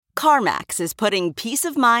CarMax is putting peace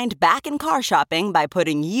of mind back in car shopping by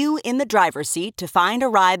putting you in the driver's seat to find a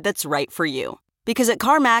ride that's right for you. Because at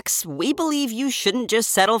CarMax, we believe you shouldn't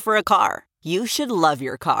just settle for a car. You should love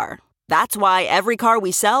your car. That's why every car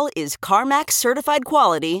we sell is CarMax certified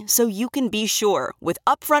quality, so you can be sure with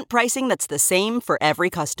upfront pricing that's the same for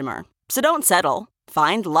every customer. So don't settle.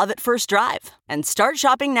 Find love at first drive and start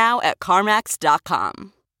shopping now at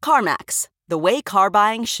CarMax.com. CarMax, the way car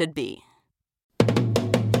buying should be.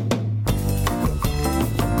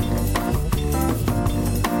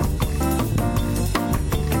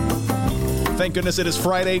 Thank goodness it is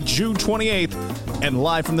Friday, June 28th, and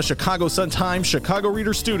live from the Chicago Sun-Times Chicago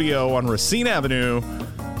Reader Studio on Racine Avenue,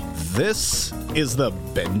 this is the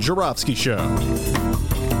Ben Joravsky Show.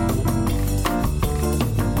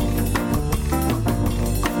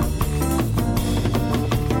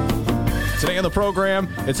 Today on the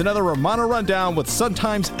program, it's another Rummana Rundown with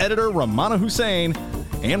Sun-Times Editor Rummana Hussain.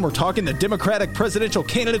 And we're talking the Democratic presidential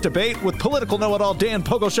candidate debate with political know-it-all Dan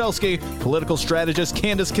Pogorzelski, political strategist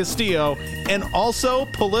Candis Castillo, and also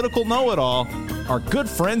political know-it-all, our good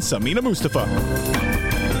friend Sameena Mustafa.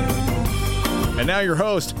 And now your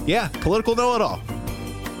host, political know-it-all,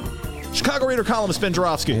 Chicago Reader columnist Ben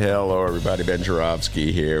Joravsky. Hello, everybody. Ben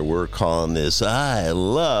Joravsky here. We're calling this I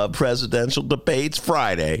Love Presidential Debates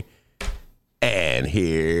Friday. And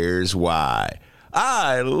here's why.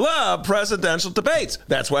 I love presidential debates.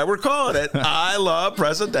 That's why we're calling it I Love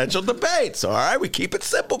Presidential Debates. All right, we keep it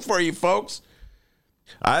simple for you folks.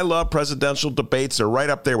 I love presidential debates. They're right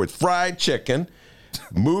up there with fried chicken,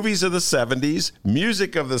 movies of the 70s,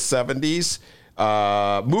 music of the 70s,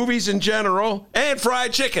 movies in general, and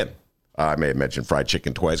fried chicken. I may have mentioned fried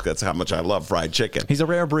chicken twice because that's how much I love fried chicken. He's a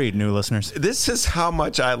rare breed, new listeners. This is how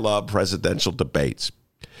much I love presidential debates.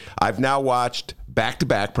 I've now watched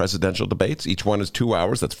back-to-back presidential debates. Each one is 2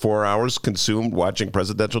 hours. That's 4 hours consumed watching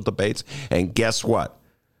presidential debates. And guess what?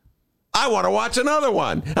 I want to watch another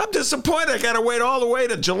one. I'm disappointed. I got to wait all the way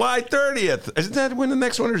to July 30th. Isn't that when the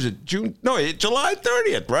next one is? June? No, July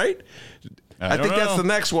 30th, right? I think that's the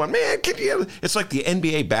next one. Man, it's like the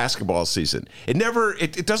NBA basketball season.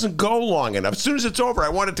 It doesn't go long enough. As soon as it's over, I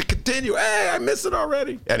want it to continue. Hey, I miss it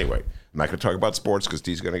already. Anyway, I'm not going to talk about sports because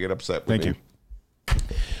Dee's going to get upset with me. Thank you.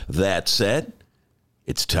 That said,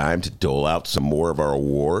 it's time to dole out some more of our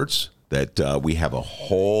awards. That we have a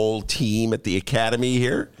whole team at the Academy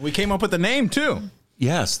here. We came up with a name, too.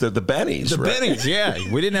 Yes, they're the Bennies. The right? Bennies, yeah.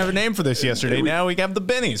 We didn't have a name for this yesterday. Now we have the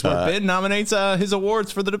Bennies, where Ben nominates his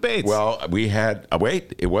awards for the debates. Well, we had,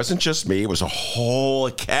 it wasn't just me. It was a whole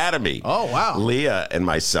Academy. Oh, wow. Leah and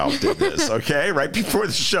myself did this, okay? Right before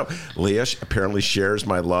the show. Leah apparently shares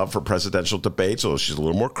my love for presidential debates, although she's a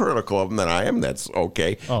little more critical of them than I am. That's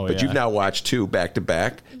okay. Oh, but you've now watched 2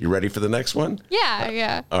 back-to-back. You ready for the next one?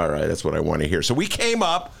 Yeah. All right, that's what I want to hear. So we came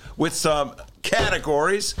up with some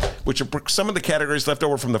categories, which are some of the categories left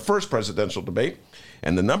over from the first presidential debate.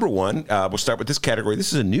 And the number one, we'll start with this category.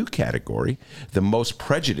 This is a new category, the most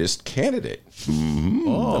prejudiced candidate. The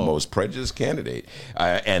most prejudiced candidate.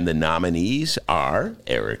 And the nominees are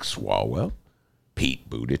Eric Swalwell, Pete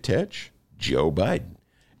Buttigieg, Joe Biden.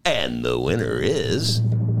 And the winner is...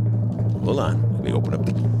 Hold on. Let me open up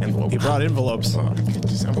the envelope. He brought envelopes. Oh,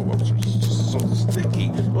 these envelopes are so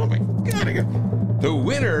sticky. Oh, my God. The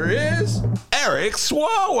winner is Eric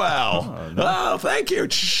Swalwell. Oh, thank you.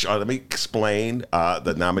 Let me explain.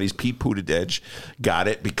 The nominees, Pete Buttigieg, got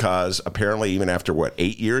it because apparently even after,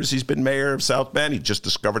 8 years he's been mayor of South Bend, he just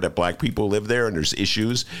discovered that black people live there and there's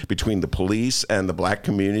issues between the police and the black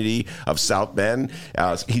community of South Bend.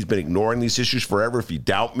 He's been ignoring these issues forever. If you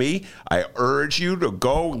doubt me, I urge you to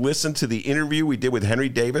go listen to the interview we did with Henry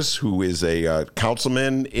Davis, who is a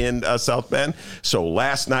councilman in South Bend. So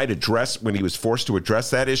last night, when he was forced to address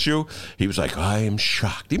that issue, he was like, I am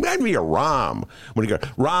shocked. He reminded me of Rahm.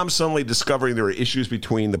 Rahm suddenly discovering there were issues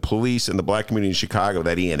between the police and the black community in Chicago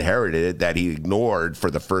that he inherited, that he ignored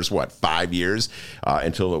for the first, 5 years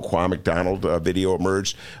until the Laquan McDonald video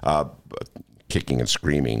emerged. Kicking and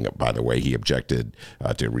screaming, by the way, he objected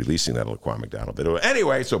to releasing that Laquan McDonald video.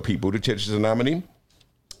 Anyway, so Pete Buttigieg is a nominee.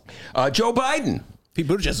 Joe Biden. Pete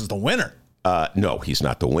Buttigieg is the winner. No, he's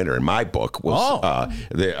not the winner in my book.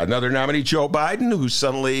 Another nominee, Joe Biden, who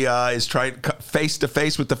suddenly is trying face to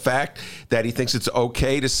face with the fact that he thinks it's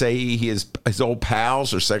okay to say his old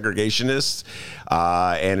pals are segregationists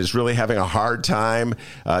and is really having a hard time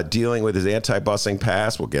dealing with his anti-busing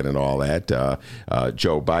past. We'll get into all that.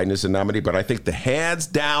 Joe Biden is a nominee, but I think the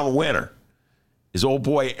hands-down winner is old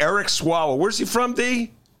boy Eric Swalwell. Where's he from,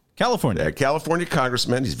 D? California. California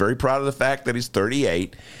congressman. He's very proud of the fact that he's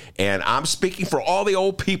 38. And I'm speaking for all the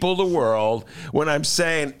old people of the world when I'm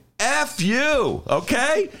saying F you,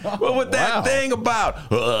 okay? Well, with that thing about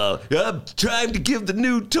time to give the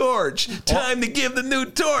new torch. Time to give the new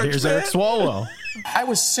torch. Here's Eric Swalwell. I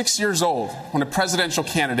was 6 years old when a presidential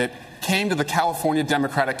candidate came to the California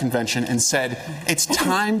Democratic Convention and said, it's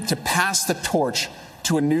time to pass the torch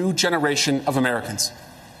to a new generation of Americans.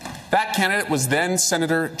 That candidate was then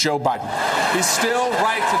Senator Joe Biden. He's still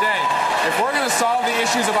right today. If we're going to solve the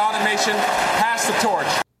issues of automation, pass the torch.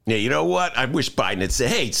 Yeah, you know what? I wish Biden had said,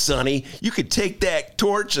 hey, Sonny, you could take that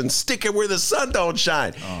torch and stick it where the sun don't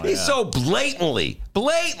shine. He's so blatantly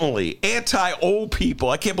anti-old people.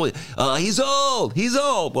 I can't believe, he's old.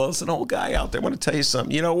 Well, it's an old guy out there. I want to tell you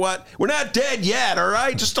something. You know what? We're not dead yet, all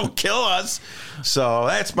right? Just don't kill us. So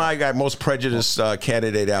that's my guy, most prejudiced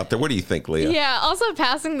candidate out there. What do you think, Leah? Yeah, also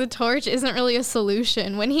passing the torch isn't really a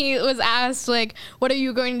solution. When he was asked, like, what are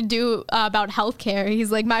you going to do about healthcare?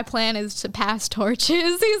 He's like, my plan is to pass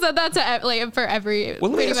torches. He said that to for every well,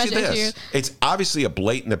 let me pretty ask much you this. issue. It's obviously a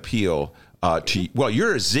blatant appeal well,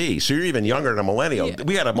 you're a Z, so you're even younger than a millennial. Yeah.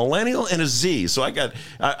 We got a millennial and a Z, so I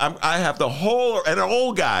have the whole, and an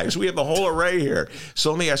old guy, so we have the whole array here. So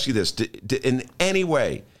let me ask you this. In any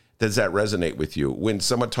way, does that resonate with you? When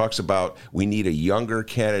someone talks about we need a younger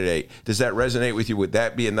candidate, does that resonate with you? Would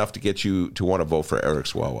that be enough to get you to want to vote for Eric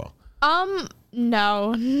Swalwell?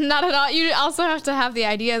 No, not at all. You also have to have the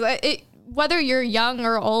ideas. Whether you're young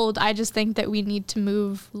or old, I just think that we need to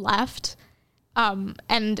move left.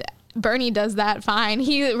 And Bernie does that fine.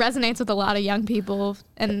 He resonates with a lot of young people,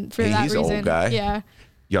 and for that reason, he's an old guy. Yeah.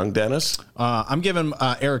 Young Dennis? I'm giving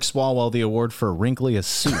Eric Swalwell the award for wrinkliest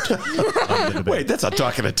suit. Wait, that's not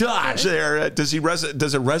talking to Dodge there. Does it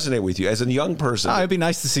resonate with you as a young person? It'd be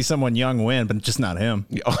nice to see someone young win, but just not him.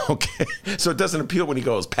 Okay. So it doesn't appeal when he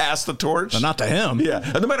goes, pass the torch? Not to him. Yeah.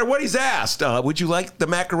 And no matter what he's asked, would you like the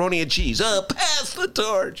macaroni and cheese? Pass the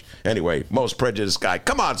torch. Anyway, most prejudiced guy.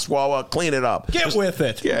 Come on, Swalwell, clean it up. Get with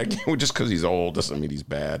it. Yeah, just because he's old doesn't mean he's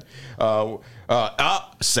bad.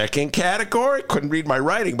 Second category. Couldn't read my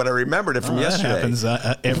writing, but I remembered it from yesterday. That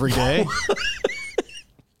happens every day.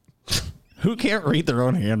 Who can't read their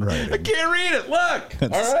own handwriting? I can't read it.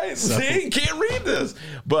 Look. All right. See? Can't read this.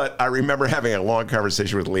 But I remember having a long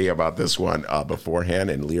conversation with Leah about this one beforehand,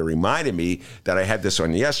 and Leah reminded me that I had this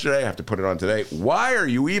one yesterday. I have to put it on today. Why are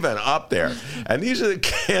you even up there? And these are the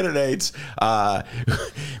candidates.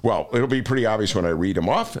 Well, it'll be pretty obvious when I read them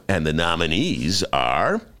off. And the nominees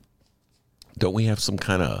are... Don't we have some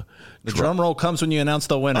kind of... The drum roll comes when you announce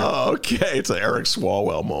the winner. Oh, okay. It's an Eric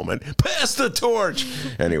Swalwell moment. Pass the torch.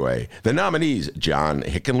 Anyway, the nominees, John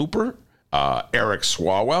Hickenlooper, Eric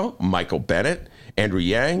Swalwell, Michael Bennett, Andrew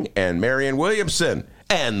Yang, and Marianne Williamson.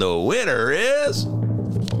 And the winner is...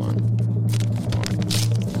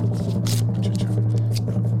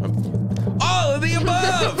 all of the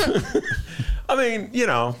above. I mean, you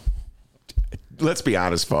know, let's be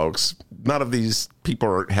honest, folks. None of these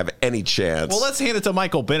people have any chance. Well, let's hand it to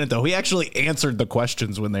Michael Bennett, though. He actually answered the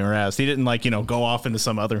questions when they were asked. He didn't, go off into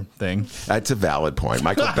some other thing. That's a valid point.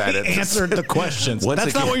 Michael Bennett answered the questions.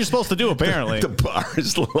 That's not what you're supposed to do, apparently. The bar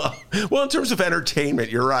is low. Well, in terms of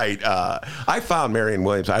entertainment, you're right. I found Marianne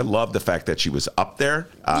Williams. I love the fact that she was up there.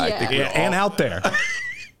 I think and out there.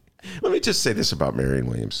 Let me just say this about Marianne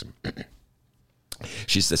Williams.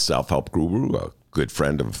 She's the self-help guru, a good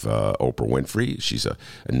friend of Oprah Winfrey. She's an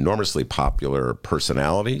enormously popular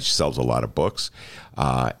personality. She sells a lot of books.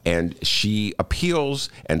 And she appeals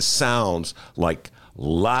and sounds like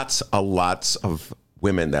lots of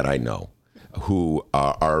women that I know who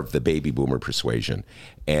are of the baby boomer persuasion.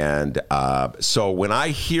 And so when I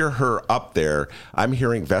hear her up there, I'm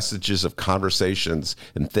hearing vestiges of conversations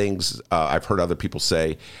and things I've heard other people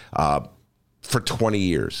say for 20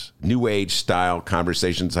 years. New age style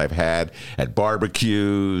conversations I've had at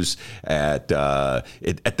barbecues, at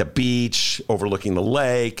the beach, overlooking the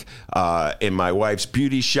lake, in my wife's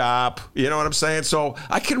beauty shop. You know what I'm saying? So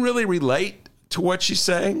I can really relate to what she's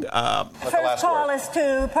saying. First call is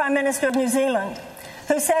to Prime Minister of New Zealand,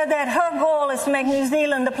 who said that her goal is to make New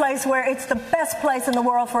Zealand the place where it's the best place in the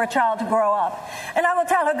world for a child to grow up. And I will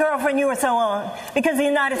tell her girlfriend you were so on, because the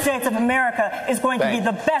United States of America is going to be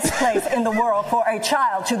the best place in the world for a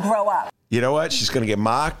child to grow up. You know what? She's going to get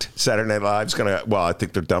mocked. Saturday Night Live's going to, well, I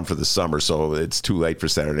think they're done for the summer, so it's too late for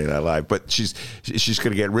Saturday Night Live. But she's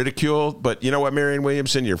going to get ridiculed. But you know what, Marianne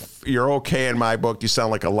Williamson? You're okay in my book. You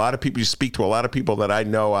sound like a lot of people. You speak to a lot of people that I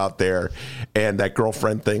know out there. And that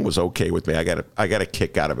girlfriend thing was okay with me. I got a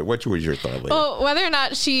kick out of it. What was your thought, Leah? Well, whether or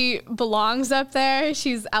not she belongs up there,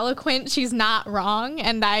 she's eloquent. She's not wrong.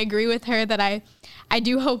 And I agree with her that I I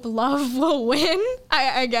do hope love will win.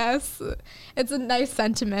 I guess it's a nice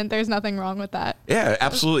sentiment. There's nothing wrong with that. Yeah,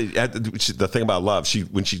 absolutely. The thing about love, do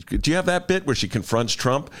you have that bit where she confronts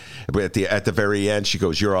Trump? But at the very end, she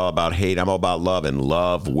goes, "You're all about hate. I'm all about love, and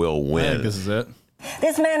love will win." I think this is it.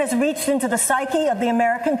 This man has reached into the psyche of the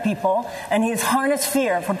American people, and he has harnessed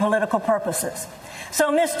fear for political purposes.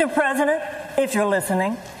 So, Mr. President, if you're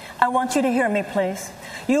listening, I want you to hear me, please.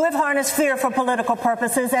 You have harnessed fear for political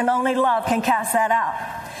purposes, and only love can cast that out.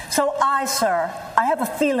 So sir, I have a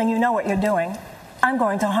feeling you know what you're doing. I'm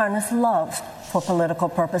going to harness love for political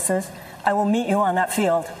purposes. I will meet you on that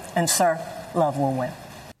field, and sir, love will win.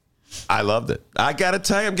 I loved it. I got to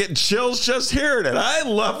tell you, I'm getting chills just hearing it. I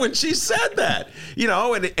love when she said that. And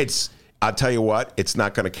I'll tell you what, it's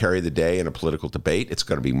not going to carry the day in a political debate. It's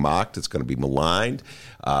going to be mocked. It's going to be maligned.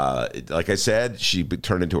 Like I said, she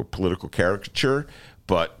turned into a political caricature,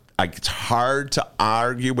 but it's hard to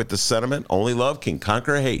argue with the sentiment. Only love can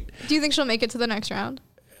conquer hate. Do you think she'll make it to the next round?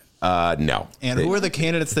 No. And who are the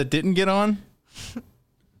candidates that didn't get on?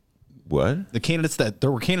 What? There were candidates that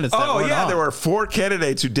weren't on. There were 4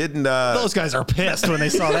 candidates who didn't. Those guys are pissed when they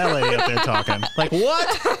saw that lady up there talking. Like,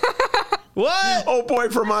 what? What? Old boy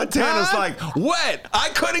from Montana's like, what? I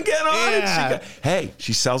couldn't get on. Yeah.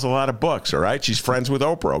 She sells a lot of books, all right? She's friends with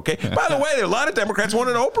Oprah, okay? By the way, there are a lot of Democrats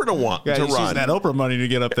wanted Oprah to run. Using that Oprah money to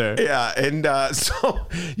get up there. Yeah, and so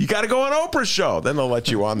you got to go on Oprah's show. Then they'll let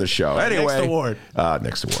you on the show. Anyway. Next award.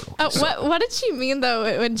 Next award. What did she mean, though,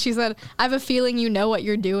 when she said, I have a feeling you know what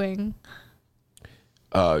you're doing?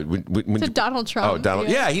 To Donald Trump. Oh, Donald.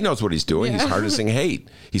 Yeah, he knows what he's doing. He's harnessing hate.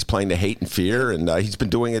 He's playing to hate and fear, and he's been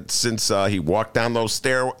doing it since he walked down those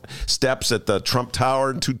steps at the Trump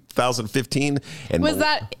Tower in 2015. And was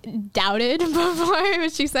that doubted before?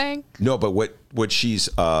 Was she saying? No, but what she's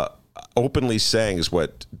openly saying is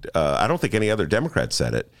what I don't think any other Democrat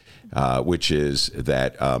said it. Which is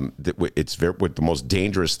that what the most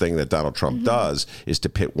dangerous thing that Donald Trump does is to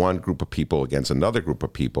pit one group of people against another group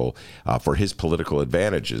of people for his political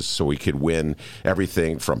advantages. So he could win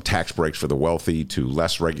everything from tax breaks for the wealthy to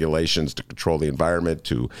less regulations to control the environment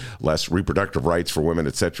to less reproductive rights for women,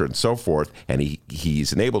 et cetera, and so forth. And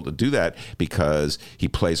he's enabled to do that because he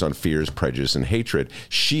plays on fears, prejudice, and hatred.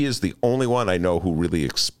 She is the only one I know who really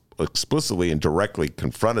explicitly and directly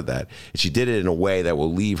confronted that. And she did it in a way that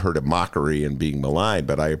will leave her to mockery and being maligned,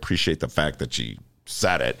 but I appreciate the fact that she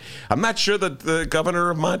said it. I'm not sure that the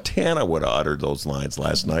governor of Montana would have uttered those lines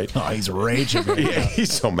last night. Oh, he's raging. Yeah,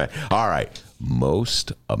 he's so mad. All right.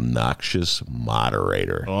 Most obnoxious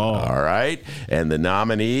moderator. Oh. All right. And the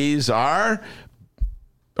nominees are...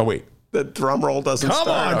 Oh, wait. The drum roll doesn't start.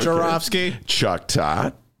 Come on, Jarofsky. Chuck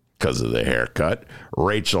Todd, because of the haircut.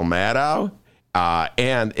 Rachel Maddow.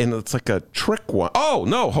 And it's like a trick one. Oh,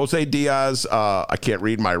 no, Jose Diaz. I can't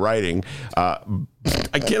read my writing.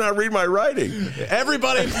 I cannot read my writing.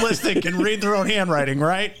 Everybody listening can read their own handwriting,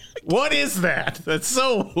 right? What is that? That's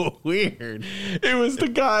so weird. It was the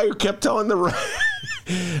guy who kept telling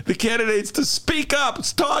the candidates to speak up,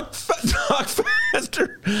 talk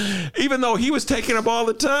faster, even though he was taking up all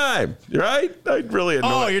the time, right? I really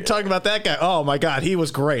annoyed. Oh, you're talking about that guy. Oh, my God. He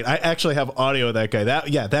was great. I actually have audio of that guy.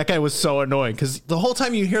 That guy was so annoying because the whole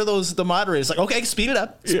time you hear the moderators like, okay, speed it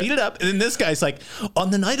up. And then this guy's like,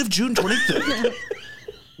 on the night of June 23rd,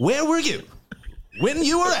 where were you when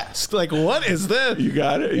you were asked? Like, what is this? You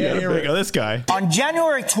got it. Yeah, here we go. This guy. On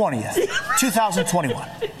January 20th, 2021,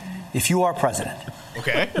 if you are president,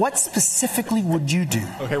 okay, what specifically would you do?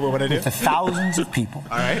 Okay, what would I do? With the thousands of people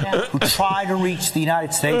all right, who try to reach the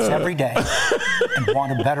United States every day and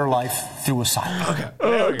want a better life through asylum.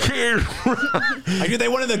 Okay. I knew they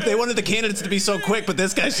wanted the candidates to be so quick, but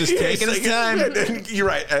this guy's just taking his time. You're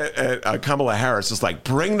right. Kamala Harris is like,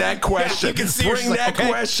 bring that question. You can see bring that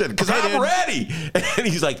question because I'm ready. And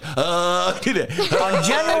he's like, On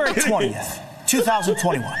January 20th,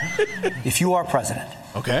 2021, if you are president,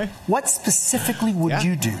 okay, what specifically would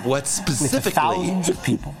you do? What specifically? With the thousands of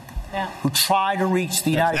people who try to reach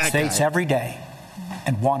the United States every day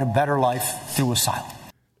and want a better life through asylum.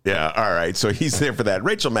 Yeah, all right. So he's there for that.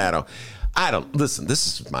 Rachel Maddow, listen,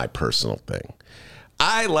 this is my personal thing.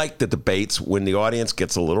 I like the debates when the audience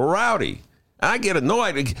gets a little rowdy. I get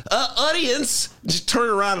annoyed. Audience, just turn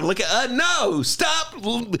around and look at, no, stop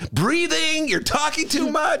breathing. You're talking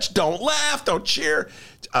too much. Don't laugh. Don't cheer.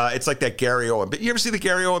 It's like that Gary Owen bit. You ever see the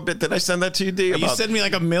Gary Owen bit? Did I send that to you, D? You send me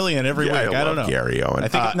like a million every week. I don't know. Gary Owen. I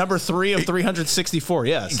think number 3 of 364,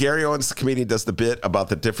 yes. Gary Owen's the comedian, does the bit about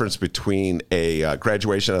the difference between a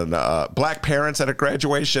graduation and black parents at a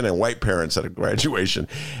graduation and white parents at a graduation.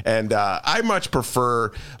 And I much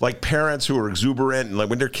prefer like parents who are exuberant and like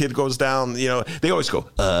when their kid goes down, they always go,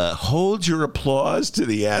 hold your applause to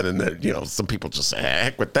the end. And then, some people just say,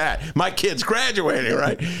 heck with that. My kid's graduating,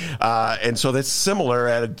 right? And so that's similar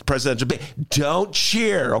at a presidential debate. Don't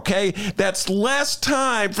cheer, okay? That's less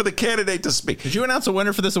time for the candidate to speak. Did you announce a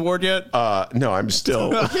winner for this award yet? No, I'm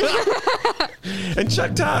still. And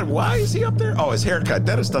Chuck Todd, why is he up there? Oh, his haircut.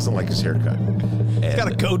 Dennis doesn't like his haircut. He's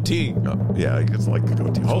got a goatee. Yeah, he doesn't like the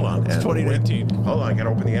goatee. Hold on. It's 2019. Hold on, I got to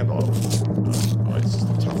open the envelope. Oh, it's just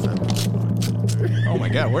a tough envelope. Oh, my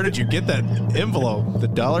God. Where did you get that envelope? The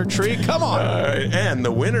Dollar Tree? Come on. And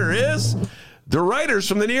the winner is the writers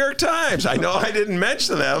from the New York Times. I know I didn't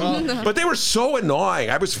mention them, but they were so annoying.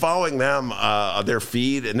 I was following them on their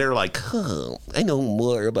feed, and they're like, I know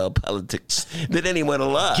more about politics than anyone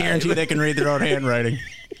alive. Guarantee they can read their own handwriting.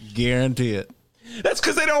 Guarantee it. That's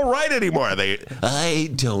because they don't write anymore. I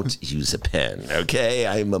don't use a pen, okay?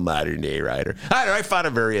 I'm a modern day writer. I found it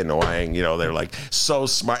very annoying. They're like so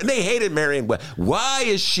smart. And they hated Marianne. Why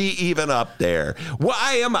is she even up there?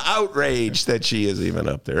 I am outraged that she is even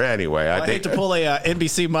up there. Anyway, I hate to pull a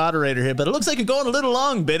NBC moderator here, but it looks like you're going a little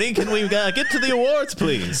long, Benny. Can we get to the awards,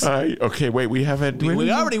 please? Okay, wait. We haven't.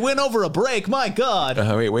 We already went over a break. My God.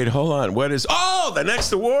 Wait, hold on. What is. Oh, the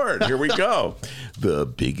next award. Here we go. The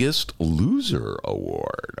Biggest Loser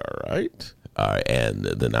Award, all right? And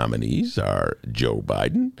the nominees are Joe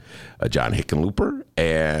Biden, John Hickenlooper,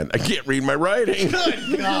 and I can't read my writing.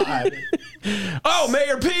 Good God. Oh,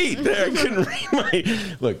 Mayor Pete. I couldn't read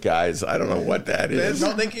my... Look, guys, I don't know what that is.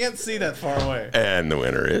 No, they can't see that far away. And the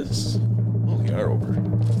winner is... Oh, we are over.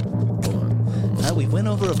 Hold on. We went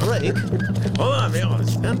over a break. Hold on, man.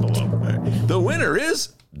 This envelope. The winner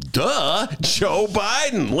is... Joe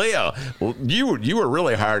Biden. Leah, well, you were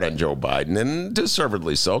really hard on Joe Biden, and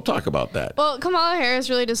deservedly so. Talk about that. Well, Kamala Harris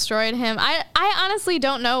really destroyed him. I honestly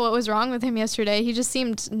don't know what was wrong with him yesterday. He just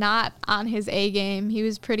seemed not on his A game. He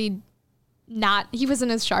was he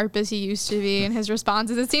wasn't as sharp as he used to be in his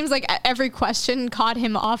responses. It seems like every question caught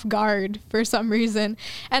him off guard for some reason.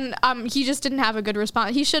 And he just didn't have a good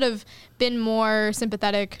response. He should have been more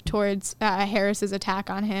sympathetic towards Harris's attack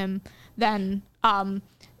on him than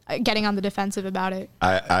getting on the defensive about it.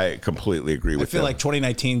 I completely agree with you. I feel like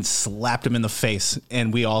 2019 slapped him in the face,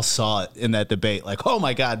 and we all saw it in that debate. Like, oh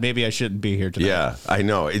my God, maybe I shouldn't be here tonight. Yeah, I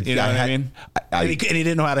know. You know what I mean? And he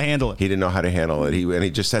didn't know how to handle it. He didn't know how to handle it. He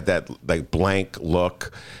just had that like blank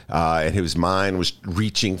look, and his mind was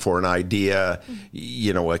reaching for an idea,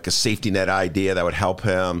 like a safety net idea that would help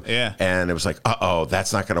him. Yeah. And it was like,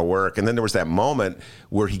 that's not going to work. And then there was that moment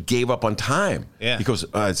where he gave up on time. Yeah. He goes,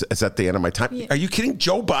 is that the end of my time? Yeah. Are you kidding?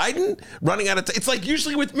 Joe Biden running out of time? It's like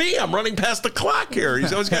usually with me, I'm running past the clock here.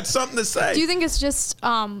 He's always got something to say. Do you think it's just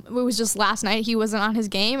it was just last night he wasn't on his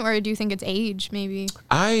game, or do you think it's age maybe?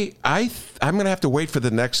 I'm going to have to wait for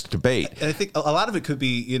the next debate. And I think a lot of it could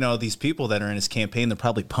be, these people that are in his campaign, they're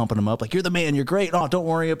probably pumping him up like, you're the man, you're great. Oh, don't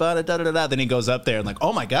worry about it. Da, da, da, da. Then he goes up there and like,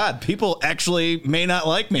 oh my God, people actually may not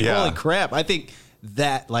like me. Yeah. Holy crap. I think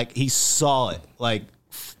that he saw it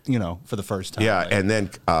for the first time. Yeah, and then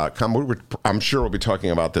I'm sure we'll be talking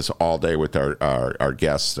about this all day with our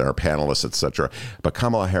guests, our panelists, etc. But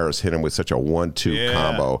Kamala Harris hit him with such a 1-2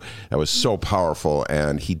 combo that was so powerful,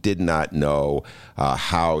 and he did not know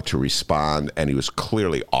how to respond, and he was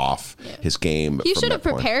clearly off his game. He should have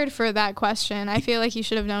prepared for that question. I feel like he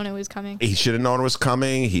should have known it was coming. He should have known it was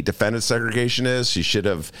coming. He defended segregationists. He should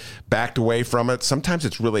have backed away from it. Sometimes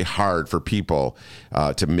it's really hard for people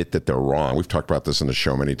to admit that they're wrong. We've talked about this on the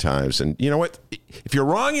show many times. And you know what? If you're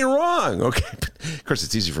wrong, you're wrong. Okay. Of course,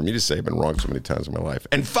 it's easy for me to say. I've been wrong so many times in my life.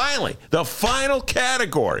 And finally, the final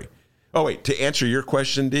category. Oh, wait. To answer your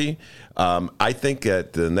question, D, I think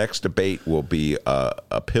that the next debate will be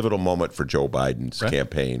a pivotal moment for Joe Biden's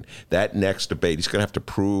campaign. That next debate, he's going to have to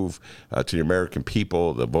prove to the American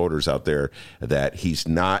people, the voters out there, that he's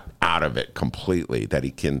not out of it completely, that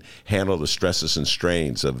he can handle the stresses and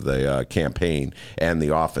strains of the campaign and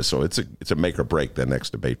the office. So it's a make or break, the next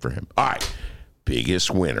debate for him. All right.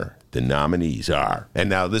 Biggest winner. The nominees are. And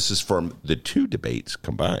now this is from the two debates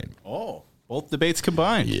combined. Oh. Both debates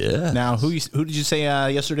combined. Yeah. Now, who did you say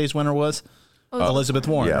yesterday's winner was? Elizabeth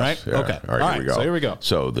Warren, yes, right? Yeah. Okay. All right, here we go. So here we go.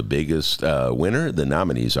 So the biggest winner, the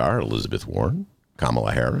nominees are Elizabeth Warren,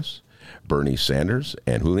 Kamala Harris, Bernie Sanders,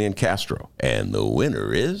 and Julian Castro. And the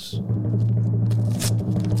winner is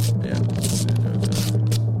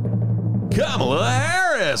Kamala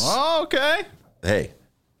Harris. Oh, okay. Hey.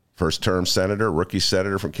 First-term senator, rookie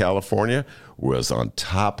senator from California, was on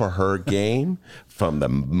top of her game from the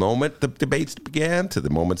moment the debates began to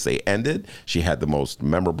the moments they ended. She had the most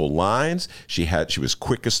memorable lines. She was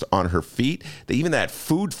quickest on her feet. Even that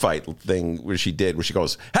food fight thing where she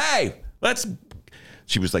goes, "Hey, let's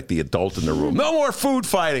She was like the adult in the room. No more food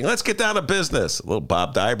fighting. Let's get down to business. A little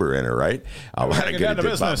Bob Diver in her, right? Get down to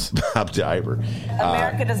business. Bob Diver.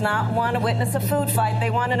 America does not want to witness a food fight. They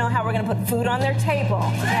want to know how we're going to put food on their table.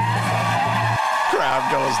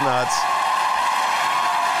 Crowd goes nuts.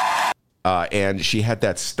 And she had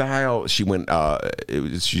that style. She went.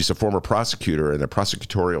 She's a former prosecutor, and the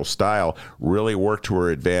prosecutorial style really worked to her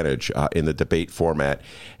advantage in the debate format,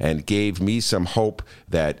 and gave me some hope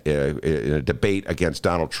that in a debate against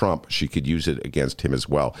Donald Trump, she could use it against him as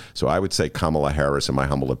well. So I would say Kamala Harris, in my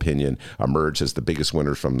humble opinion, emerged as the biggest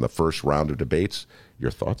winner from the first round of debates. Your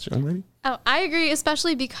thoughts, young lady? Oh, I agree,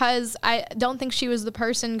 especially because I don't think she was the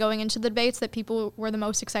person going into the debates that people were the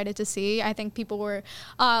most excited to see. I think people were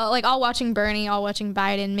all watching Bernie, all watching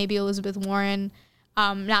Biden, maybe Elizabeth Warren.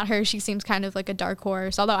 Not her. She seems kind of like a dark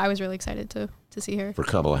horse, although I was really excited to see her. For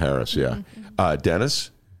Kamala Harris, yeah. Dennis?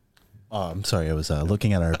 I'm sorry, I was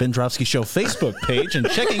looking at our Ben Drofsky Show Facebook page and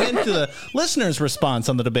checking into the listeners' response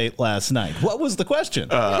on the debate last night. What was the question?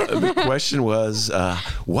 The question was,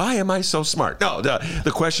 why am I so smart? No,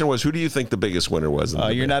 the question was, who do you think the biggest winner was?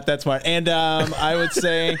 You're not that smart. And I would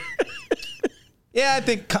say, yeah, I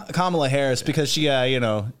think Kamala Harris, because she,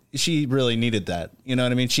 she really needed that. You know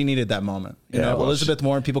what I mean? She needed that moment. Elizabeth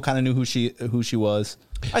Warren, people kind of knew who she was.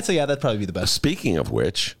 I'd say, yeah, that'd probably be the best. Speaking of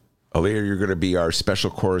which, Aaliyah, you're going to be our special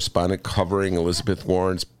correspondent covering Elizabeth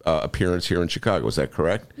Warren's appearance here in Chicago. Is that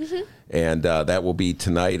correct? Mm-hmm. And that will be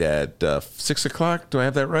tonight at 6 o'clock. Do I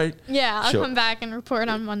have that right? Yeah, I'll come back and report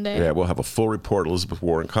on Monday. Yeah, we'll have a full report. Elizabeth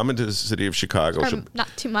Warren coming to the city of Chicago.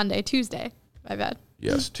 Tuesday. My bad.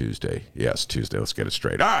 Yes, Tuesday. Let's get it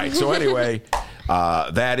straight. All right. So anyway,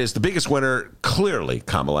 that is the biggest winner, clearly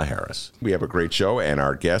Kamala Harris. We have a great show, and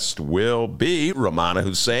our guest will be Rummana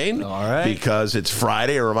Hussain. All right. Because it's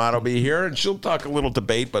Friday, Rummana will be here, and she'll talk a little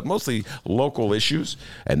debate, but mostly local issues.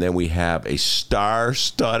 And then we have a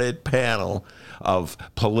star-studded panel of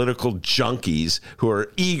political junkies who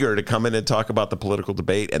are eager to come in and talk about the political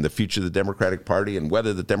debate and the future of the Democratic Party, and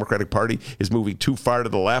whether the Democratic Party is moving too far to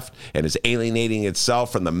the left and is alienating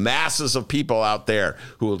itself from the masses of people out there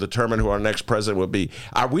who will determine who our next president will be.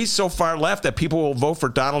 Are we so far left that people will vote for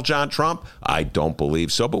Donald John Trump? I don't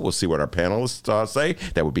believe so, but we'll see what our panelists say.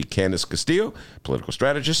 That would be Candis Castillo, political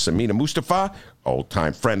strategist, Sameena Mustafa,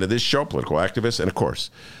 old-time friend of this show, political activist, and, of course,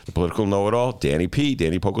 the political know-it-all, Danny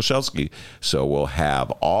Pogorzelski. So we'll have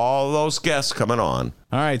all those guests coming on.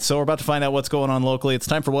 All right, so we're about to find out what's going on locally. It's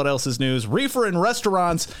time for What Else is News, reefer in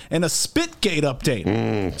restaurants, and a Spitgate update.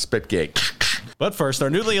 Spitgate. But first, our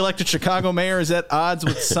newly elected Chicago mayor is at odds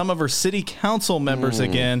with some of her city council members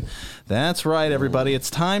again. That's right, everybody. It's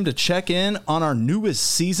time to check in on our newest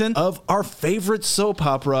season of our favorite soap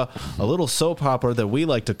opera, a little soap opera that we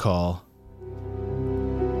like to call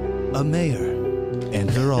A Mayor and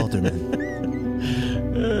Her Alderman.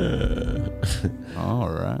 All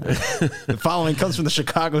right. The following comes from the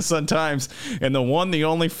Chicago Sun-Times and the one, the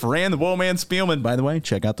only Fran the Woman Spielman. By the way,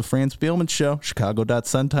 check out the Fran Spielman Show,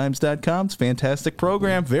 chicago.suntimes.com. It's a fantastic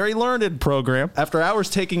program, very learned program. After hours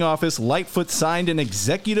taking office, Lightfoot signed an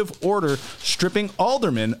executive order stripping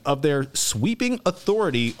aldermen of their sweeping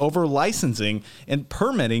authority over licensing and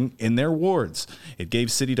permitting in their wards. It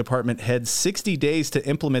gave city department heads 60 days to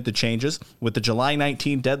implement the changes. With the July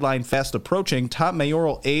 19 deadline fast approaching, top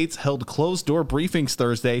mayoral aides held closed-door briefings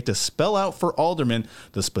Thursday to spell out for aldermen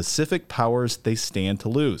the specific powers they stand to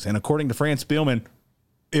lose. And according to Fran Spielman,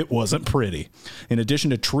 it wasn't pretty. In addition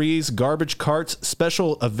to trees, garbage carts,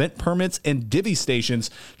 special event permits, and divvy stations,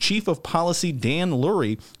 Chief of Policy Dan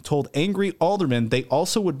Lurie told angry aldermen they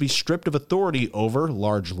also would be stripped of authority over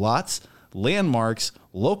large lots, landmarks,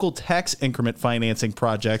 local tax increment financing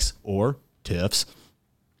projects, or TIFs,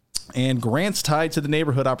 and grants tied to the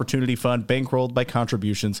Neighborhood Opportunity Fund bankrolled by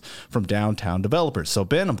contributions from downtown developers. So,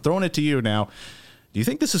 Ben, I'm throwing it to you now. Do you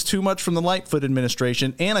think this is too much from the Lightfoot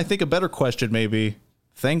administration? And I think a better question may be,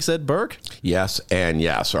 thanks, Ed Burke? Yes and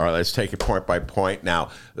yes. All right, let's take it point by point. Now,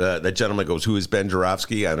 the gentleman goes, who is Ben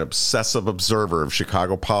Drofsky? An obsessive observer of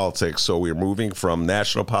Chicago politics. So we're moving from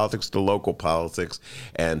national politics to local politics.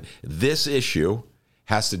 And this issue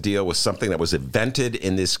has to deal with something that was invented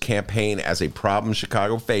in this campaign as a problem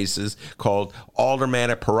Chicago faces called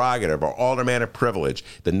aldermanic prerogative or aldermanic privilege.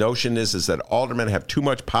 The notion is that aldermen have too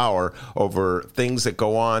much power over things that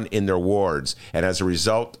go on in their wards, and as a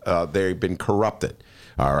result, they've been corrupted.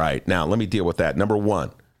 All right, now let me deal with that. Number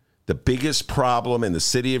one, The biggest problem in the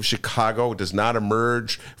city of Chicago does not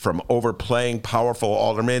emerge from overplaying powerful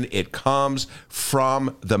aldermen. It comes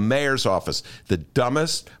from the mayor's office. The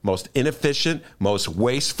dumbest, most inefficient, most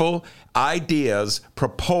wasteful ideas,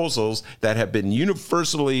 proposals that have been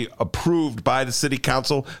universally approved by the city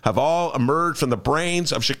council have all emerged from the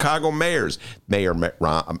brains of Chicago mayors, Mayor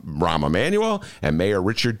Rahm Emanuel and Mayor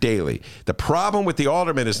Richard Daley. The problem with the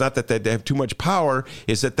aldermen is not that they have too much power,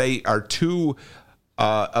 is that they are too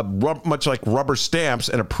much like rubber stamps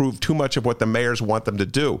and approve too much of what the mayors want them to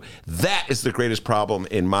do. That is the greatest problem,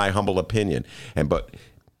 in my humble opinion. But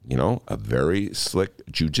a very slick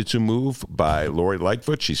jiu-jitsu move by Lori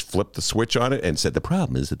Lightfoot. She's flipped the switch on it and said the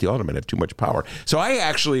problem is that the aldermen have too much power. So I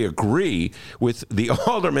actually agree with the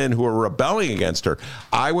aldermen who are rebelling against her.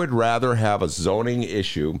 I would rather have a zoning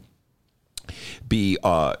issue be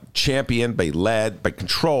championed, be led, be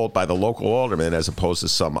controlled by the local alderman as opposed to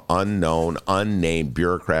some unknown, unnamed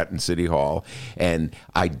bureaucrat in City Hall. And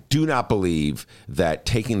I do not believe that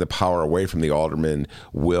taking the power away from the alderman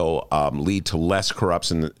will lead to less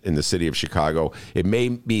corruption in the city of Chicago. It may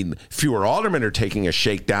mean fewer aldermen are taking a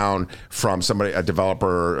shakedown from a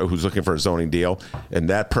developer who's looking for a zoning deal, and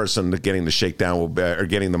that person getting the shakedown or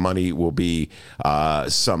getting the money will be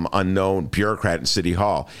some unknown bureaucrat in City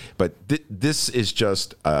Hall. But this is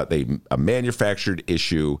just a manufactured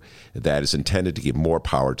issue that is intended to give more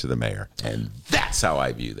power to the mayor. And that's how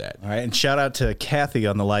I view that. All right. And shout out to Kathy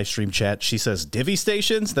on the live stream chat. She says divvy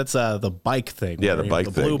stations. That's the bike thing. Yeah, the bike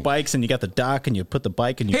thing. The blue bikes, and you got the dock, and you put the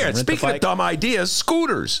bike, and you can rent the bike. Speaking of dumb ideas,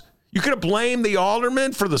 scooters. You could have blamed the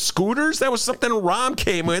alderman for the scooters. That was something Rahm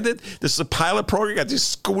came with. This is a pilot program. You got these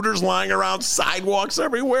scooters lying around sidewalks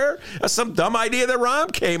everywhere. That's some dumb idea that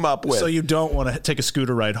Rahm came up with. So you don't want to take a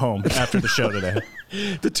scooter ride home after the show today?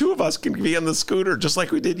 The two of us can be on the scooter just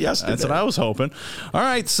like we did yesterday. That's what I was hoping. All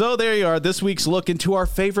right, so there you are. This week's look into our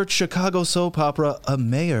favorite Chicago soap opera, A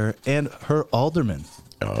Mayor and Her Alderman.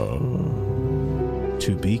 Oh.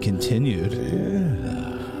 To be continued.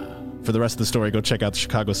 Yeah. For the rest of the story, go check out the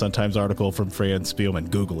Chicago Sun-Times article from Fran Spielman.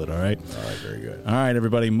 Google it, all right? All right, very good. All right,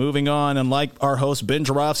 everybody, moving on. And like our host, Ben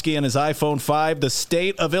Jarofsky, and his iPhone 5, the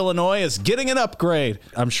state of Illinois is getting an upgrade.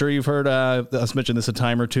 I'm sure you've heard us mention this a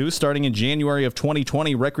time or two. Starting in January of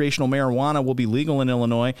 2020, recreational marijuana will be legal in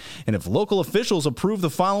Illinois. And if local officials approve the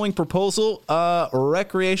following proposal,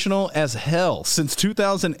 recreational as hell. Since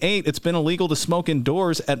 2008, it's been illegal to smoke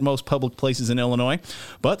indoors at most public places in Illinois.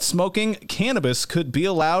 But smoking cannabis could be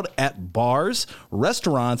allowed at bars,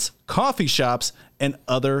 restaurants, coffee shops, and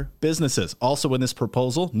other businesses. Also in this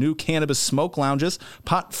proposal, new cannabis smoke lounges,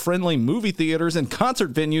 pot-friendly movie theaters, and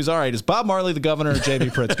concert venues. All right, is Bob Marley the governor or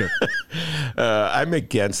J.B. Pritzker? I'm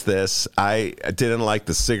against this. I didn't like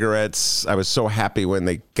the cigarettes. I was so happy when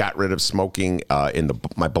they got rid of smoking in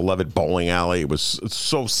my beloved bowling alley. It was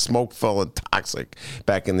so smoke-filled and toxic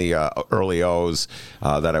back in the early O's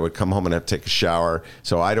that I would come home and have to take a shower.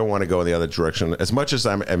 So I don't want to go in the other direction. As much as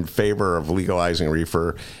I'm in favor of legalizing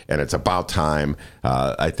reefer, and it's about time,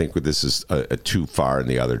 I think this is too far in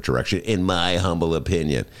the other direction, in my humble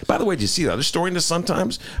opinion. By the way, did you see the other story in the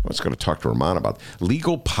Sun-Times? I was going to talk to Rummana about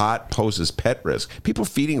legal pot poses pet risk. People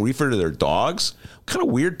feeding reefer to their dogs? What kind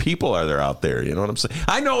of weird people are there out there? You know what I'm saying?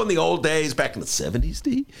 I know in the old days, back in the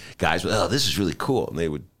 70s, guys would, this is really cool. And they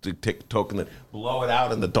would take a token and blow it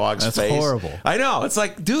out in the dog's face. That's horrible. I know. It's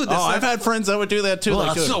like, dude. I've had friends that would do that too.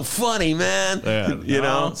 Well, it's so funny, man. Yeah, you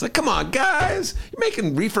know? It's like, come on, guys. You're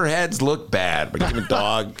making reefer heads look bad. But giving a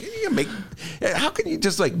dog, how can you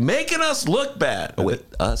just making us look bad? Oh, wait,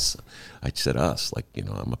 us? I said us,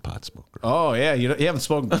 I'm a pot smoker. Oh, yeah. You haven't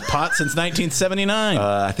smoked pot since 1979.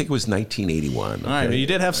 I think it was 1981. Okay? All right. Well, you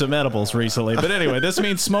did have some edibles recently. But anyway, this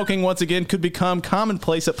means smoking, once again, could become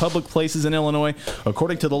commonplace at public places in Illinois,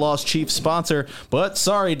 according to the law's chief sponsor. But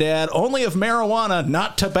sorry, Dad, only of marijuana,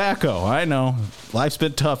 not tobacco. I know. Life's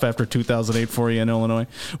been tough after 2008 for you in Illinois,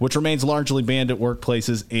 which remains largely banned at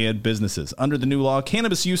workplaces and businesses. Under the new law,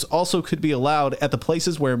 cannabis use also could be allowed at the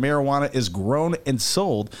places where marijuana is grown and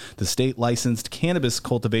sold. The state licensed cannabis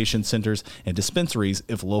cultivation centers and dispensaries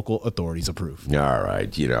if local authorities approve. All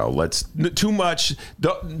right, let's too much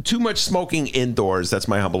smoking indoors. That's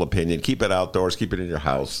my humble opinion. Keep it outdoors. Keep it in your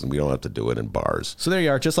house, and we don't have to do it in bars. So there you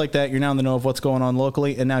are. Just like that, you're now in the know of what's going on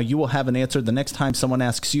locally, and now you will have an answer the next time someone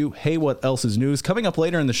asks you, "Hey, what else is news?" Coming up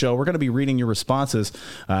later in the show, we're going to be reading your responses.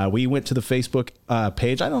 We went to the Facebook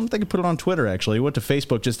page. I don't think I put it on Twitter, actually. We went to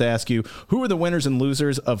Facebook just to ask you, who are the winners and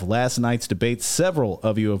losers of last night's debate? Several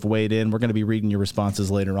of you have weighed in. We're going to be reading your responses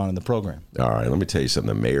later on in the program. All right, let me tell you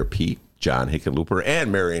something. Mayor Pete, John Hickenlooper,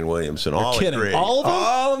 and Marianne Williamson all agree. All of them?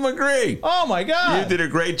 All of them agree. Oh, my God. You did a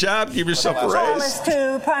great job. Give yourself a raise.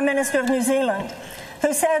 To Prime Minister of New Zealand,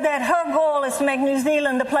 who said that her goal is to make New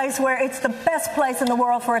Zealand the place where it's the best place in the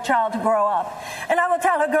world for a child to grow up. And I will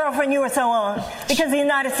tell her girlfriend you were so on, because the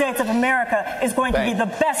United States of America is going to be the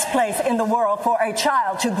best place in the world for a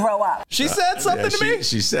child to grow up. She said something to me.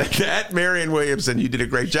 She said that. Marianne Williamson, you did a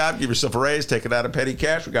great job. Give yourself a raise. Take it out of petty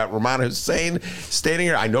cash. We got Rummana Hussain standing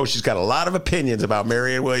here. I know she's got a lot of opinions about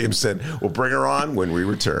Marianne Williamson. We'll bring her on when we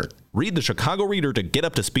return. Read the Chicago Reader to get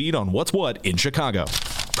up to speed on what's what in Chicago.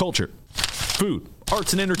 Culture, food,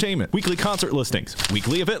 arts and entertainment, weekly concert listings,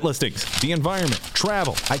 weekly event listings, the environment,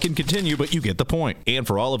 travel. I can continue, but you get the point. And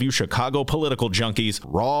for all of you Chicago political junkies,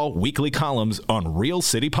 raw weekly columns on real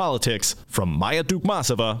city politics from Maya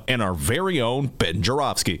Dukmasova and our very own Ben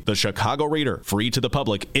Jarofsky. The Chicago Reader, free to the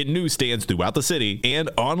public in newsstands throughout the city and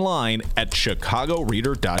online at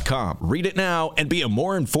chicagoreader.com. Read it now and be a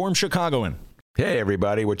more informed Chicagoan. Hey,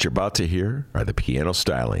 everybody. What you're about to hear are the piano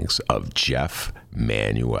stylings of Jeff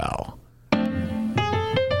Manuel.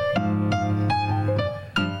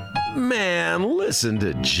 Man, listen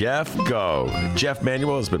to Jeff go. Jeff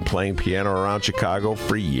Manuel has been playing piano around Chicago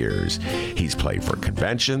for years. He's played for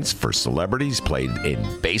conventions, for celebrities, played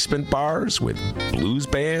in basement bars with blues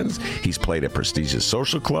bands. He's played at prestigious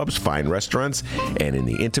social clubs, fine restaurants, and in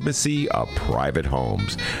the intimacy of private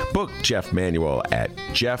homes. Book Jeff Manuel at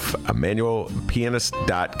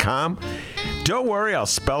jeffmanuelpianist.com. Don't worry, I'll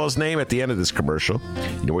spell his name at the end of this commercial.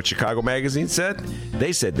 You know what Chicago Magazine said?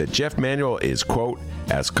 They said that Jeff Manuel is, quote,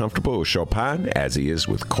 as comfortable with Chopin as he is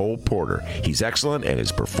with Cole Porter. He's excellent and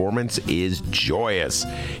his performance is joyous.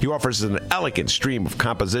 He offers an elegant stream of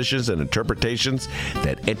compositions and interpretations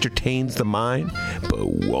that entertains the mind but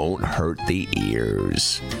won't hurt the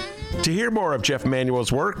ears. To hear more of Jeff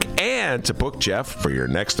Manuel's work and to book Jeff for your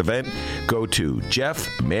next event, go to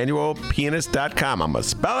jeffmanuelpianist.com. I'm going to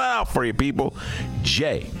spell it out for you, people.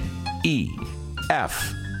 Jeff,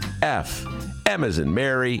 M as in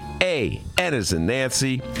Mary, A, N as in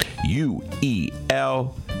Nancy,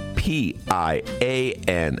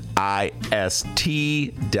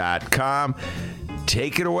 UELPIANIST.com.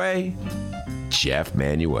 Take it away, Jeff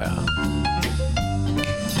Manuel.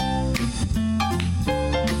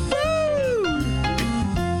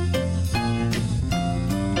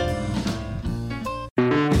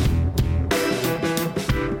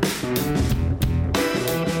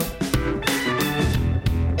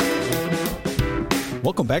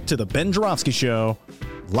 Welcome back to the Ben Jarofsky Show,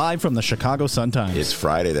 live from the Chicago Sun-Times. It's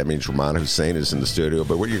Friday. That means Rummana Hussain is in the studio.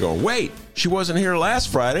 But what you're going, wait, she wasn't here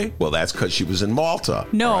last Friday. Well, that's because she was in Malta.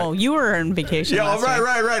 No, right? You were on vacation. Yeah, last week.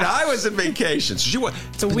 right. I was in vacation. So she was.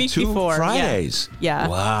 It's a week before. Fridays. Yeah.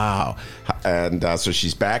 Wow. And so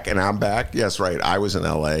she's back, and I'm back. Yes, right. I was in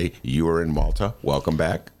L.A. You were in Malta. Welcome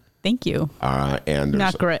back. Thank you. And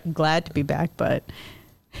not glad to be back, but.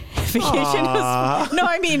 Vacation was, no,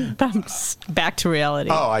 I mean, back to reality.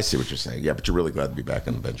 Oh, I see what you're saying. Yeah, but you're really glad to be back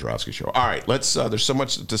on the Ben Jarofsky Show. All right, let's. There's so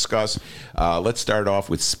much to discuss. Let's start off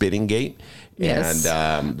with Spittinggate. Yes.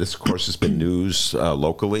 And this, of course, has been news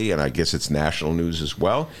locally, and I guess it's national news as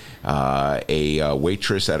well. A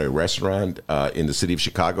waitress at a restaurant in the city of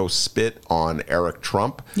Chicago spit on Eric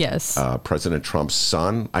Trump. Yes. President Trump's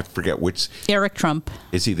son. I forget which. Eric Trump.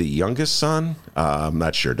 Is he the youngest son? I'm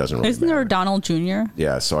not sure. It doesn't really Isn't matter. there Donald Jr.?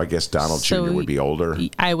 Yeah, so I guess Donald Jr. would be older.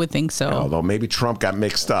 I would think so. Although maybe Trump got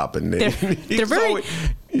mixed up. And they're very...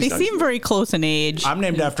 They seem very close in age. I'm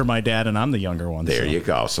named after my dad, and I'm the younger one. There you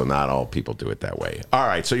go. So not all people do it that way. All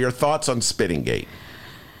right. So your thoughts on Spittinggate?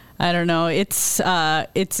 I don't know. It's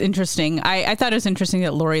interesting. I thought it was interesting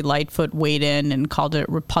that Lori Lightfoot weighed in and called it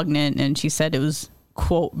repugnant, and she said it was,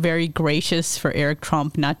 quote, very gracious for Eric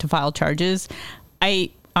Trump not to file charges.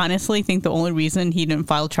 I honestly think the only reason he didn't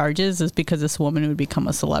file charges is because this woman would become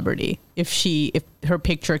a celebrity if her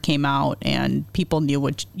picture came out and people knew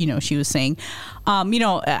what she was saying.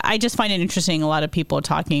 I just find it interesting. A lot of people are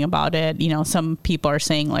talking about it. Some people are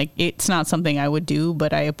saying like it's not something I would do,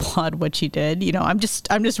 but I applaud what she did. I'm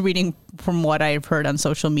just reading from what I've heard on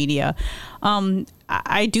social media.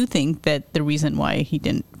 I do think that the reason why he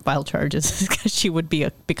didn't file charges is because she would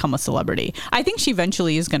become a celebrity. I think she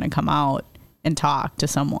eventually is going to come out and talk to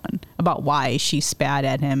someone about why she spat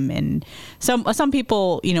at him. And some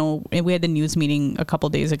people, we had the news meeting a couple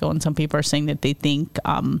of days ago, and some people are saying that they think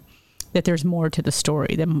that there's more to the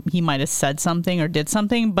story, that he might have said something or did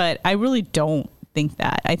something, but I really don't think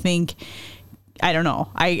that. I think, I don't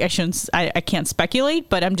know. I can't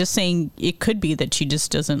speculate, but I'm just saying it could be that she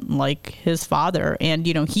just doesn't like his father. And,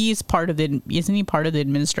 he's isn't he part of the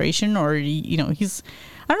administration, or,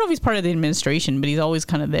 I don't know if he's part of the administration, but he's always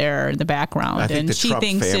kind of there in the background. I think and the she Trump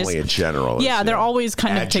thinks family in general. Yeah, they're always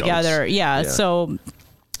kind adjuncts. of together. Yeah, so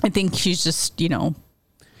I think she's just,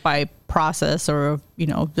 by process or,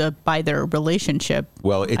 by their relationship.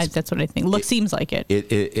 Well, that's what I think. Seems like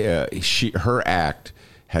it. Her act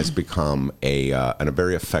has become a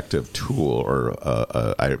very effective tool, or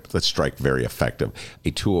let's strike very effective,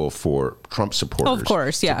 a tool for Trump supporters. Of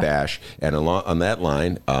course, yeah. To bash. And on that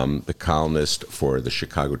line, the columnist for the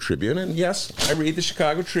Chicago Tribune, and yes, I read the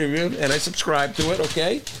Chicago Tribune and I subscribe to it.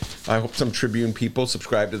 Okay, I hope some Tribune people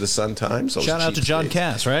subscribe to the Sun-Times. Shout out to John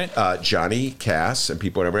Cass, right? Johnny Cass, and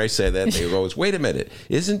people, whenever I say that, they always, wait a minute,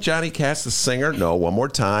 isn't Johnny Cass the singer? No, one more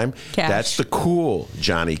time. Cash. That's the cool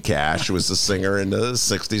Johnny Cash, who was the singer in the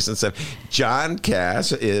 60s and 70s. John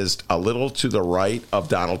Cass is a little to the right of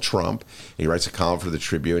Donald Trump. He writes a column for the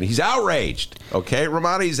Tribune. He's outraged, okay?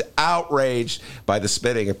 Rummana, he's outraged by the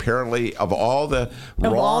spitting. Apparently, of all the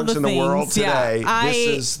wrongs in the world today, this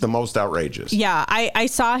is the most outrageous. Yeah, I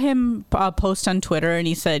saw him post on Twitter, and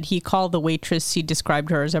he said he called the waitress, he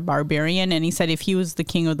described her as a barbarian, and he said if he was the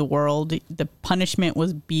king of the world, the punishment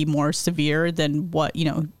would be more severe than what,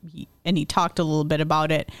 and he talked a little bit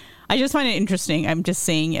about it. I just find it interesting. I'm just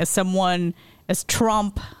saying, as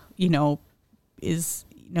Trump, is,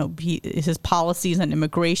 his policies on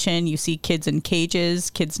immigration, you see kids in cages,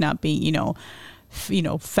 kids not being,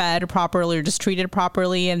 fed properly or just treated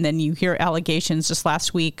properly. And then you hear allegations just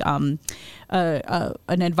last week, an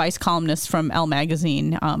advice columnist from Elle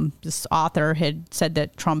magazine, this author had said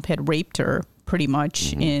that Trump had raped her pretty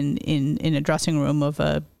much in a dressing room of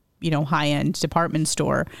a, high-end department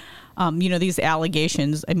store. These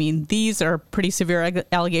allegations, these are pretty severe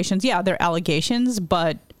allegations. Yeah, they're allegations,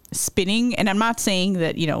 but spitting, and I'm not saying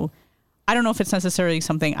that, I don't know if it's necessarily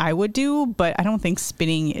something I would do, but I don't think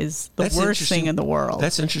spitting is the worst thing in the world.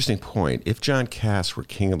 That's an interesting point. If John Cass were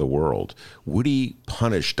king of the world, would he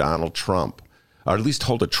punish Donald Trump? Or at least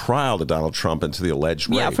hold a trial to Donald Trump into the alleged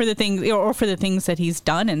rape? Yeah, for the things, or for the things that he's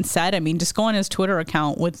done and said. Just go on his Twitter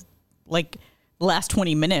account with, last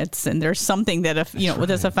 20 minutes, and there's something that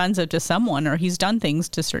that's offensive to someone, or he's done things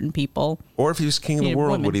to certain people. Or if he was king of the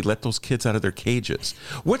world, would he let those kids out of their cages?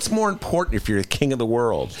 What's more important if you're the king of the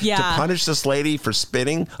world? Yeah. To punish this lady for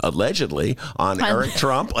spitting, allegedly, on Eric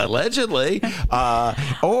Trump, allegedly,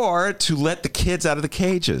 or to let the kids out of the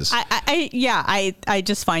cages? I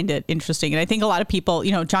just find it interesting. And I think a lot of people,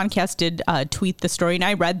 John Cass did tweet the story, and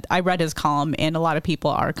I read his column, and a lot of people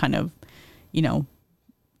are kind of,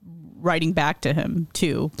 writing back to him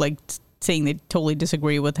too, saying they totally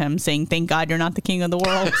disagree with him, saying, thank God you're not the king of the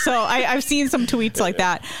world. So I've seen some tweets like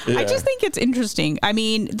that. Yeah. I just think it's interesting.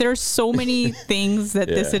 There's so many things that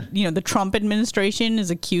the Trump administration is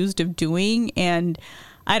accused of doing. And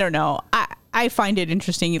I don't know. I find it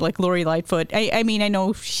interesting. Like Lori Lightfoot, I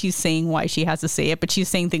know she's saying why she has to say it, but she's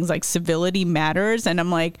saying things like civility matters. And I'm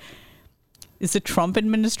like, is the Trump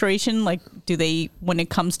administration, do they, when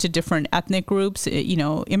it comes to different ethnic groups,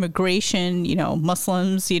 immigration,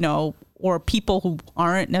 Muslims, or people who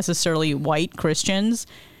aren't necessarily white Christians,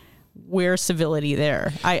 where's civility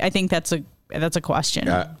there? I think that's a question.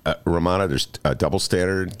 Rummana, there's a double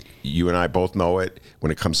standard. You and I both know it.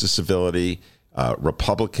 When it comes to civility,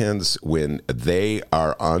 Republicans, when they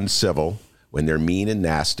are uncivil, when they're mean and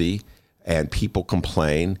nasty, and people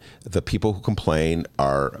complain, the people who complain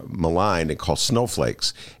are maligned and called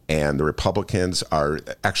snowflakes. And the Republicans are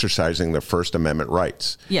exercising their First Amendment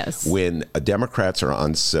rights. Yes. When Democrats are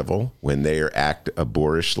uncivil, when they act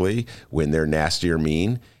boorishly, when they're nasty or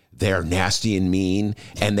mean, they're nasty and mean,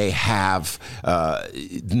 and they have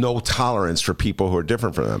no tolerance for people who are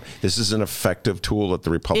different from them. This is an effective tool that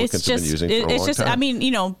the Republicans have been using for a long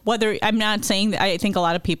time. Whether I'm not saying that, I think a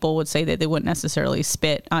lot of people would say that they wouldn't necessarily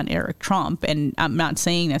spit on Eric Trump, and I'm not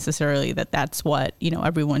saying necessarily that that's what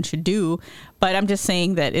everyone should do, but I'm just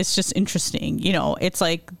saying that it's just interesting. It's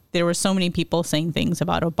like there were so many people saying things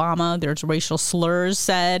about Obama. There's racial slurs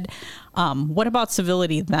said. What about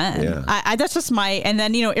civility then? Yeah. That's just and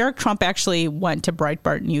then, Eric Trump actually went to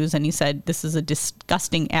Breitbart News and he said, this is a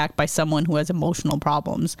disgusting act by someone who has emotional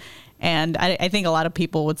problems. And I think a lot of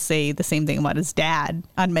people would say the same thing about his dad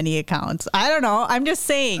on many accounts. I don't know. I'm just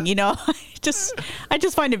saying, I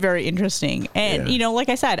just find it very interesting. And, like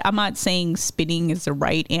I said, I'm not saying spitting is the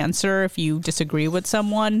right answer if you disagree with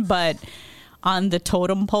someone, but on the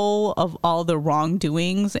totem pole of all the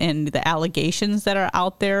wrongdoings and the allegations that are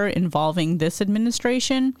out there involving this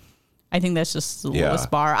administration, I think that's just the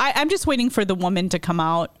lowest bar. I'm just waiting for the woman to come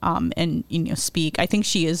out and speak. I think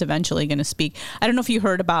she is eventually going to speak. I don't know if you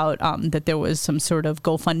heard about that there was some sort of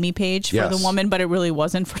GoFundMe page for the woman, but it really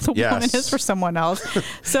wasn't for the woman. It's for someone else.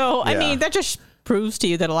 So, that just proves to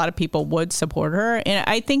you that a lot of people would support her. And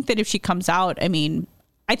I think that if she comes out,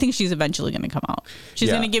 I think she's eventually going to come out. She's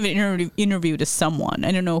going to give an interview to someone.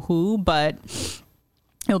 I don't know who, but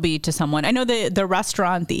It'll be to someone. I know the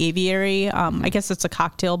restaurant, the Aviary, I guess it's a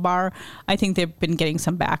cocktail bar. I think they've been getting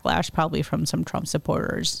some backlash probably from some Trump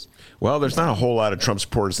supporters. Well, there's not a whole lot of Trump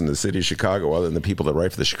supporters in the city of Chicago other than the people that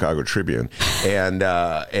write for the Chicago Tribune.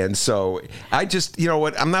 And so I just, you know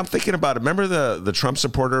what, I'm not thinking about it. Remember the Trump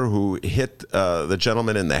supporter who hit the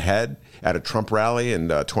gentleman in the head at a Trump rally in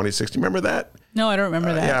 2016? Remember that? No, I don't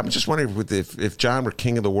remember that. Yeah, I'm just wondering if John were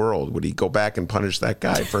king of the world, would he go back and punish that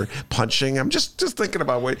guy for punching? I'm just thinking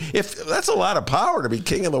about if that's a lot of power to be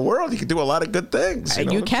king of the world. You can do a lot of good things.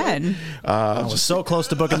 You can. I was so close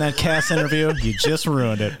to booking that Cass interview. You just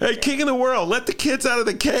ruined it. Hey, king of the world, let the kids out of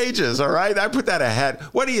the cages. All right, I put that ahead.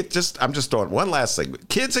 What do you I'm just throwing one last thing: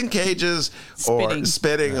 kids in cages or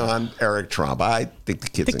spitting on Eric Trump. I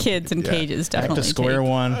think the kids in cages definitely. Back to square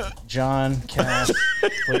one. John Cass,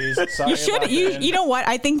 please. Sorry you should. You know what?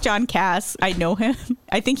 I think John Cass, I know him.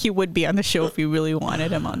 I think he would be on the show if you really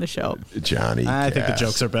wanted him on the show. Johnny Cass. I think the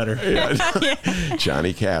jokes are better. Yeah.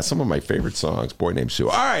 Johnny Cass. Some of my favorite songs. Boy Named Sue.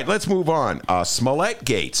 All right, let's move on. Smollett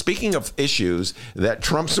Gate. Speaking of issues that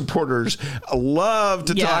Trump supporters love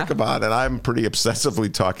to talk about, and I'm pretty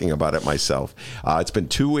obsessively talking about it myself. It's been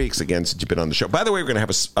 2 weeks again since you've been on the show. By the way, we're going to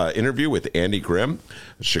have an interview with Andy Grimm,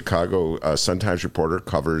 a Chicago Sun-Times reporter,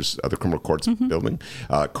 covers the criminal courts building,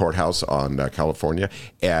 courthouse on California.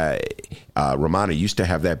 Rummana used to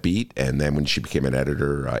have that beat, and then when she became an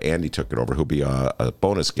editor, Andy took it over. He'll be a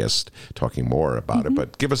bonus guest talking more about it,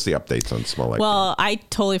 but give us the updates on Smollett. Well, I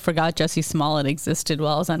totally forgot Jussie Smollett existed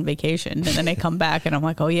while I was on vacation, and then I come back and I'm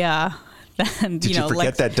like, oh yeah. And, did you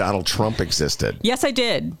forget that Donald Trump existed? Yes, I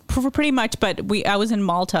did, pretty much. But I was in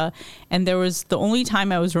Malta, and there was the only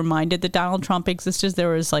time I was reminded that Donald Trump existed. There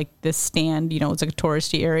was like this stand, it was like a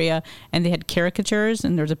touristy area, and they had caricatures,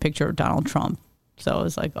 and there's a picture of Donald Trump. So I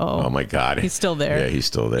was like, oh my God, he's still there. Yeah, he's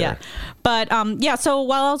still there. Yeah. But so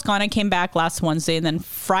while I was gone, I came back last Wednesday, and then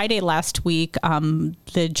Friday last week,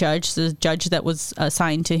 the judge that was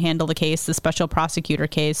assigned to handle the case, the special prosecutor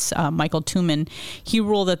case, Michael Tuman, he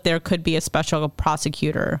ruled that there could be a special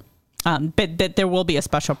prosecutor. But that there will be a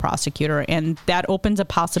special prosecutor, and that opens a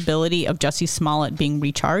possibility of Jussie Smollett being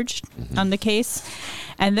recharged on the case.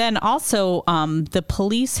 And then also, the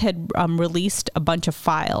police had released a bunch of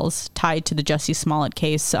files tied to the Jussie Smollett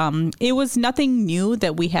case. It was nothing new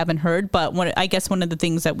that we haven't heard, but I guess one of the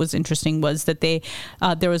things that was interesting was that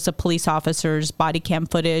there was a police officer's body cam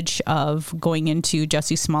footage of going into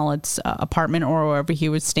Jussie Smollett's apartment or wherever he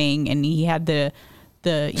was staying, and he had the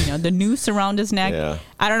noose around his neck. Yeah.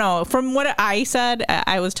 I don't know. From what I said,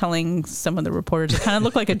 I was telling some of the reporters it kind of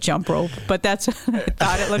looked like a jump rope, but that's what I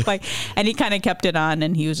thought it looked like. And he kind of kept it on,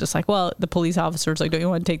 and he was just like, well, the police officer was like, don't you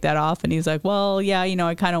want to take that off? And he's like, well, yeah,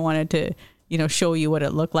 I kind of wanted to, show you what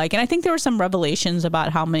it looked like. And I think there were some revelations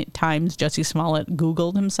about how many times Jussie Smollett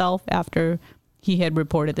Googled himself after he had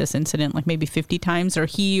reported this incident, like maybe 50 times, or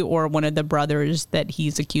he or one of the brothers that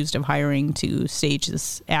he's accused of hiring to stage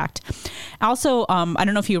this act. Also, I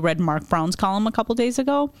don't know if you read Mark Brown's column a couple days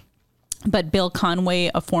ago, but Bill Conway,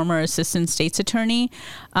 a former assistant state's attorney,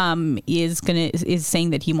 is saying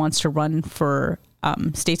that he wants to run for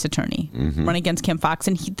state's attorney, run against Kim Foxx.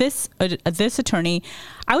 And this attorney,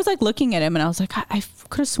 I was like looking at him and I was like, I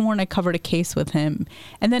could have sworn I covered a case with him.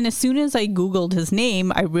 And then as soon as I Googled his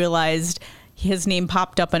name, I realized his name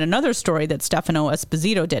popped up in another story that Stefano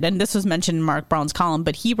Esposito did. And this was mentioned in Mark Brown's column,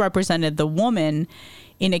 but he represented the woman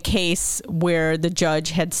in a case where the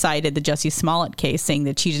judge had cited the Jussie Smollett case, saying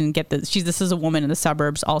that she didn't get this is a woman in the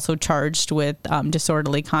suburbs also charged with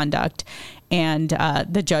disorderly conduct. And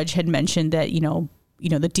the judge had mentioned that,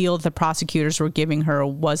 the deal that the prosecutors were giving her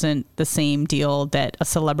wasn't the same deal that a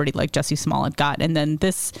celebrity like Jussie Smollett got. And then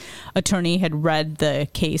this attorney had read the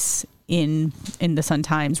case in the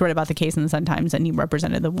Sun-Times, read about the case in the Sun-Times, and he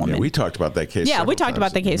represented the woman. Yeah, we talked about that case. Yeah, we talked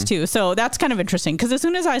about the case too. So that's kind of interesting, because as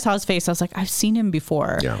soon as I saw his face, I was like, I've seen him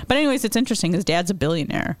before. Yeah. But anyways, it's interesting. His dad's a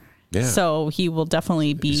billionaire. Yeah. So he will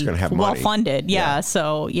definitely be well funded. Yeah.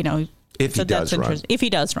 So, if he does run. If he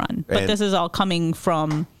does run. But this is all coming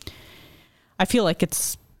from, I feel like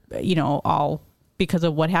it's, all because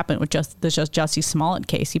of what happened with the Jussie Smollett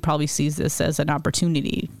case. He probably sees this as an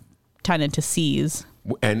opportunity kind of to seize.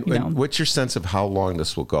 And what's your sense of how long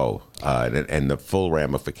this will go and the full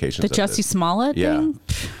ramifications of Jussie Smollett thing?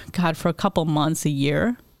 God, for a couple months, a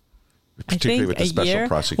year. Particularly with the special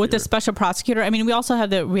prosecutor. With the special prosecutor. I mean, we have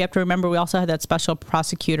to remember, we also have that special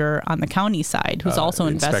prosecutor on the county side who's also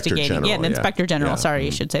investigating. The Inspector General. Sorry,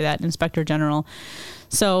 you should say that. Inspector General.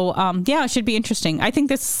 So, it should be interesting. I think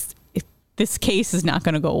this case is not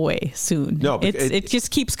going to go away soon. No, it just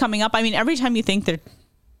keeps coming up. I mean, every time you think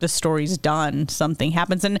the story's done, something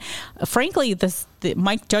happens. And frankly,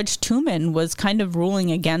 Mike Judge Tooman was kind of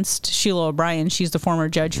ruling against Sheila O'Brien. She's the former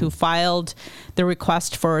judge who filed the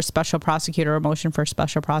request for a special prosecutor, a motion for a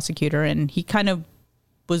special prosecutor, and he kind of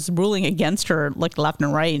was ruling against her like left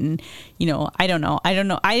and right. And, I don't know.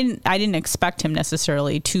 I didn't expect him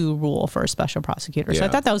necessarily to rule for a special prosecutor. So I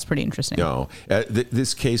thought that was pretty interesting. No,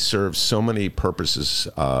 this case serves so many purposes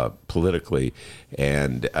politically.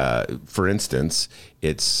 And for instance,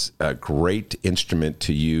 it's a great instrument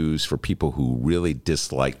to use for people who really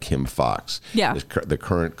dislike Kim Foxx, the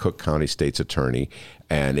current Cook County State's attorney.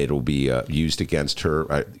 And it'll be used against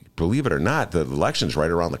her. Believe it or not, the election's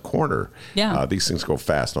right around the corner. Yeah. These things go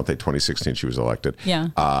fast, don't they? 2016, she was elected. Yeah.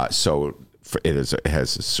 So it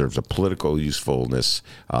serves a political usefulness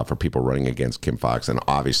for people running against Kim Foxx, and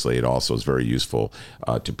obviously it also is very useful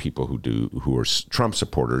to people who are Trump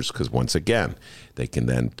supporters, because once again, they can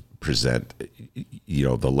then present,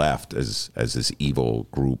 the left as this evil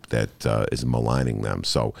group that is maligning them.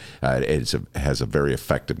 So it has a very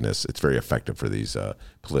effectiveness. It's very effective for these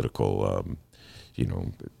political.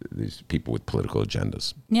 These people with political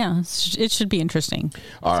agendas. Yeah, it should be interesting.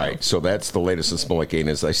 All right, so that's the latest in Smolek.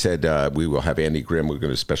 As I said, we will have Andy Grimm. We're going to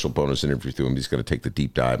do a special bonus interview with him. He's going to take the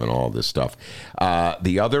deep dive on all this stuff.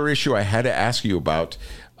 The other issue I had to ask you about,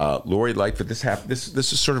 Lori Lightfoot, this happened. This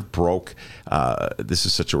is sort of broke. This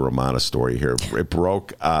is such a Rummana story here. It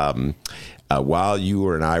broke while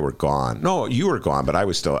you and I were gone. No, you were gone, but I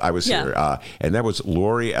was here. And that was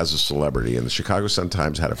Lori as a celebrity. And the Chicago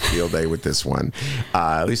Sun-Times had a field day with this one.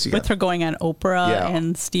 At least with her going on Oprah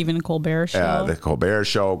and Stephen Colbert show. The Colbert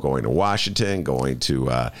show, going to Washington, going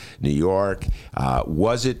to New York.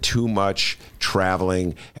 Was it too much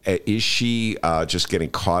traveling? Is she just getting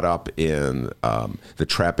caught up in the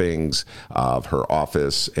trappings of her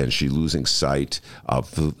office, and she losing sight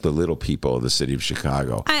of the little people of the city of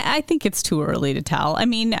Chicago? I think it's too early to tell. I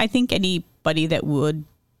mean, I think anybody that would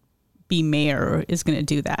be mayor is going to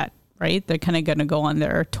do that, right? They're kind of going to go on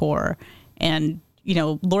their tour. And,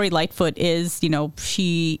 Lori Lightfoot is,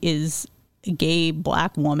 she is a gay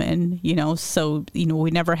Black woman, so, we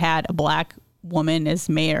never had a Black woman as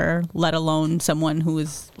mayor, let alone someone who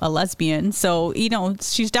is a lesbian. So,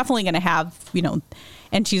 she's definitely going to have,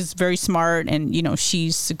 and she's very smart, and,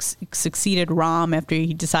 she succeeded Rahm after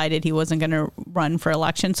he decided he wasn't going to run for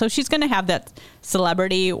election. So she's going to have that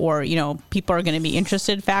celebrity, or, people are going to be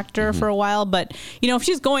interested factor for a while. But, if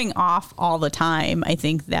she's going off all the time, I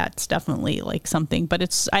think that's definitely like something. But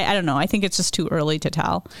it's, I don't know. I think it's just too early to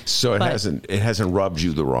tell. So it hasn't rubbed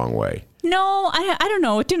you the wrong way. No, I don't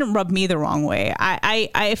know. It didn't rub me the wrong way.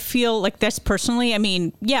 I feel like that's personally, I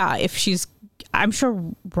mean, yeah, I'm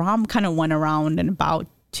sure Rahm kind of went around and about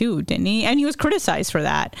too, didn't he? And he was criticized for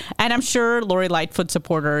that. And I'm sure Lori Lightfoot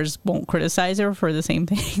supporters won't criticize her for the same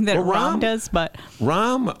thing that Rahm does. But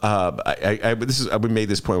Rahm, we made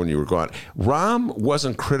this point when you were gone. Rahm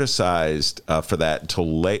wasn't criticized for that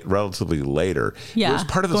until relatively later. Yeah, it was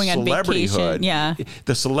part of the celebrityhood. Yeah,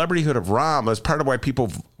 the celebrityhood of Rahm was part of why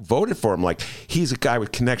people voted for him. Like, he's a guy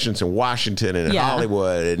with connections in Washington and in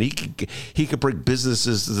Hollywood, and he could bring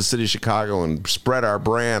businesses to the city of Chicago and spread our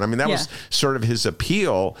brand. I mean, that was sort of his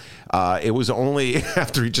appeal. It was only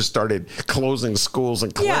after he just started closing schools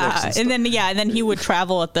and clinics. And then he would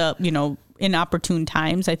travel at the inopportune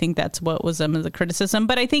times. I think that's what was some of the criticism.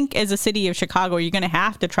 But I think as a city of Chicago, you're going to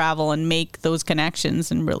have to travel and make those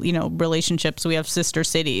connections and relationships. We have sister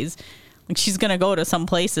cities. Like, she's going to go to some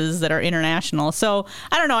places that are international. So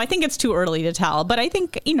I don't know. I think it's too early to tell. But I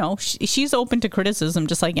think, she's open to criticism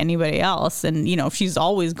just like anybody else. And, if she's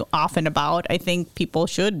always off and about, I think people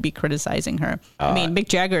should be criticizing her. I mean, Mick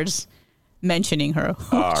Jagger's mentioning her.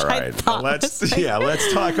 All right. Let's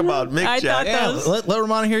talk about Mick Jagger. Let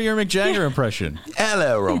Rummana hear your Mick Jagger impression.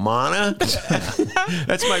 Hello, Rummana.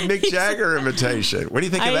 That's my Mick Jagger imitation. What do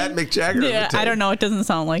you think of that Mick Jagger imitation? I don't know. It doesn't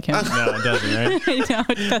sound like him. No, it doesn't,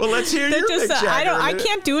 right? Well, let's hear your Mick Jagger. I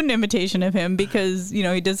can't do an imitation of him because,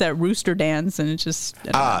 he does that rooster dance, and it's just...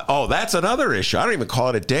 that's another issue. I don't even call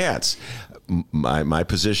it a dance. My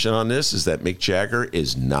position on this is that Mick Jagger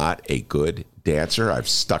is not a good dancer. I've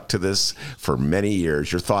stuck to this for many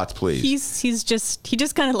years. Your thoughts, please. He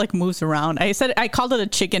just kind of like moves around. I called it a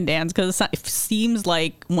chicken dance because it seems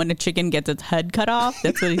like when a chicken gets its head cut off,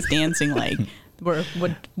 that's what he's dancing like. Or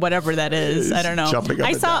whatever that is. I don't know.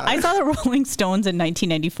 I saw the Rolling Stones in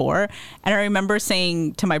 1994, and I remember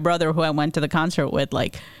saying to my brother, who I went to the concert with,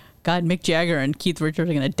 like, God, Mick Jagger and Keith Richards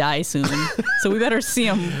are going to die soon. So we better see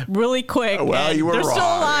them really quick. Well, you were They're wrong. still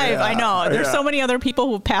alive. Yeah. I know. There's so many other people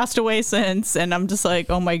who passed away since, and I'm just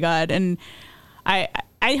like, oh my God. And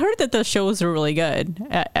I heard that the shows are really good.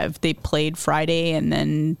 They played Friday and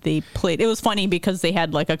then they played. It was funny because they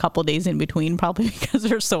had like a couple days in between, probably because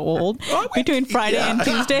they're so old. Between Friday and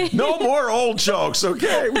Tuesday. No more old jokes,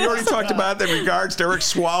 okay? We already talked about that in regards to Eric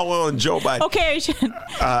Swalwell and Joe Biden. Okay,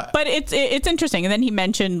 but it's interesting. And then he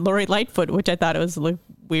mentioned Lori Lightfoot, which I thought it was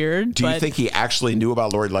weird. Do you think he actually knew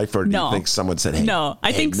about Lori Lightfoot, or do you think someone said, hey? No,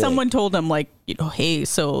 I think someone told him, like, hey,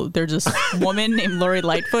 so there's this woman named Lori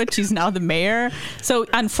Lightfoot. She's now the mayor. So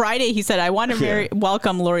on Friday, he said, I want to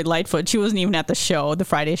welcome Lori Lightfoot. She wasn't even at the show, the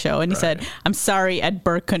Friday show. And he said, I'm sorry, Ed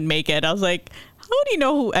Burke couldn't make it. I was like, how do you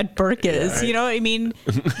know who Ed Burke is? Right. You know, I mean,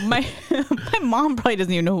 my mom probably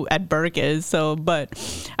doesn't even know who Ed Burke is. So, but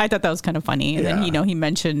I thought that was kind of funny. And then, he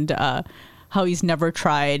mentioned how he's never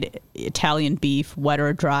tried Italian beef, wet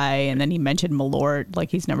or dry, and then he mentioned Malort,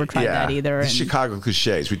 like he's never tried that either. And Chicago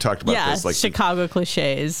cliches. We talked about this. Like Chicago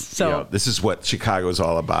cliches. So this is what Chicago is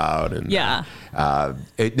all about. And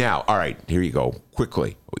now, all right, here you go.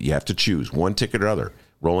 Quickly, you have to choose one ticket or other.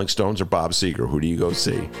 Rolling Stones or Bob Seger? Who do you go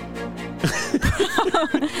see?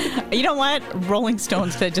 You know what? Rolling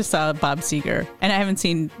Stones. I just saw Bob Seger, and I haven't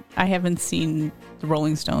seen the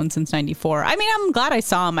Rolling Stones since '94. I mean, I'm glad I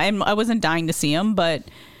saw him. I wasn't dying to see him, but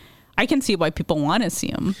I can see why people want to see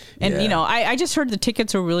him. And I just heard the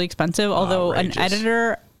tickets are really expensive. Although an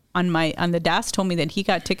editor on the desk told me that he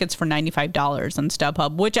got tickets for $95 on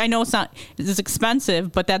StubHub, which I know it's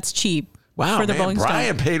expensive, but that's cheap. Wow, for the Rolling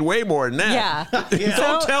Brian Stones. paid way more than that. Yeah.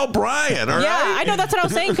 Don't tell Brian, all right? Yeah, I know. That's what I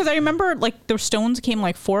was saying, because I remember like the Stones came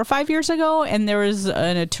like 4 or 5 years ago, and there was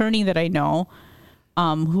an attorney that I know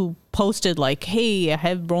who posted like, hey, I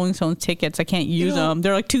have Rolling Stones tickets. I can't use them.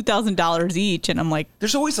 They're like $2,000 each. And I'm like...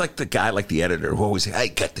 There's always like the guy, like the editor, who always say, I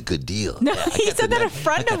got the good deal. No, he said that a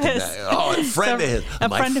friend of his. A friend of his.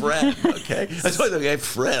 My friend. Okay. That's why I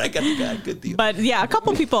friend. I got the good deal. But yeah, a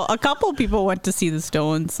couple people went to see the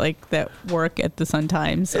Stones, like that work at the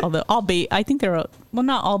Sun-Times. Although I think they're... Well,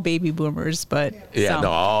 not all baby boomers, but some.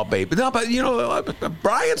 All baby. No, but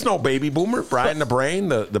Brian's no baby boomer. Brian the brain,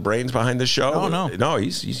 the brains behind the show. Oh no,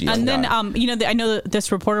 he's young. And then guy. I know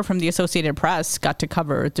this reporter from the Associated Press got to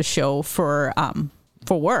cover the show for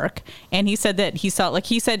work, and he said that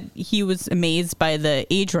he was amazed by the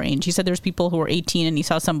age range. He said there's people who were 18 and he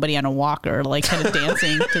saw somebody on a walker like kind of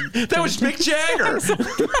dancing that was Mick Jagger.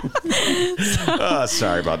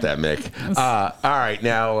 Sorry about that, Mick. All right,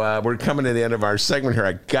 now we're coming to the end of our segment here.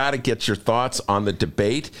 I gotta get your thoughts on the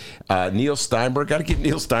debate. Neil Steinberg, gotta give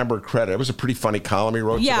Neil Steinberg credit. It was a pretty funny column he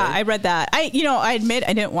wrote today. I read that. I admit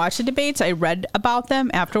I didn't watch the debates. I read about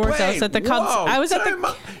them afterwards. I was at the Cubs. I was at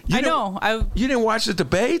the you didn't watch the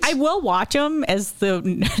debates? I will watch them as the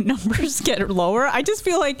numbers get lower. I just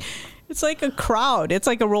feel like it's like a crowd. It's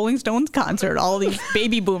like a Rolling Stones concert. All these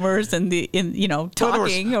baby boomers and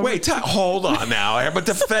talking. Hold on now. But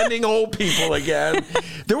defending old people again.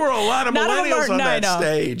 There were a lot of millennials on that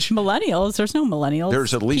stage. Millennials? There's no millennials.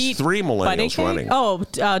 There's at least 3 millennials running. Oh,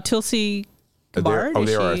 Tulsi Gabbard?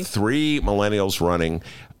 There are 3 millennials running.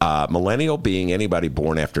 Millennial being anybody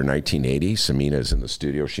born after 1980. Sameena in the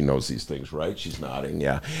studio. She knows these things, right? She's nodding.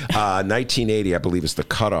 Yeah. 1980, I believe, is the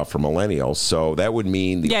cutoff for millennials. So that would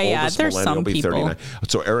mean the oldest millennial will be 39.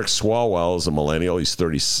 So Eric Swalwell is a millennial. He's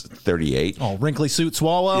 38. Oh, wrinkly suit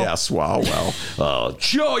Swalwell? Yeah, Swalwell.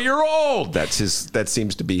 Joe, you're old. That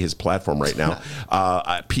seems to be his platform right now.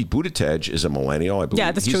 Pete Buttigieg is a millennial, I believe.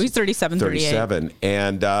 Yeah, that's true. He's 37, 38.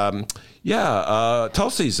 And...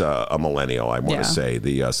 Tulsi's a millennial, I want to say,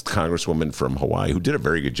 the congresswoman from Hawaii, who did a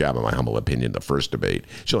very good job, in my humble opinion, the first debate.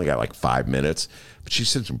 She only got like 5 minutes, but she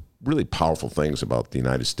said some really powerful things about the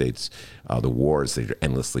United States, the wars they're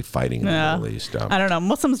endlessly fighting in the Middle East. I don't know.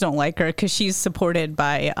 Muslims don't like her because she's supported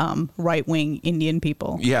by right-wing Indian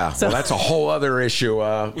people. Yeah, so that's a whole other issue.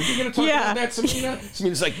 We're going to talk about that, Sameena?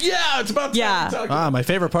 Samina's like, it's about time to talk about my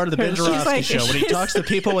favorite part of the Benjarowski show, when he talks to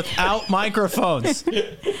people without microphones.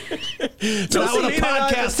 That's not what a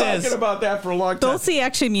podcast is. Talking about that for a long time. Tulsi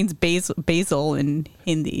actually means basil in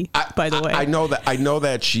Hindi, by the way. I know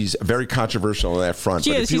that she's very controversial on that front.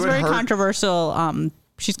 She is. She's very controversial.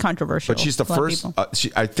 She's controversial. But she's the first.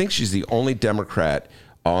 I think she's the only Democrat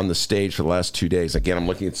on the stage for the last 2 days. Again, I'm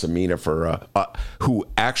looking at Sameena for who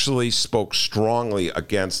actually spoke strongly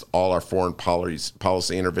against all our foreign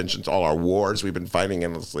policy interventions, all our wars we've been fighting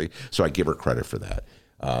endlessly. So I give her credit for that.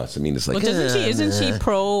 Samina's like, isn't she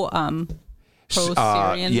pro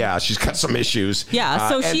Syrian? Yeah, she's got some issues. Yeah,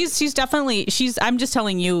 so she's definitely I'm just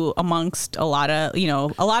telling you, amongst a lot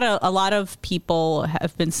of people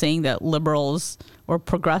have been saying that liberals or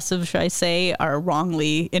progressives, should I say, are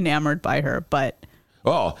wrongly enamored by her, but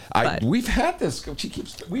We've had this.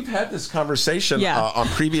 We've had this conversation on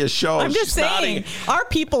previous shows. I'm just saying, our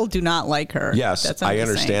people do not like her. Yes, I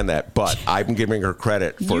understand that, but I'm giving her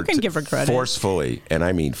credit for you can give her credit. Forcefully, and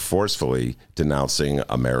I mean forcefully, denouncing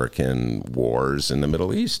American wars in the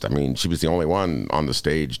Middle East. I mean, she was the only one on the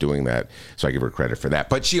stage doing that, so I give her credit for that.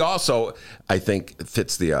 But she also, I think,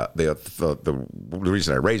 fits the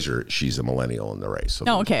reason I raise her. She's a millennial in the race.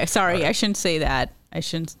 So okay, sorry, right. I shouldn't say that. I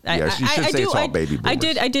shouldn't. You should say it's all baby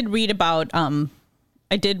boomers. I did read about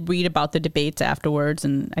the debates afterwards,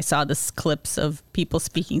 and I saw this clips of people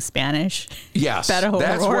speaking Spanish. Yes, that's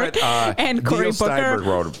what and Cory Neil Booker Steinberg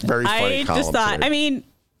wrote a very funny column. I just thought, I mean,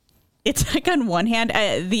 it's like on one hand,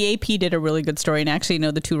 the AP did a really good story, and I actually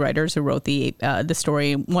know the two writers who wrote the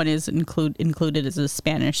story. One is included as a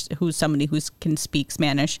Spanish, who's somebody who can speak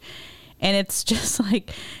Spanish, and it's just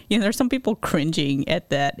like, there's some people cringing at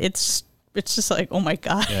that. It's just like, oh my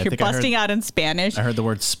God, you're busting out in Spanish. I heard the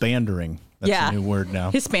word spandering. That's a new word now.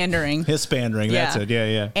 Hispandering. That's it.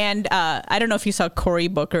 Yeah. And I don't know if you saw Cory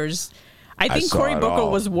Booker's. I think Cory Booker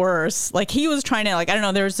was worse. Like, he was trying to, like, I don't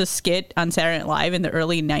know, there was this skit on Saturday Night Live in the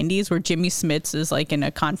early 90s where Jimmy Smits is like in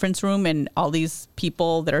a conference room and all these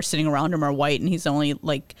people that are sitting around him are white and he's the only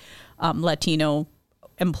like Latino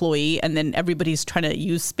employee, and then everybody's trying to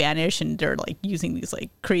use Spanish and they're like using these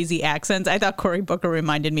like crazy accents. I thought Cory Booker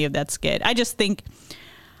reminded me of that skit. I just think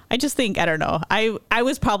I don't know. I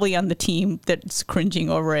was probably on the team that's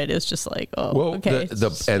cringing over it. It's just like, okay. And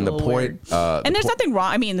there's nothing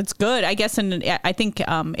wrong. I mean, it's good, I guess. And I think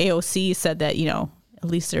AOC said that, at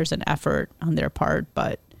least there's an effort on their part,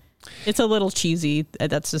 but it's a little cheesy.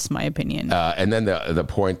 That's just my opinion. And then the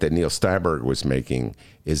point that Neil Steinberg was making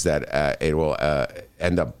is that it will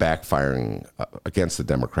end up backfiring against the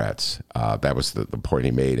Democrats. That was the point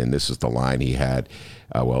he made, and this is the line he had.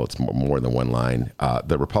 It's more than one line.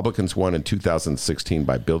 The Republicans won in 2016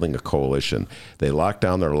 by building a coalition. They locked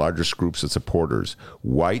down their largest groups of supporters,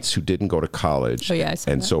 whites who didn't go to college,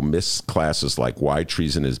 so missed classes like Why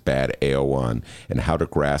Treason is Bad AO1 and How to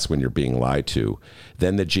Grasp When You're Being Lied to.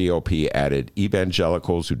 Then the GOP added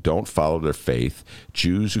evangelicals who don't follow their faith,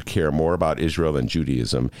 Jews who care more about Israel than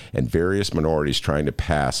Judaism, and various minorities trying to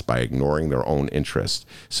pass by ignoring their own interests.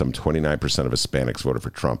 Some 29% of Hispanics voted for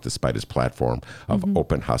Trump despite his platform of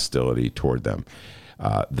open hostility toward them.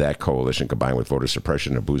 That coalition, combined with voter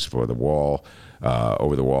suppression and a boost over the wall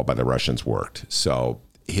by the Russians, worked. So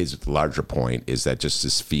his larger point is that just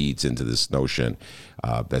this feeds into this notion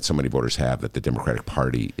that so many voters have that the Democratic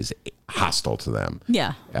Party is hostile to them.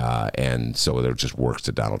 Yeah. And so it just works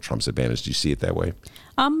to Donald Trump's advantage. Do you see it that way?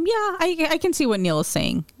 I can see what Neil is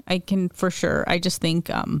saying. I can for sure. I just think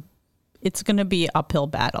it's going to be an uphill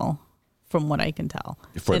battle from what I can tell.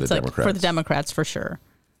 For the Democrats, for sure.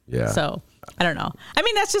 Yeah. So I don't know. I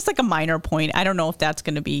mean, that's just like a minor point. I don't know if that's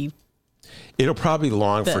going to be. It'll probably be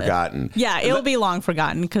long forgotten. Yeah, it'll be long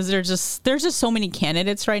forgotten because there's just so many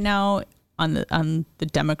candidates right now on the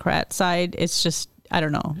Democrat side. It's just, I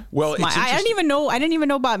don't know. Well, I didn't even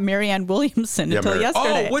know about Marianne Williamson until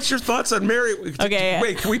yesterday. Oh, what's your thoughts on Mary? Okay.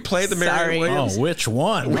 Wait, can we play the Marianne Williamson? Oh, which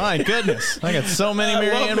one? My goodness. I got so many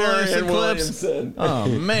Marianne Williamson clips. Oh,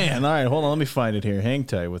 man. All right, hold on. Let me find it here. Hang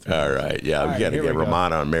tight with me. All right. Yeah, we got to get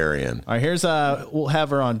Rummana on Marianne. All right, here's, we'll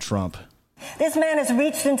have her on Trump. This man has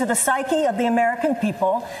reached into the psyche of the American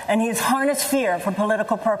people, and he has harnessed fear for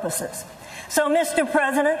political purposes. So, Mr.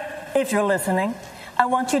 President, if you're listening, I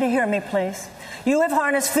want you to hear me, please. You have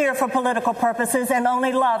harnessed fear for political purposes, and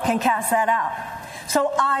only love can cast that out.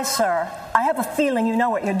 So I have a feeling you know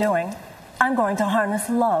what you're doing. I'm going to harness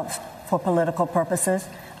love for political purposes.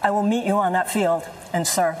 I will meet you on that field, and,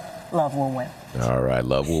 sir, love will win. All right,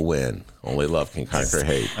 love will win. Only love can conquer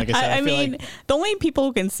hate. Like I mean, the only people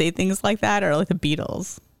who can say things like that are like the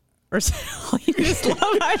Beatles. Or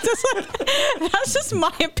that's just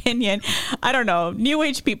my opinion. I don't know. New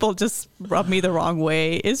Age people just rub me the wrong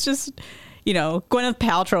way. It's just, Gwyneth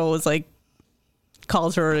Paltrow was like,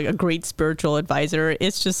 calls her a great spiritual advisor.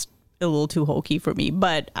 It's just a little too hokey for me.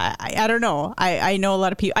 But I don't know. I know a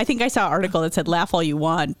lot of people. I think I saw an article that said laugh all you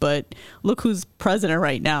want, but look who's president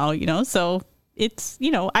right now, so it's,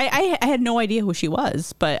 I had no idea who she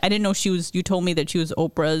was, but I didn't know you told me that she was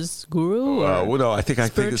Oprah's guru. No, I think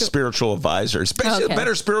it's spiritual advisor, especially a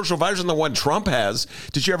better spiritual advisor than the one Trump has.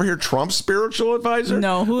 Did you ever hear Trump's spiritual advisor?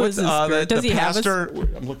 No, who is this? Does he pastor?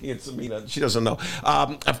 I'm looking at Sameena. She doesn't know.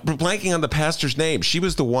 I'm blanking on the pastor's name. She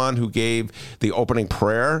was the one who gave the opening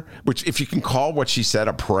prayer, which if you can call what she said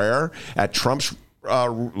a prayer at Trump's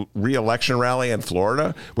re-election rally in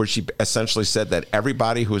Florida where she essentially said that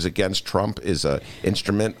everybody who is against Trump is an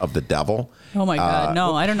instrument of the devil. Oh my God!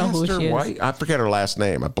 No, I don't know who she is. White? I forget her last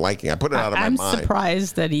name. I'm blanking. I put it out of my mind. I'm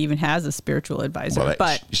surprised that he even has a spiritual advisor. Well,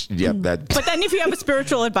 but then if you have a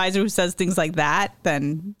spiritual advisor who says things like that,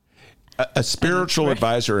 then. A spiritual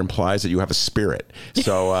advisor implies that you have a spirit.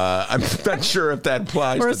 So I'm not sure if that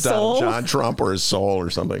applies to John Trump or his soul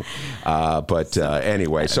or something. But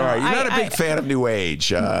anyway, sorry. You're not a big fan of New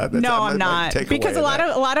Age. No, I'm not. Because a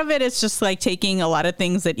lot of it is just like taking a lot of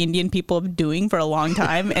things that Indian people have been doing for a long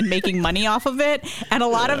time and making money off of it. And a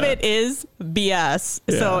lot of it is BS.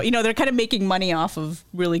 Yeah. So, they're kind of making money off of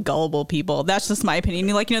really gullible people. That's just my opinion.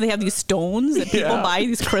 They have these stones that people buy,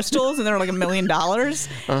 these crystals, and they're like $1 million.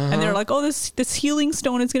 And they're like, oh, this healing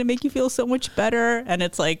stone is going to make you feel so much better, and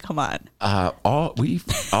it's like, come on. All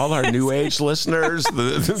our New Age listeners,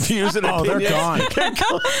 the views and opinions, they're gone.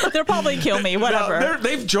 They'll probably kill me. Whatever. No,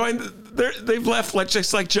 they've joined. They've left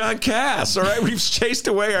just like John Cass. All right, we've chased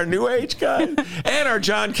away our New Age guy and our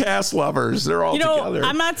John Cass lovers. They're all together.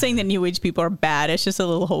 I'm not saying that New Age people are bad. It's just a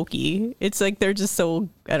little hokey. It's like they're just so,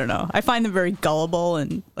 I don't know. I find them very gullible,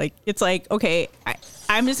 and like it's like, okay,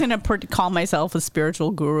 I'm just gonna call myself a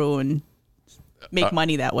spiritual guru and make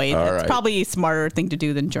money that way. That's probably a smarter thing to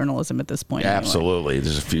do than journalism at this point. Absolutely. Anyway.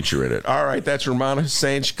 There's a future in it. All right. That's Rummana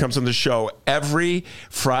Hussain. She comes on the show every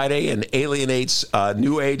Friday and alienates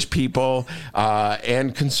New Age people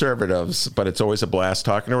and conservatives. But it's always a blast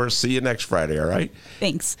talking to her. See you next Friday. All right.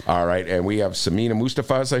 Thanks. All right. And we have Sameena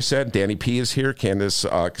Mustafa, as I said. Danny P is here. Candis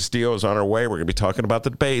Castillo is on her way. We're going to be talking about the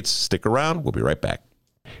debates. Stick around. We'll be right back.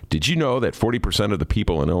 Did you know that 40% of the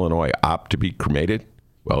people in Illinois opt to be cremated?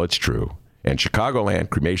 Well, it's true. And Chicagoland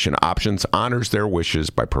Cremation Options honors their wishes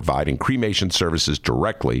by providing cremation services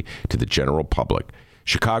directly to the general public.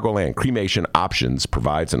 Chicagoland Cremation Options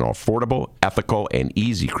provides an affordable, ethical, and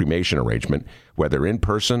easy cremation arrangement, whether in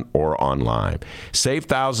person or online. Save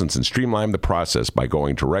thousands and streamline the process by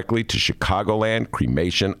going directly to Chicagoland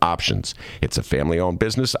Cremation Options. It's a family-owned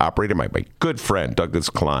business operated by my good friend, Douglas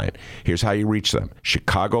Klein. Here's how you reach them.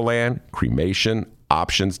 Chicagoland Cremation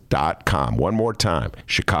Options.com. One more time.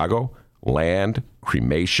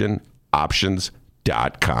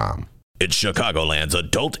 Chicagolandcremationoptions.com. It's Chicagoland's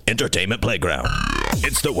adult entertainment playground.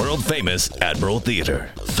 It's the world-famous Admiral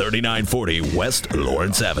Theater, 3940 West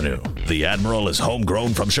Lawrence Avenue. The Admiral is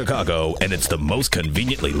homegrown from Chicago, and it's the most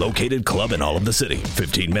conveniently located club in all of the city.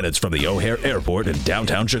 15 minutes from the O'Hare Airport in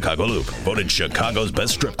downtown Chicago Loop. Voted Chicago's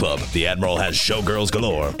best strip club, the Admiral has showgirls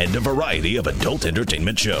galore and a variety of adult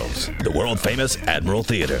entertainment shows. The world-famous Admiral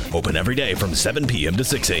Theater, open every day from 7 p.m. to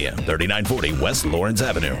 6 a.m., 3940 West Lawrence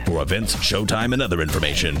Avenue. For events, showtime, and other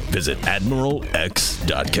information, visit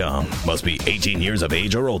AdmiralX.com. Must be 18 years of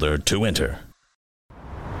age or older to enter.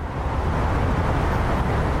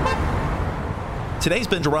 Today's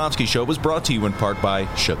Ben Jaromsky Show was brought to you in part by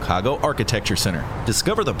Chicago Architecture Center.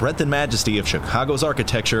 Discover the breadth and majesty of Chicago's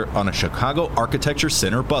architecture on a Chicago Architecture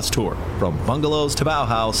Center bus tour. From bungalows to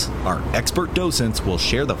Bauhaus, our expert docents will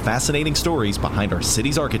share the fascinating stories behind our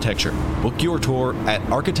city's architecture. Book your tour at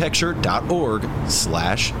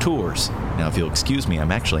architecture.org/tours. Now, if you'll excuse me,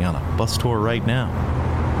 I'm actually on a bus tour right now.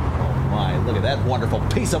 Oh my, look at that wonderful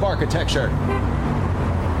piece of architecture.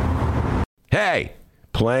 Hey!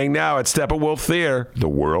 Playing now at Steppenwolf Theater, the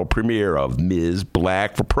world premiere of Ms.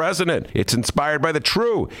 Black for President. It's inspired by the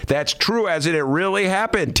true, that's true as in it really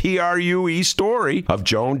happened, TRUE story of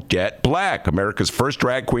Joan Jett Black, America's first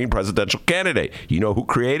drag queen presidential candidate. You know who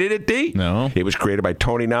created it, D? No. It was created by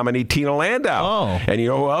Tony nominee Tina Landau. Oh. And you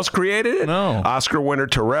know who else created it? No. Oscar winner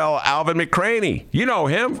Terrell Alvin McCraney. You know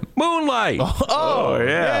him, Moonlight. Oh,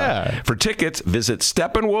 yeah. For tickets, visit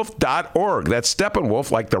steppenwolf.org. That's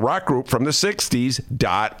Steppenwolf, like the rock group from the 60s.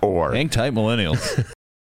 Hang tight, millennials.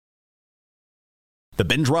 The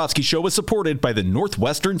Ben Jaromsky Show is supported by the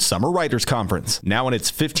Northwestern Summer Writers Conference. Now in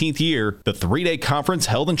its 15th year, the 3-day conference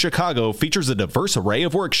held in Chicago features a diverse array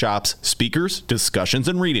of workshops, speakers, discussions,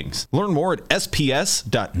 and readings. Learn more at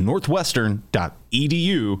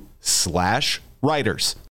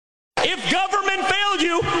sps.northwestern.edu/writers. If government failed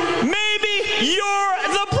you, maybe you're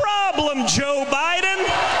the problem, Joe Biden.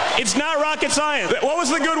 It's not rocket science. What was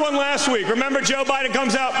the good one last week? Remember, Joe Biden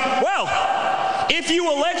comes out, well, if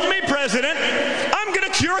you elect me president, I'm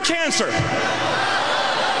going to cure cancer.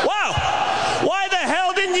 Wow. Why the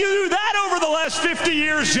hell didn't you do that over the last 50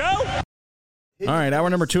 years, Joe? All right, hour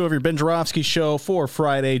number 2 of your Ben Joravsky Show for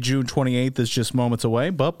Friday, June 28th is just moments away.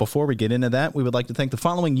 But before we get into that, we would like to thank the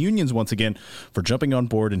following unions once again for jumping on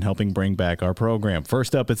board and helping bring back our program.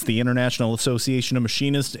 First up, it's the International Association of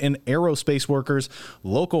Machinists and Aerospace Workers,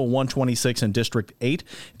 Local 126 and District 8,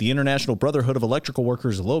 the International Brotherhood of Electrical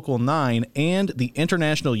Workers, Local 9, and the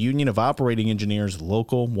International Union of Operating Engineers,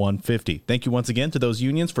 Local 150. Thank you once again to those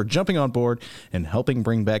unions for jumping on board and helping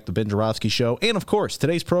bring back the Ben Joravsky Show. And of course,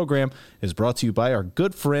 today's program is brought to you by our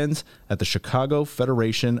good friends at the Chicago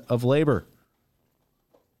Federation of Labor.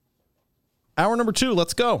 Hour number 2,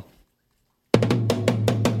 let's go.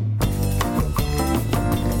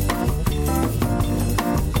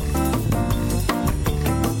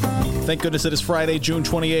 Thank goodness it is Friday, June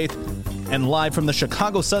 28th, and live from the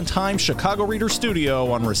Chicago Sun-Times Chicago Reader Studio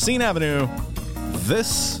on Racine Avenue,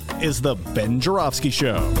 this is the Ben Joravsky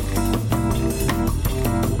Show.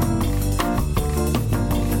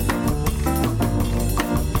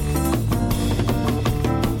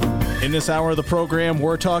 In this hour of the program,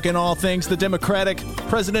 we're talking all things the Democratic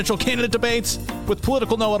presidential candidate debates with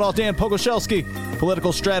political know-it-all Dan Pogorzelski,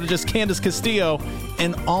 political strategist Candis Castillo,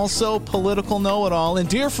 and also political know-it-all and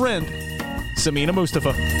dear friend, Sameena Mustafa.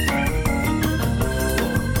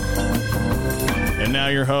 And now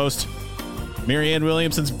your host, Marianne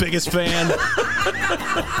Williamson's biggest fan.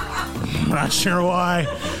 Not sure why.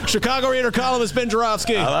 Chicago Reader columnist Ben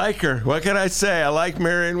Joravsky. I like her. What can I say? I like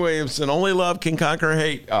Marianne Williamson. Only love can conquer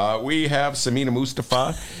hate. We have Sameena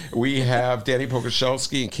Mustafa. We have Danny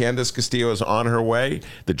Pogorzelski, and Candis Castillo is on her way.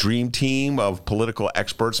 The dream team of political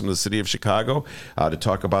experts from the city of Chicago to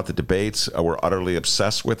talk about the debates. We're utterly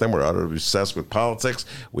obsessed with them. We're utterly obsessed with politics.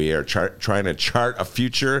 We are trying to chart a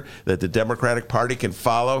future that the Democratic Party can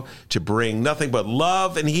follow to bring nothing but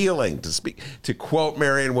love and healing, to quote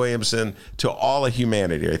Marianne Williamson, to all of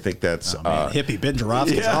humanity. I think that's hippie Ben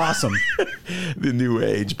Joravsky is awesome. The new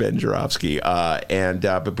age Ben Joravsky.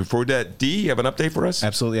 But before that, D, you have an update for us?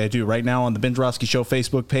 Absolutely, I do. Right now on the Ben Joravsky Show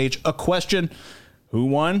Facebook page, a question: who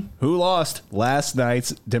won, who lost last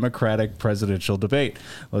night's Democratic presidential debate?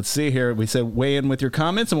 Let's see here. We said weigh in with your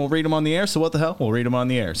comments, and we'll read them on the air. So what the hell? We'll read them on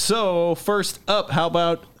the air. So first up, how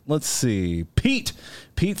about, let's see, Pete.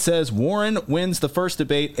 Pete says Warren wins the first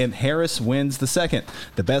debate and Harris wins the second.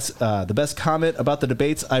 The best comment about the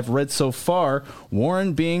debates I've read so far,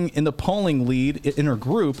 Warren being in the polling lead in her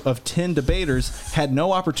group of 10 debaters had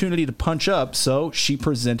no opportunity to punch up, so she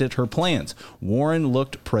presented her plans. Warren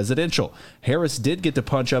looked presidential. Harris did get to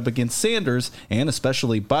punch up against Sanders and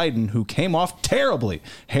especially Biden, who came off terribly.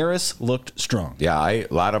 Harris looked strong. Yeah, a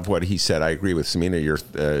lot of what he said, I agree with. Sameena,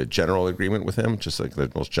 your general agreement with him, just like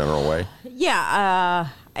the most general way? Yeah,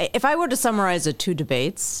 if I were to summarize the two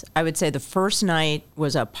debates, I would say the first night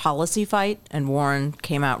was a policy fight, and Warren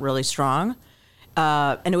came out really strong.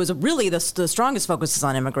 And it was really the strongest focus is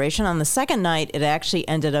on immigration. On the second night, it actually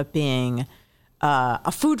ended up being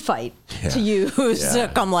a food fight, to use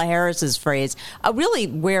Kamala Harris's phrase, really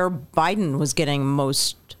where Biden was getting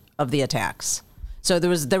most of the attacks. So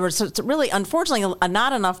there was really, unfortunately,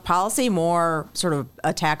 not enough policy, more sort of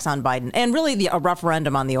attacks on Biden, and really a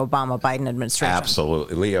referendum on the Obama-Biden administration.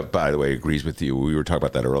 Absolutely. Leah, by the way, agrees with you. We were talking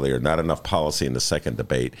about that earlier. Not enough policy in the second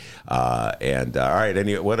debate. All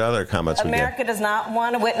right, what other comments America does not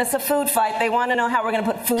want to witness a food fight. They want to know how we're going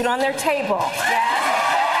to put food on their table.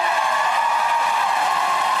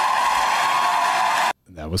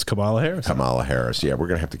 That was Kamala Harris. Kamala Harris. Yeah, we're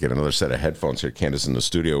going to have to get another set of headphones here, Candis, in the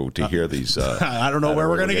studio to hear these. I don't know where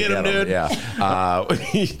we're going to get them, dude. Yeah.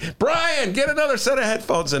 Brian, get another set of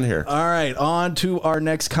headphones in here. All right, on to our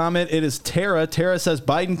next comment. It is Tara. Tara says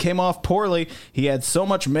Biden came off poorly. He had so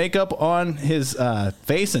much makeup on his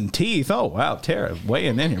face and teeth. Oh, wow, Tara,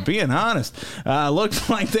 weighing in here, being honest.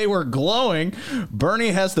 Looked like they were glowing. Bernie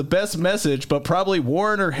has the best message, but probably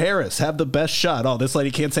Warren or Harris have the best shot. Oh, this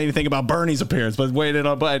lady can't say anything about Bernie's appearance, but waited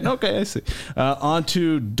on Biden. Okay, I see. On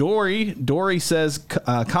to Dory. Dory says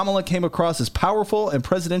Kamala came across as powerful and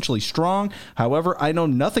presidentially strong. However, I know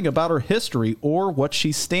nothing about her history or what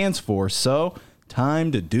she stands for, so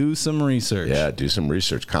time to do some research. Yeah, do some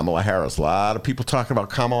research. Kamala Harris. A lot of people talking about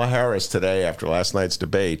Kamala Harris today after last night's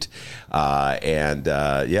debate.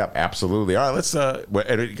 Yeah, absolutely. All right, let's.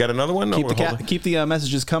 Got another one? Keep the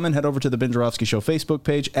messages coming. Head over to the Ben Joravsky Show Facebook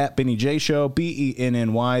page at Benny J Show,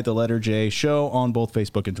 BENNY, the letter J Show, on both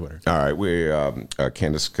Facebook and Twitter. All right,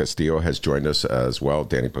 Candis Castillo has joined us as well.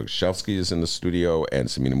 Danny Pogorzelski is in the studio, and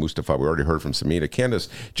Sameena Mustafa. We already heard from Sameena. Candis,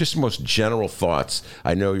 just most general thoughts.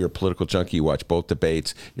 I know you're a political junkie. You watch both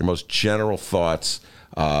debates. Your most general thoughts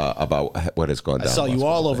about what has gone down. I saw you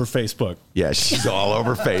all over Facebook. Yeah, she's all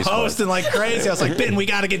over Facebook. Posting like crazy. I was like, Ben, we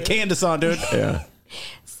got to get Candis on, dude. Yeah.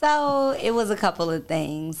 So it was a couple of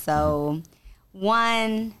things. So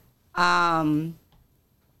one,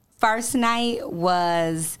 first night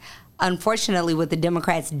was unfortunately what the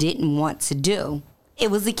Democrats didn't want to do. It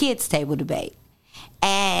was a kids' table debate.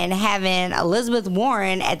 And having Elizabeth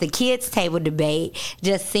Warren at the kids' table debate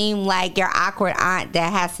just seemed like your awkward aunt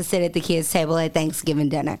that has to sit at the kids' table at Thanksgiving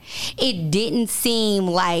dinner. It didn't seem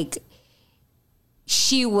like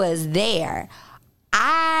she was there.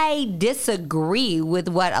 I disagree with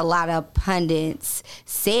what a lot of pundits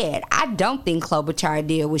said. I don't think Klobuchar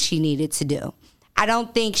did what she needed to do. I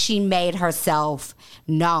don't think she made herself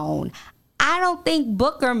known. I don't think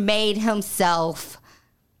Booker made himself...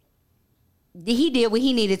 He did what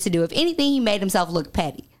he needed to do. If anything, he made himself look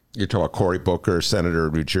petty. You're talking about Cory Booker, Senator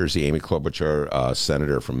of New Jersey, Amy Klobuchar,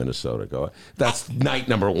 Senator from Minnesota. That's night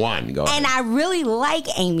number one. Go ahead. And I really like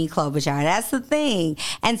Amy Klobuchar. That's the thing.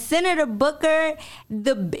 And Senator Booker,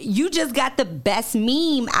 you just got the best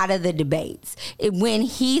meme out of the debates. When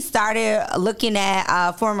he started looking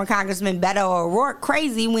at former Congressman Beto O'Rourke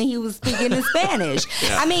crazy when he was speaking in Spanish.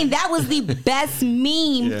 Yeah. I mean, that was the best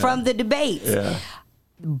meme from the debates. Yeah.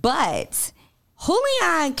 But...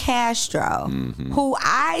 Julian Castro, who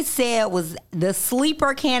I said was the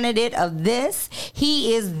sleeper candidate of this,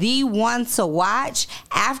 he is the one to watch.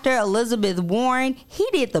 After Elizabeth Warren, he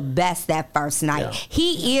did the best that first night. Yeah.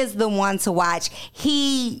 He is the one to watch.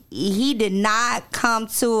 He did not come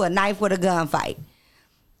to a knife with a gunfight.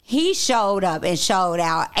 He showed up and showed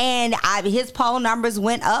out, and his poll numbers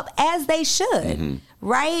went up as they should,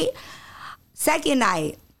 right? Second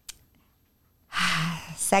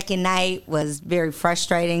night was very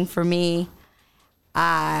frustrating for me.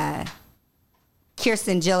 Kirsten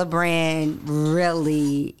Gillibrand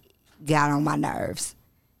really got on my nerves.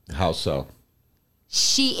 How so?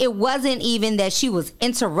 It wasn't even that she was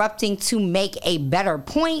interrupting to make a better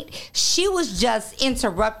point. She was just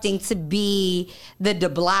interrupting to be the de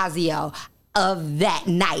Blasio of that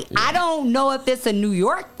night. Yeah. I don't know if it's a New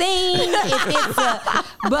York thing,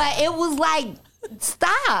 but it was like,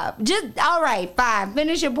 stop. Just, all right, fine.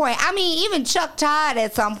 Finish your point. I mean, even Chuck Todd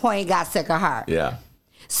at some point got sick of her. Yeah.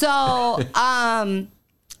 So,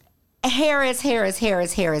 Harris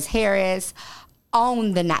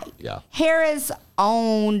owned the night. Yeah. Harris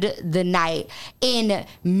owned the night in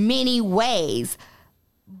many ways.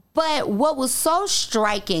 But what was so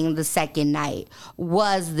striking the second night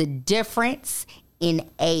was the difference in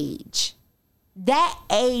age. That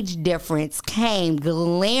age difference came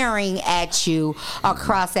glaring at you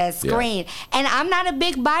across that screen. Yeah. And I'm not a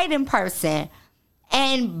big Biden person.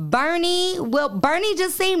 And Bernie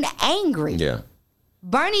just seemed angry. Yeah.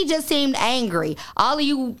 Bernie just seemed angry. All of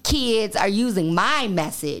you kids are using my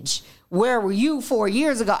message. Where were you 4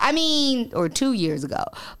 years ago? I mean, or 2 years ago.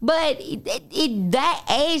 But that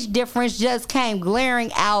age difference just came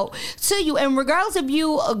glaring out to you. And regardless if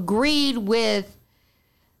you agreed with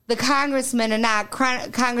the congressman or not,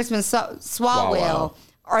 Congressman Swalwell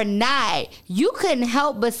or not, you couldn't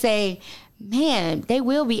help but say, man, they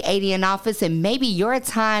will be 80 in office and maybe your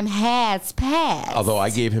time has passed. Although I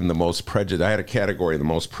gave him the most prejudice. I had a category, the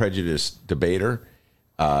most prejudiced debater,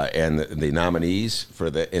 and the nominees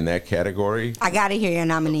in that category. I got to hear your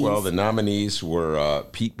nominees. Well, the nominees were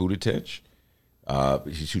Pete Buttigieg,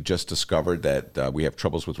 who just discovered that we have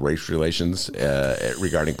troubles with race relations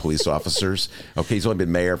regarding police officers. Okay, he's only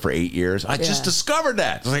been mayor for 8 years. I just discovered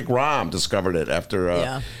that. It's like Rahm discovered it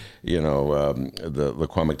after, the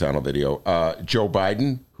Laquan McDonald video. Joe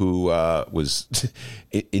Biden, who was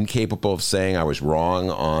incapable of saying I was wrong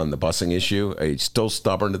on the busing issue. He's still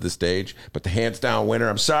stubborn to this stage. But the hands-down winner,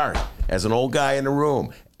 I'm sorry, as an old guy in the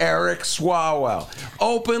room, Eric Swalwell,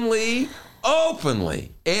 openly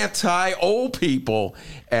anti-old people.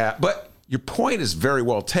 But your point is very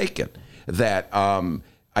well taken, that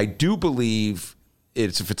I do believe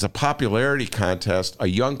if it's a popularity contest, a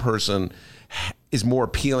young person is more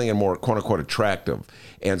appealing and more quote-unquote attractive.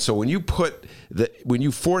 And so when you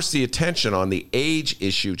force the attention on the age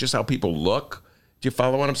issue, just how people look, do you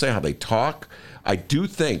follow what I'm saying? How they talk? I do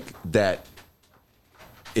think that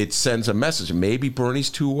it sends a message. Maybe Bernie's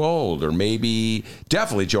too old, or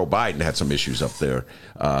definitely Joe Biden had some issues up there.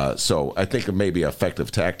 So I think it may be an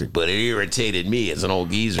effective tactic, but it irritated me as an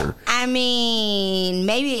old geezer. I mean,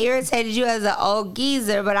 maybe it irritated you as an old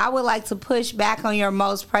geezer, but I would like to push back on your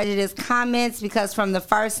most prejudiced comments, because from the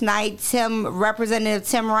first night, Representative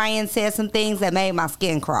Tim Ryan said some things that made my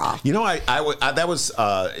skin crawl. You know, I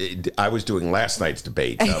was doing last night's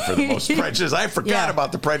debate for the most prejudice. I forgot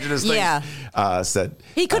about the prejudice thing. Yeah. Said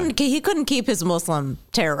he couldn't keep his Muslim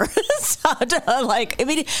terrorists.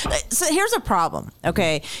 So here's a problem.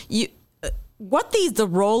 Okay, the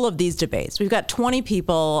role of these debates. We've got 20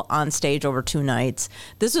 people on stage over 2 nights.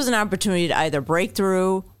 This was an opportunity to either break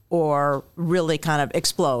through or really kind of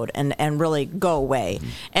explode and really go away.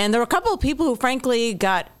 And there were a couple of people who frankly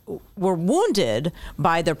were wounded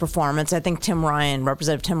by their performance. I think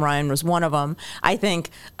Representative Tim Ryan was one of them. I think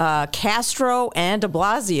Castro and de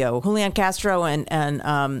Blasio, Julian Castro and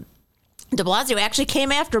de Blasio actually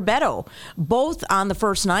came after Beto, both on the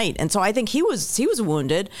first night. And so I think he was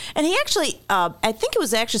wounded. And he actually, I think it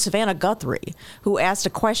was actually Savannah Guthrie who asked a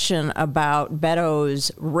question about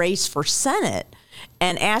Beto's race for Senate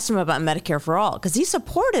and asked him about Medicare for All, because he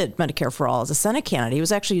supported Medicare for All as a Senate candidate. He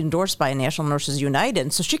was actually endorsed by National Nurses United.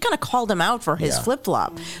 And so she kind of called him out for his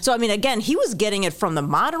flip-flop. So, I mean, again, he was getting it from the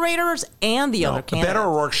moderators and the other candidates. Beto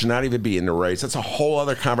O'Rourke should not even be in the race. That's a whole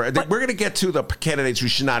other conversation. We're going to get to the candidates who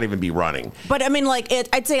should not even be running. But, I mean,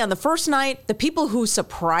 I'd say on the first night, the people who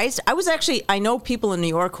surprised, I know people in New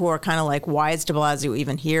York who are kind of like, why is de Blasio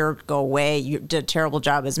even here? Go away. You did a terrible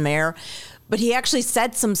job as mayor. But he actually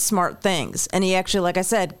said some smart things, and he actually, like I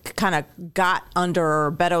said, kind of got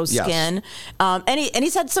under Beto's skin, and he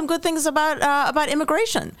said some good things about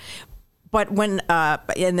immigration. But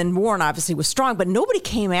and then Warren obviously was strong, but nobody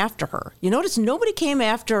came after her. You notice nobody came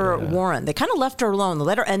after Warren. They kind of left her alone.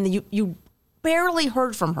 And you barely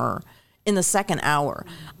heard from her in the second hour.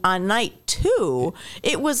 On night 2,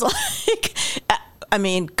 it was like. I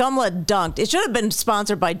mean, Kamala dunked. It should have been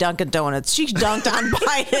sponsored by Dunkin' Donuts. She dunked on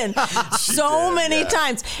Biden so many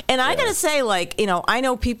times. And I got to say, I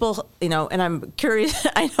know people, and I'm curious.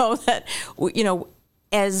 I know that,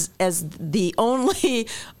 as the only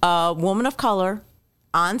woman of color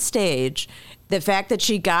on stage, the fact that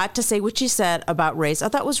she got to say what she said about race, I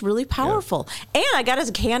thought was really powerful. Yeah. And I got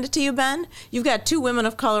to hand it to you, Ben. You've got 2 women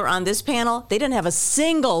of color on this panel. They didn't have a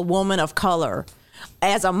single woman of color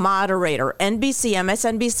as a moderator. NBC,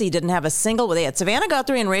 MSNBC didn't have a single. They had Savannah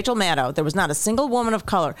Guthrie and Rachel Maddow. There was not a single woman of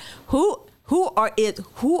color. Who are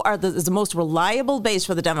the most reliable base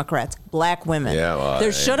for the Democrats? Black women. Yeah, well,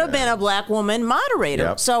 there should have been a black woman moderator.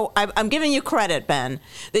 Yep. So I'm giving you credit, Ben.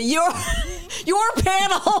 That your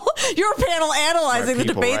panel analyzing the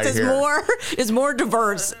debates is more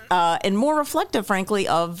diverse and more reflective, frankly,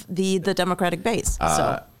 of the Democratic base.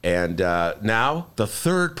 And now the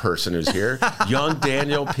third person who's here, young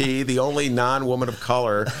Daniel P., the only non-woman of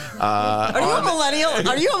color. Are you a millennial?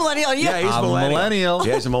 Yeah, he's a millennial.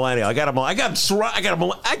 Yeah, he's a millennial. I got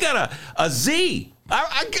a Z.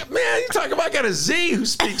 Man, you talking about I got a Z who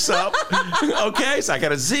speaks up. Okay, so I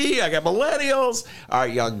got a Z. I got millennials. All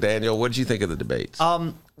right, young Daniel, what did you think of the debates?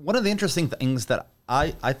 One of the interesting things that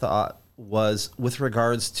I thought was with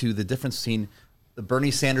regards to the difference between the Bernie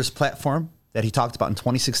Sanders platform that he talked about in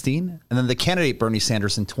 2016, and then the candidate Bernie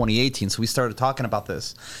Sanders in 2018. So we started talking about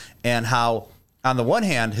this and how, on the one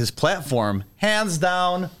hand, his platform, hands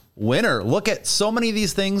down, winner. Look at so many of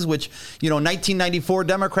these things which, 1994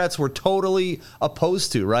 Democrats were totally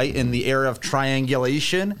opposed to, right, in the era of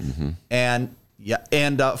triangulation. Mm-hmm.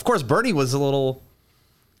 And of course, Bernie,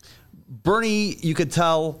 you could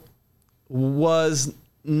tell, was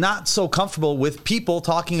not so comfortable with people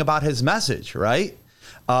talking about his message, right?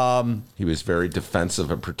 He was very defensive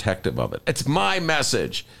and protective of it. It's my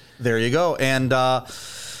message. There you go. And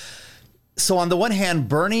so on the one hand,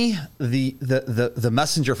 Bernie, the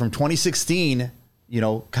messenger from 2016,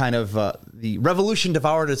 the revolution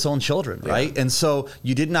devoured its own children, right? And so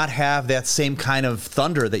you did not have that same kind of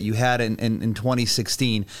thunder that you had in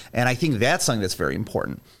 2016. And I think that's something that's very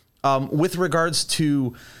important. With regards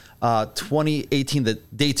to 2018, the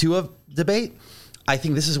day 2 of debate, I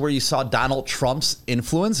think this is where you saw Donald Trump's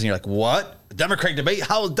influence. And you're like, what? A Democratic debate?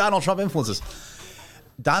 How is Donald Trump influences?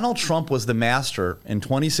 Donald Trump was the master in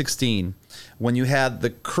 2016 when you had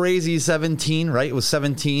the crazy 17, right? It was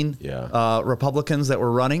 17 Republicans that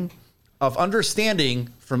were running, of understanding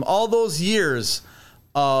from all those years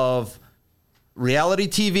of reality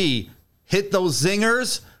TV, hit those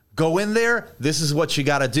zingers, go in there. This is what you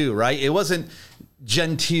got to do, right? It wasn't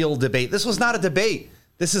genteel debate. This was not a debate.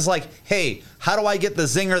 This is like, hey, how do I get the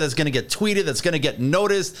zinger that's going to get tweeted, that's going to get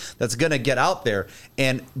noticed, that's going to get out there?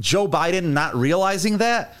 And Joe Biden not realizing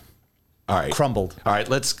that, crumbled. All right,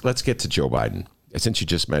 let's get to Joe Biden. Since you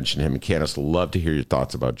just mentioned him, and Candice, love to hear your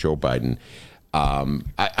thoughts about Joe Biden.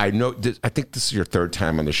 I know. I think this is your 3rd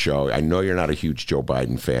time on the show. I know you're not a huge Joe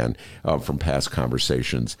Biden fan from past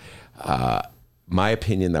conversations. My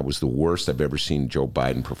opinion, that was the worst I've ever seen Joe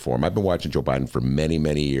Biden perform. I've been watching Joe Biden for many,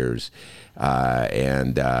 many years.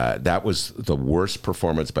 And that was the worst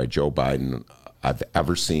performance by Joe Biden I've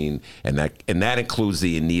ever seen. And that includes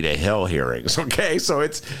the Anita Hill hearings. Okay. So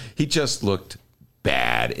he just looked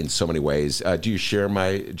bad. bad in so many ways. Do you share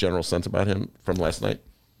my general sense about him from last night?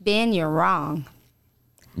 Ben, you're wrong.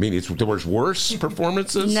 I mean, there was worse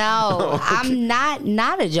performances? No, okay. I'm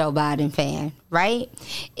not a Joe Biden fan, right?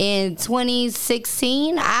 In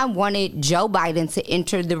 2016, I wanted Joe Biden to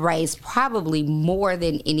enter the race probably more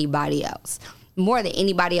than anybody else. More than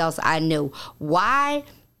anybody else I knew. Why?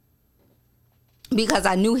 Because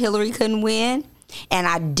I knew Hillary couldn't win, and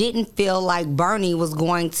I didn't feel like Bernie was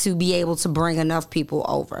going to be able to bring enough people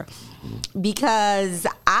over. Because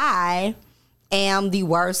I am the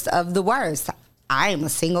worst of the worst. I am a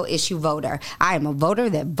single issue voter. I am a voter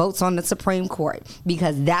that votes on the Supreme Court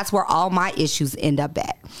because that's where all my issues end up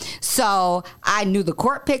at. So I knew the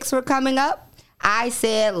court picks were coming up. I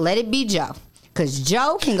said, let it be Joe, because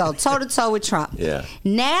Joe can go toe-to-toe with Trump. Yeah.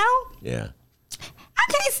 Now, yeah, I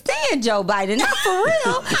can't stand Joe Biden. Not for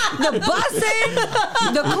real. The busing,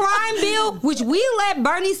 the crime bill, which we let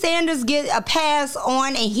Bernie Sanders get a pass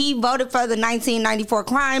on, and he voted for the 1994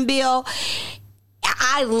 crime bill.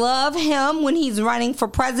 I love him when he's running for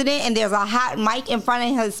president and there's a hot mic in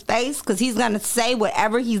front of his face because he's going to say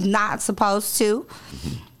whatever he's not supposed to.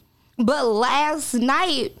 But last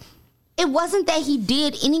night, it wasn't that he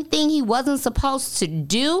did anything he wasn't supposed to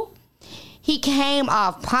do. He came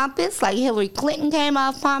off pompous, like Hillary Clinton came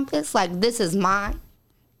off pompous, like this is mine.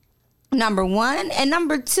 Number one. And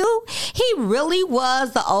number two, he really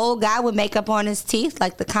was the old guy with makeup on his teeth,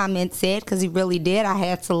 like the comment said, because he really did. I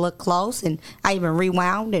had to look close, and I even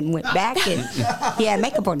rewound and went back, and he had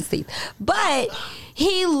makeup on his teeth. But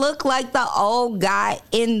he looked like the old guy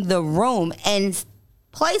in the room, and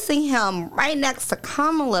placing him right next to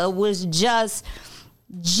Kamala was just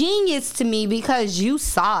genius to me because you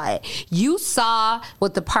saw it. You saw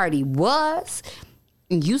what the party was,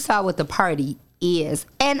 and you saw what the party is.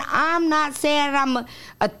 And I'm not saying I'm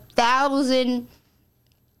 1,000%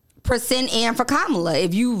 in for Kamala.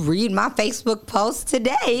 If you read my Facebook post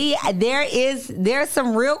today, there's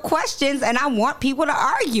some real questions, and I want people to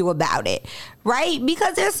argue about it, right?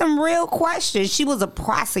 Because there's some real questions. She was a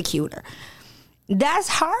prosecutor. That's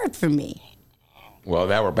hard for me. Well,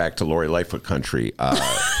 now we're back to Lori Lightfoot country,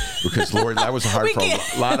 because that was hard for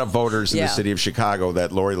a lot of voters in the city of Chicago,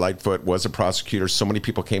 that Lori Lightfoot was a prosecutor. So many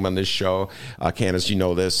people came on this show. Candace, you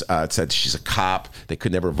know this, said she's a cop. They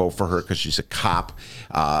could never vote for her because she's a cop.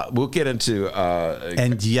 We'll get into...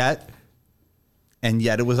 And yet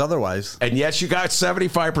it was otherwise. And yet you got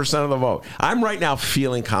 75% of the vote. I'm right now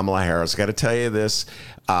feeling Kamala Harris. I got to tell you this,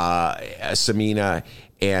 Sameena.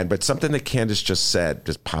 But something that Candace just said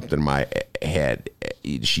just popped in my head.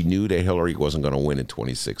 She knew that Hillary wasn't going to win in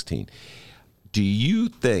 2016. Do you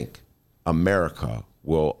think America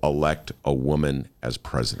will elect a woman as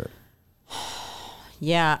president?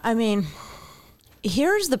 Yeah, I mean,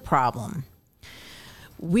 here's the problem.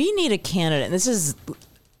 We need a candidate. And this is,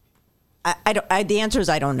 the answer is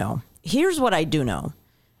I don't know. Here's what I do know.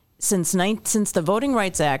 Since the Voting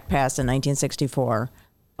Rights Act passed in 1964,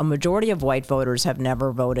 a majority of white voters have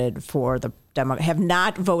never voted for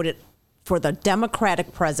not voted for the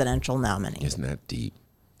Democratic presidential nominee. Isn't that deep?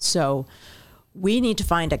 So we need to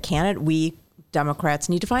find a candidate. We Democrats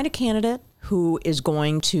need to find a candidate who is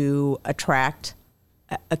going to attract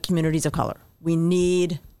communities of color. We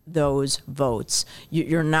need those votes.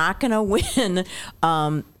 You're not going to win.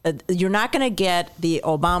 You're not going to get the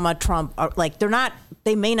Obama, Trump,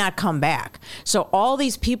 they may not come back. So all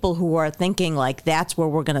these people who are thinking like that's where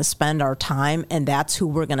we're going to spend our time and that's who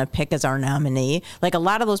we're going to pick as our nominee, like a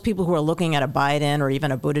lot of those people who are looking at a Biden or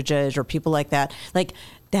even a Buttigieg or people like that, like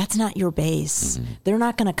that's not your base. Mm-hmm. They're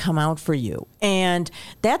not going to come out for you. And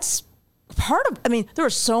that's part of, there are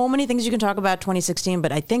so many things you can talk about 2016,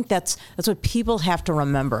 but I think that's what people have to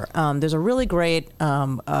remember. There's a really great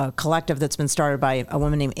collective that's been started by a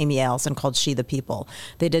woman named Amy Allison called She the People.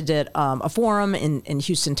 They did a forum in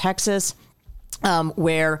Houston, Texas,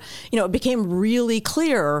 where it became really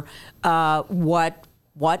clear what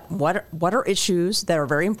are issues that are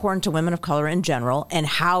very important to women of color in general, and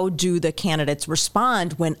how do the candidates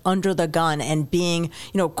respond when under the gun and being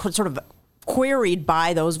sort of queried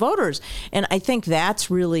by those voters. And I think that's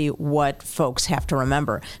really what folks have to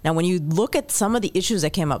remember. Now, when you look at some of the issues that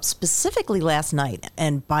came up specifically last night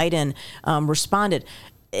and Biden responded,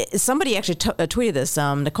 somebody actually tweeted this.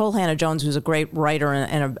 Nicole Hannah-Jones, who's a great writer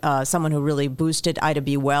and someone who really boosted Ida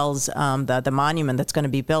B. Wells, the monument that's going to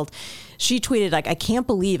be built. She tweeted, I can't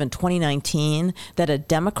believe in 2019 that a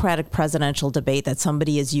Democratic presidential debate that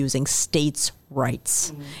somebody is using states'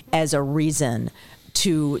 rights as a reason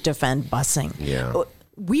to defend busing. Yeah.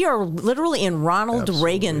 We are literally in Ronald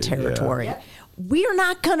Reagan territory. Yeah. We are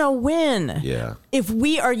not going to win if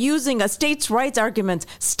we are using a states' rights argument.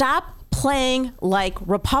 Stop playing like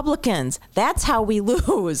Republicans. That's how we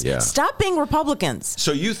lose. Yeah. Stop being Republicans.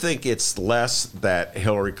 So you think it's less that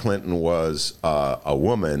Hillary Clinton was a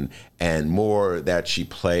woman and more that she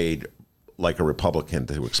played like a Republican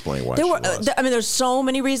to explain why she was? There's so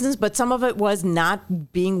many reasons, but some of it was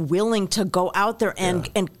not being willing to go out there and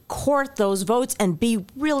court those votes and be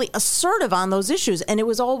really assertive on those issues. And it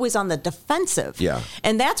was always on the defensive. Yeah.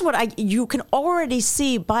 And that's what you can already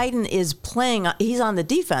see Biden is playing. He's on the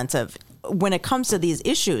defensive when it comes to these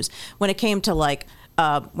issues. When it came to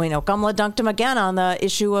Kamala dunked him again on the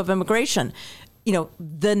issue of immigration.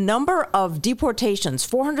 The number of deportations,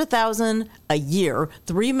 400,000 a year,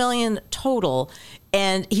 3 million total,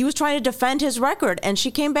 and he was trying to defend his record, and she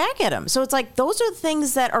came back at him. So it's like those are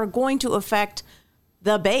things that are going to affect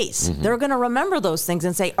the base. Mm-hmm. They're going to remember those things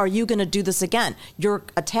and say, are you going to do this again? You're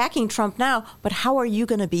attacking Trump now, but how are you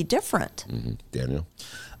going to be different? Mm-hmm. Daniel?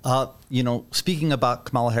 Speaking about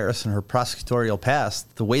Kamala Harris and her prosecutorial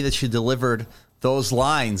past, the way that she delivered those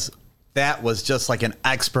lines, that was just like an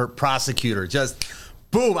expert prosecutor. Just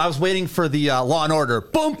boom. I was waiting for the Law and Order.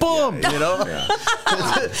 Boom, boom.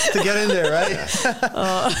 To get in there, right?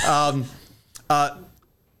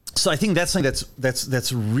 So I think that's something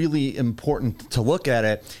that's really important to look at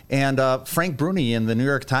it. And Frank Bruni in the New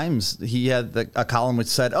York Times, he had a column which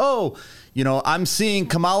said, I'm seeing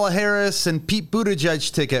Kamala Harris and Pete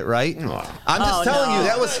Buttigieg ticket, right? I'm just telling you,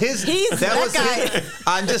 that was his.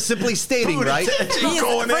 I'm just simply stating, right?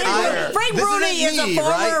 Frank Bruni is a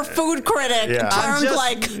former food critic turned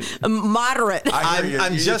moderate.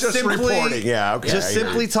 I'm just simply reporting. Yeah, okay. Just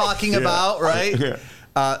simply talking about, right?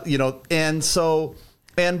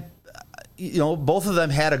 Both of them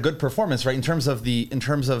had a good performance, right? In terms of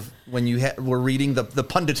when we're reading the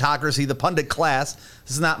punditocracy, the pundit class.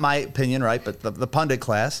 This is not my opinion, right? But the pundit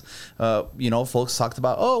class, folks talked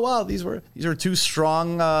about, oh wow, these are two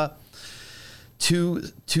strong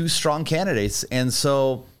candidates, and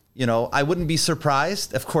so I wouldn't be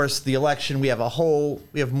surprised. Of course, the election we have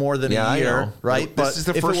more than a year, right? This is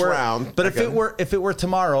the first round. But if it were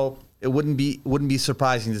tomorrow, it wouldn't be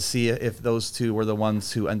surprising to see if those two were the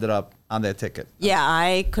ones who ended up on that ticket. Yeah,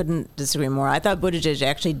 I couldn't disagree more. I thought Buttigieg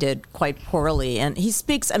actually did quite poorly, and he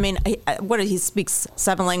speaks. He speaks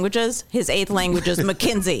 7 languages. His 8th language is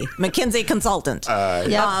McKinsey consultant.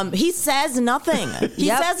 He says nothing. He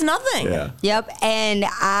says nothing. Yeah. Yep, and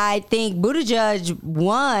I think Buttigieg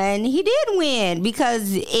won. He did win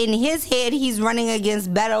because in his head he's running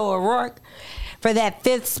against Beto O'Rourke for that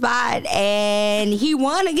 5th spot, and he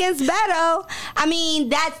won against Beto. I mean,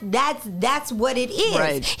 that's what it is.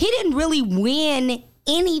 Right. He didn't really win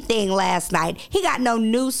anything last night. He got no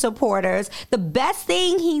new supporters. The best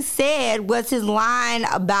thing he said was his line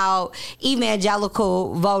about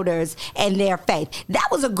evangelical voters and their faith. That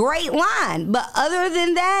was a great line. But other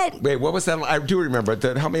than that... Wait, what was that? I do remember.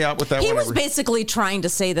 Help me out with that one. He was basically trying to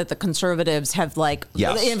say that the conservatives have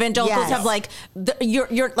the evangelicals have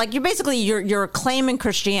you're claiming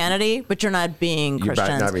Christianity, but you're not being Christians.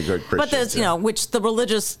 You're not being good Christians. But there's, which the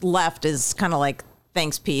religious left is kind of like,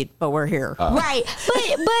 thanks, Pete, but we're here. Right.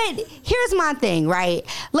 But here's my thing, right?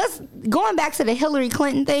 Going back to the Hillary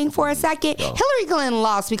Clinton thing for a second. Hillary Clinton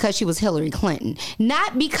lost because she was Hillary Clinton,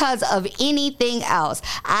 not because of anything else.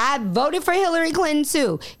 I voted for Hillary Clinton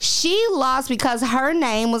too. She lost because her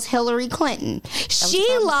name was Hillary Clinton. She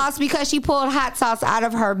lost because she pulled hot sauce out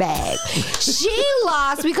of her bag. She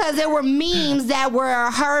lost because there were memes that were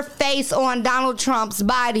her face on Donald Trump's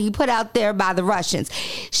body put out there by the Russians.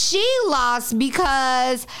 She lost because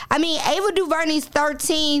Ava DuVernay's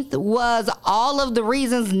 13th was all of the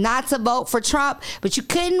reasons not to vote for Trump, but you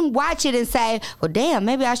couldn't watch it and say, well, damn,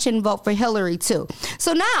 maybe I shouldn't vote for Hillary too.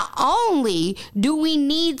 So not only do we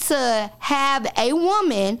need to have a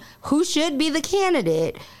woman who should be the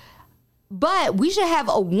candidate, but we should have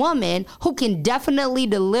a woman who can definitely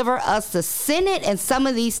deliver us the Senate and some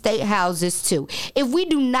of these state houses too. If we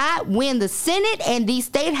do not win the Senate and these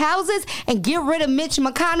state houses and get rid of Mitch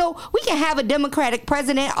McConnell, we can have a Democratic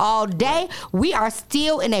president all day. We are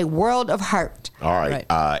still in a world of hurt. All right.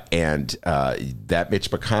 And that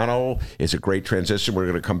Mitch McConnell is a great transition we're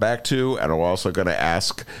going to come back to. And I'm also going to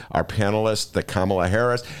ask our panelist, the Kamala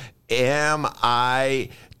Harris, am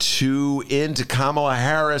I too into Kamala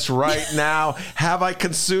Harris right now? Have I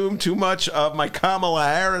consumed too much of my Kamala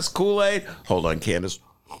Harris Kool-Aid? Hold on, Candace.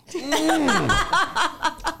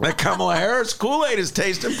 That Kamala Harris Kool-Aid is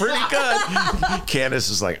tasting pretty good. Candace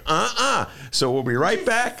is like, So we'll be right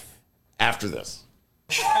back after this.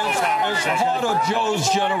 As part of Joe's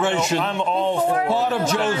generation, I'm all for part of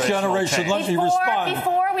Joe's generation. Let me respond.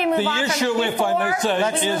 Before we move the on issue, from if I may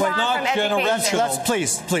say, is not generational. Let's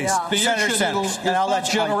please. The Senator issue is not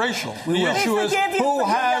generational. The issue is who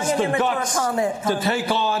has the guts to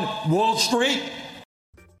take on Wall Street.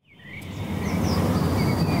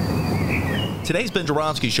 Today's Ben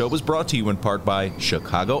Joravsky Show was brought to you in part by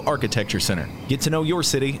Chicago Architecture Center. Get to know your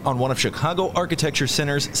city on one of Chicago Architecture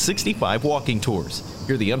Center's 65 walking tours.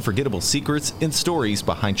 Hear the unforgettable secrets and stories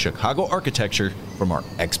behind Chicago architecture from our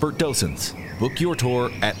expert docents. Book your tour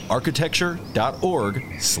at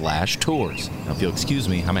architecture.org/tours. Now, if you'll excuse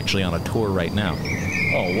me, I'm actually on a tour right now.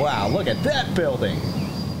 Oh, wow, look at that building.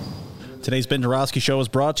 Today's Ben Joravsky Show is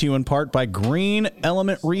brought to you in part by Green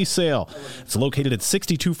Element Resale. It's located at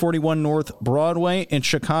 6241 North Broadway in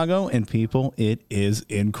Chicago, and people, it is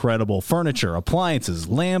incredible. Furniture, appliances,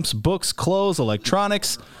 lamps, books, clothes,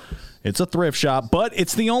 electronics. It's a thrift shop, but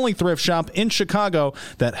it's the only thrift shop in Chicago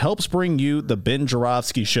that helps bring you the Ben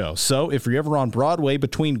Joravsky Show. So if you're ever on Broadway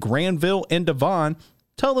between Granville and Devon,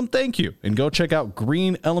 tell them thank you and go check out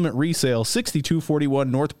Green Element Resale,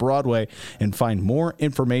 6241 North Broadway, and find more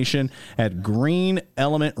information at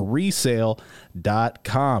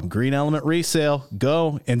greenelementresale.com. Green Element Resale,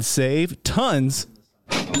 go and save tons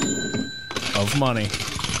of money.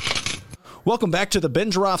 Welcome back to the Ben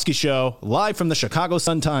Joravsky Show, live from the Chicago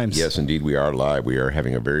Sun-Times. Yes, indeed, we are live. We are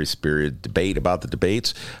having a very spirited debate about the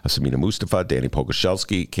debates. Sameena Mustafa, Dan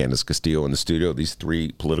Pogorzelski, Candis Castillo in the studio. These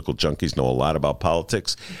three political junkies know a lot about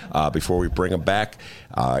politics. Before we bring them back,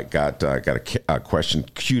 got a question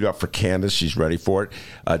queued up for Candis. She's ready for it.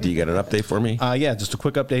 Do you got an update for me? Yeah, just a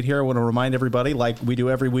quick update here. I want to remind everybody, like we do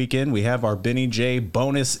every weekend, we have our Benny J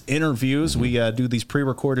bonus interviews. We do these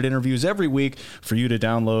pre-recorded interviews every week for you to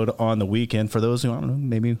download on the weekend. For those who, I don't know,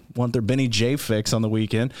 maybe want their Benny J fix on the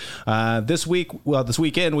weekend. This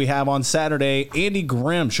weekend, we have on Saturday, Andy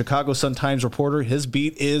Grimm, Chicago Sun-Times reporter. His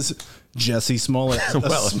beat is Jesse Smollett.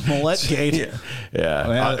 Smollett Gate.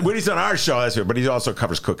 Yeah. When he's on our show, that's it, but he also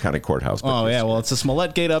covers Cook County Courthouse. Well, it's a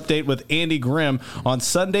Smollett Gate update with Andy Grimm. On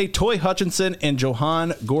Sunday, Toy Hutchinson and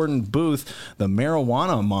Johan Gordon Booth, the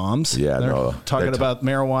marijuana moms. They're talking about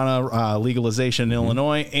marijuana legalization in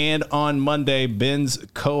Illinois. And on Monday, Ben's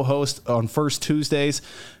co-host on First Tuesdays,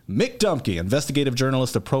 Mick Dumke, investigative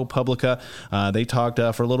journalist of ProPublica. They talked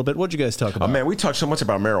for a little bit. What'd you guys talk about? Oh, man, we talked so much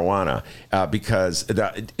about marijuana because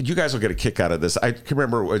you guys will get a kick out of this. I can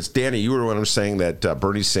remember it was Danny, you were the one who was saying that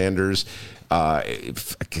Bernie Sanders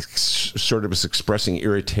sort of was expressing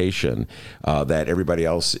irritation that everybody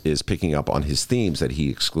else is picking up on his themes that he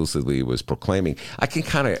exclusively was proclaiming. I can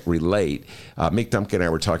kind of relate. Mick Dumke and I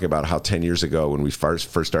were talking about how 10 years ago when we first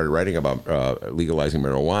started writing about legalizing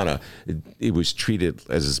marijuana, it was treated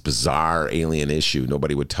as this bizarre alien issue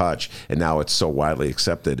nobody would touch, and now it's so widely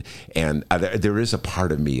accepted. And there is a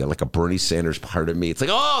part of me, like a Bernie Sanders part of me. It's like,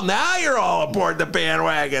 oh, now you're all aboard the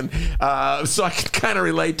bandwagon. So I can kind of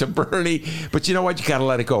relate to Bernie. But you know what? You got to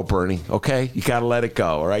let it go, Bernie, okay? You got to let it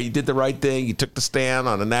go, all right? You did the right thing. You took the stand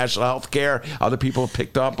on the national health care. Other people have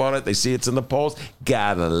picked up on it. They see it's in the polls.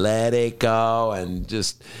 Got to let it go and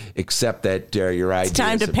just accept that your ideas. It's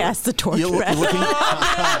time to pass the torch. Never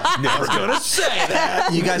going to say that.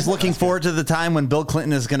 You guys looking forward to the time when Bill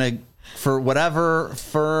Clinton is going to, for whatever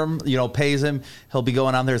firm, pays him, he'll be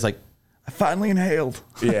going on there. It's like, I finally inhaled.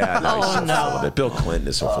 Yeah, no. Bill Clinton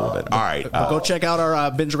is so full of it. All right. Go check out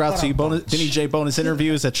our Ben Joravsky Benny J bonus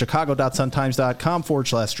interviews at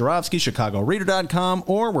chicago.suntimes.com/Joravsky, chicagoreader.com,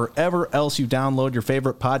 or wherever else you download your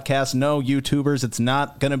favorite podcast. No, YouTubers, it's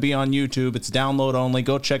not going to be on YouTube. It's download only.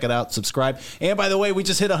 Go check it out. Subscribe. And by the way, we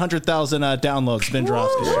just hit 100,000 downloads. Ben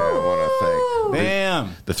Joravsky. Yeah, I want to thank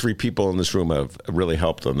Bam. The three people in this room have really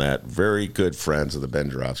helped on that. Very good friends of the Ben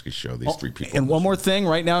Joravsky Show, these three people. And one more thing,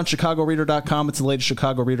 right now on chicagoreader.com, it's the latest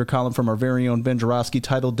Chicago Reader column from our very own Ben Joravsky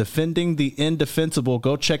titled Defending the Indefensible.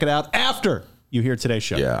 Go check it out after you hear today's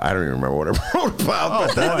show. Yeah, I don't even remember what I wrote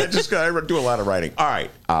about, but I do a lot of writing. All right,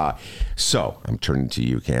 so I'm turning to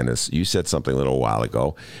you, Candis. You said something a little while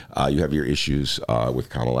ago. You have your issues with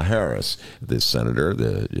Kamala Harris, the senator,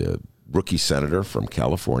 the rookie senator from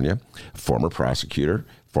California, former prosecutor,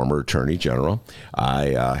 former attorney general.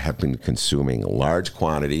 I have been consuming large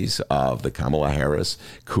quantities of the Kamala Harris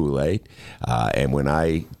Kool-Aid. And when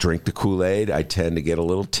I drink the Kool-Aid, I tend to get a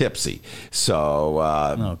little tipsy.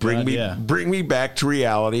 So bring me back to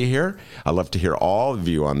reality here. I'd love to hear all of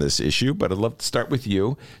you on this issue, but I'd love to start with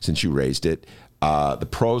you since you raised it. The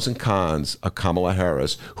pros and cons of Kamala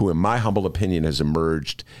Harris, who in my humble opinion has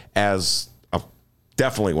emerged as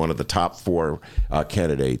definitely one of the top four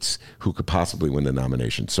candidates who could possibly win the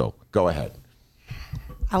nomination. So go ahead.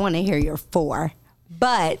 I want to hear your four.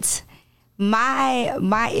 But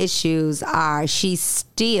my issues are she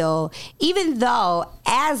still, even though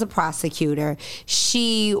as a prosecutor,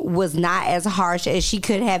 she was not as harsh as she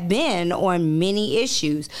could have been on many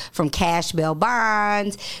issues, from cash bail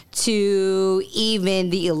bonds to even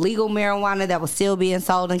the illegal marijuana that was still being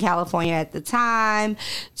sold in California at the time,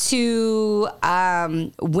 to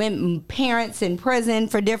when parents in prison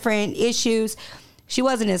for different issues. She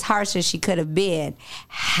wasn't as harsh as she could have been.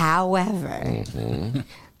 However,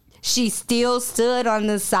 she still stood on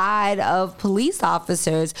the side of police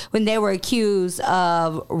officers when they were accused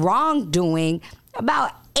of wrongdoing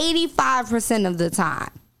about 85% of the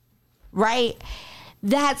time, right?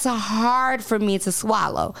 That's hard for me to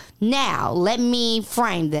swallow. Now, let me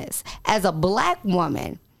frame this. As a black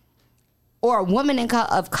woman, or a woman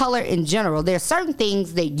of color in general, there are certain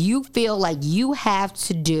things that you feel like you have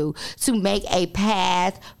to do to make a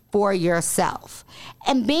path for yourself.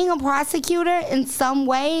 And being a prosecutor in some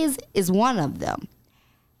ways is one of them.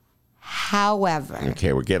 However.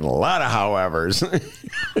 Okay, we're getting a lot of howevers.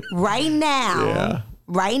 Right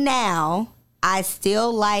now, I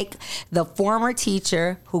still like the former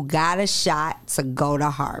teacher who got a shot to go to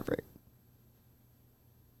Harvard.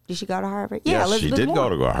 Did she go to Harvard? Yeah, Elizabeth she did go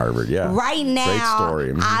to Harvard, yeah. Right now, great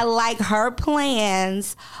story. I like her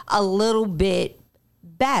plans a little bit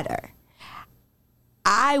better.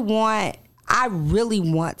 I really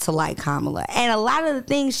want to like Kamala. And a lot of the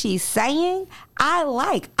things she's saying, I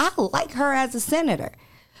like. I like her as a senator.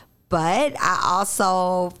 But I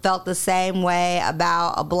also felt the same way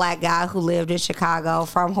about a black guy who lived in Chicago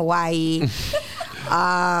from Hawaii.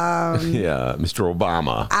 Yeah, Mr.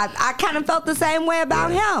 Obama. I kind of felt the same way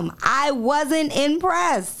about him. I wasn't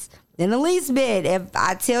impressed in the least bit. If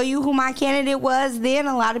I tell you who my candidate was then,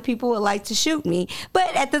 a lot of people would like to shoot me.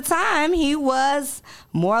 But at the time, he was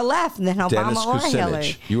more left than Obama Dennis or Kucinich.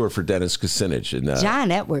 Hillary. You were for Dennis Kucinich.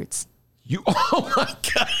 John Edwards. Oh my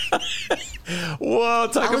God. Whoa,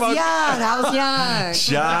 I was young.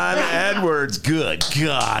 John Edwards. Good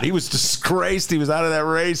God. He was disgraced. He was out of that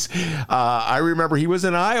race. I remember he was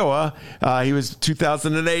in Iowa. He was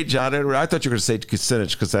 2008, John Edwards. I thought you were going to say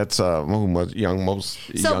Kucinich because that's most young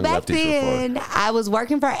back lefties then, I was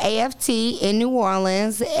working for AFT in New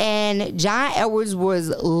Orleans, and John Edwards was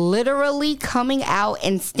literally coming out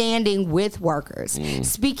and standing with workers,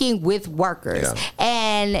 speaking with workers. Yeah.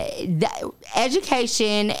 And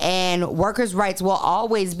education and workers' rights will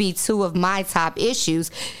always be two of my top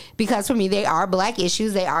issues, because for me, they are black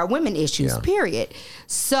issues, they are women issues, period.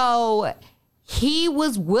 So he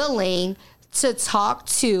was willing to talk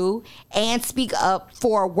to and speak up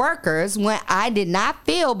for workers when I did not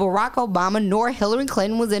feel Barack Obama nor Hillary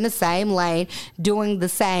Clinton was in the same lane doing the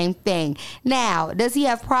same thing. Now, does he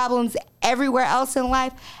have problems everywhere else in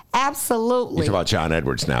life? Absolutely. You're talking about John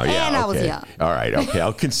Edwards now. Yeah, and I was young. All right, okay.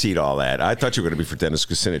 I'll concede all that. I thought you were going to be for Dennis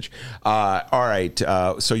Kucinich. All right,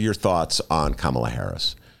 so your thoughts on Kamala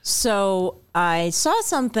Harris? So I saw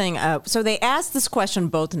something. So they asked this question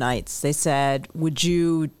both nights. They said, would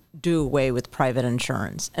you do away with private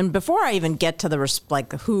insurance? And before I even get to the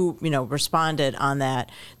who responded on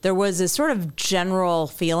that, there was this sort of general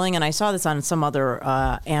feeling, and I saw this on some other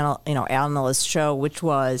analyst show, which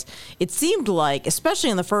was, it seemed like, especially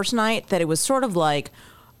in the first night, that it was sort of like,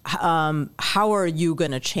 how are you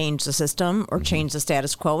going to change the system or change the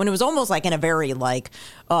status quo? And it was almost like in a very what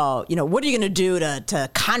are you going to do to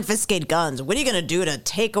confiscate guns? What are you going to do to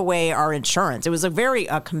take away our insurance? It was a very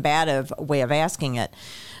combative way of asking it.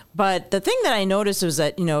 But the thing that I noticed was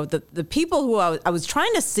that, the people who I was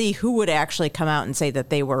trying to see who would actually come out and say that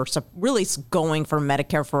they were really going for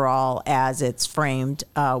Medicare for all as it's framed,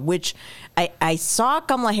 which I saw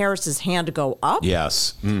Kamala Harris's hand go up.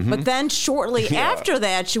 Yes. Mm-hmm. But then shortly after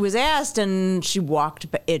that, she was asked and she walked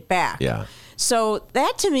it back. Yeah. So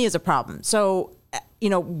that to me is a problem. So,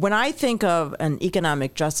 when I think of an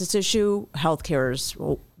economic justice issue, healthcare is,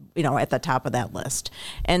 at the top of that list.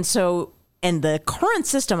 And so, and the current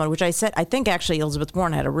system, on which I think actually Elizabeth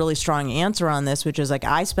Warren had a really strong answer on this, which is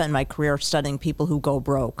I spent my career studying people who go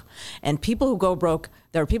broke. And people who go broke,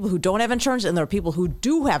 there are people who don't have insurance, and there are people who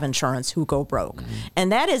do have insurance who go broke. Mm-hmm.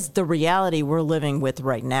 And that is the reality we're living with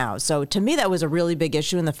right now. So to me, that was a really big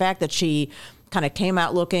issue. And the fact that she kind of came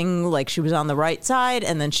out looking like she was on the right side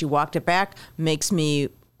and then she walked it back makes me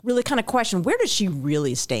really kind of question, where does she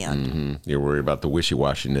really stand? Mm-hmm. You're worried about the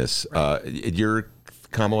wishy-washiness. Your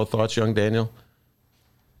Kamala thoughts, young Daniel?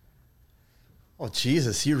 Oh,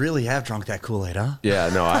 Jesus, you really have drunk that Kool-Aid, huh? Yeah,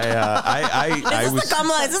 no, Is this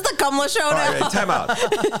the Kamala show now? All right, time out.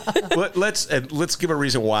 Let's give a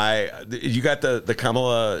reason why. You got the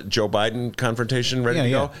Kamala Joe Biden confrontation ready to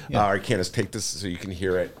go? Yeah. All right, Candace, take this so you can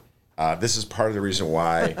hear it. This is part of the reason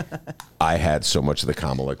why I had so much of the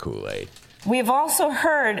Kamala Kool-Aid. We've also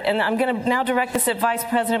heard, and I'm going to now direct this at Vice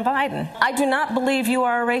President Biden, I do not believe you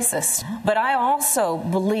are a racist, but I also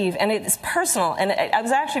believe, and it's personal, and I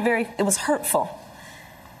was actually it was hurtful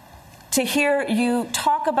to hear you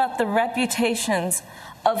talk about the reputations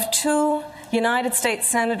of two United States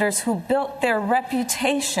senators who built their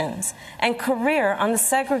reputations and career on the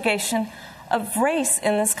segregation of race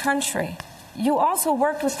in this country. You also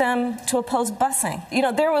worked with them to oppose busing. You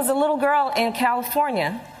know, there was a little girl in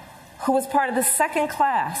California who was part of the second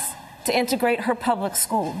class to integrate her public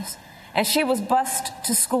schools. And she was bused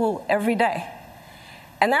to school every day.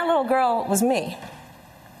 And that little girl was me.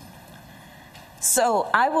 So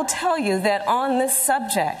I will tell you that on this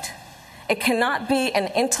subject, it cannot be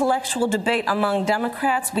an intellectual debate among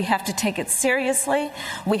Democrats. We have to take it seriously.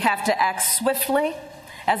 We have to act swiftly.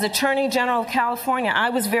 As Attorney General of California,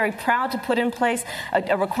 I was very proud to put in place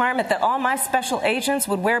a requirement that all my special agents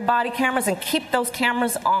would wear body cameras and keep those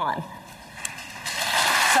cameras on.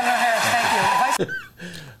 Senator Harris, thank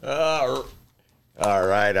you. All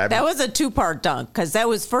right. That was a two-part dunk, because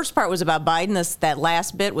first part was about Biden. That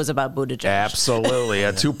last bit was about Buttigieg. Absolutely.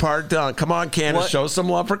 A two-part dunk. Come on, Candace, show some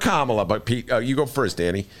love for Kamala. But Pete, you go first,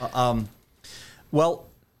 Danny. Well,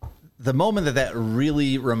 the moment that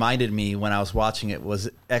really reminded me when I was watching it was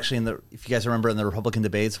actually if you guys remember in the Republican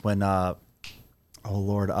debates when, I'm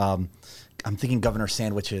thinking Governor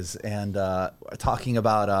Sandwiches and talking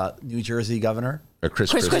about New Jersey Governor.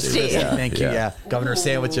 Chris Christie. Yeah, thank you. Yeah. Governor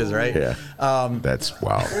Sandwiches, right? Yeah. That's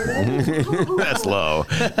wow. That's low.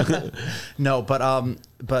 No,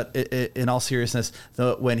 but in all seriousness,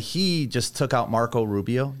 when he just took out Marco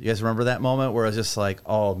Rubio, you guys remember that moment where I was just like,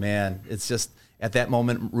 oh man, it's just. At that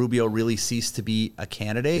moment, Rubio really ceased to be a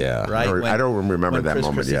candidate, right? I don't remember that Chris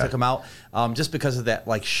moment. Christie took him out, just because of that,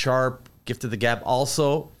 like sharp gift of the gab.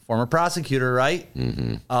 Also, former prosecutor, right?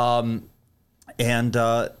 Mm-hmm. And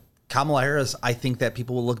Kamala Harris, I think that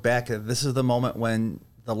people will look back at this is the moment when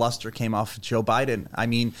the luster came off Joe Biden. I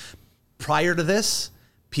mean, prior to this,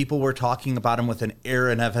 people were talking about him with an air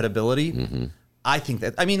of inevitability. Mm-hmm. I think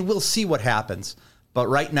that. I mean, we'll see what happens. But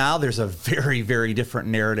right now, there's a very, very different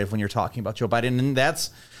narrative when you're talking about Joe Biden. And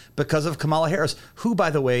that's because of Kamala Harris, who, by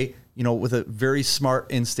the way, with a very smart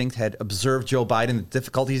instinct, had observed Joe Biden, the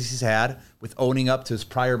difficulties he's had with owning up to his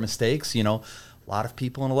prior mistakes. A lot of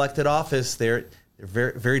people in elected office, they're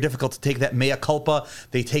very, very difficult to take that mea culpa.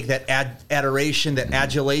 They take that adoration, that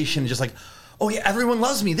adulation, just like, oh, yeah, everyone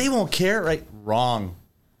loves me. They won't care. Right? Wrong.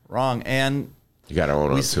 And you got to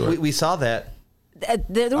own up to it. We saw that.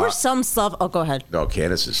 There were some stuff. Oh, go ahead. No,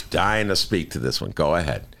 Candace is dying to speak to this one. Go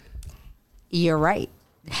ahead. You're right.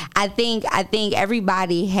 I think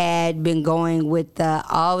everybody had been going with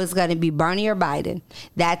it's going to be Bernie or Biden.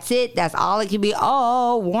 That's it. That's all it could be.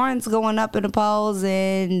 Oh, Warren's going up in the polls,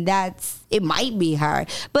 and it might be her,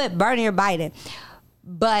 but Bernie or Biden.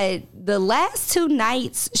 But the last two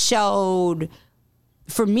nights showed,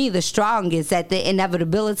 for me, the strongest, that the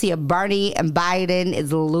inevitability of Bernie and Biden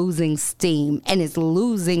is losing steam, and it's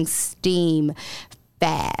losing steam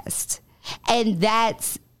fast. And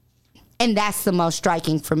that's the most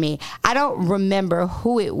striking for me. I don't remember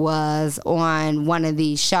who it was on one of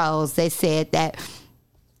these shows. They said that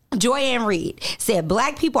Joy-Ann Reid said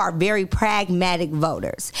black people are very pragmatic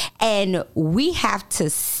voters, and we have to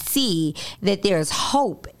see that there's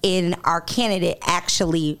hope in our candidate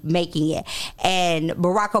actually making it. And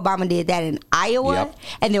Barack Obama did that in Iowa,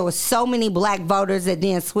 and there were so many black voters that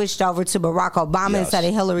then switched over to Barack Obama instead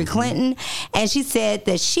of Hillary Clinton. And she said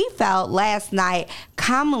that she felt last night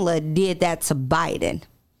Kamala did that to Biden,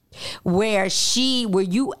 where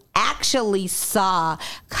you actually saw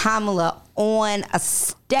Kamala on a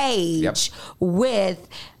stage with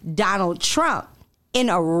Donald Trump in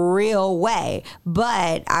a real way.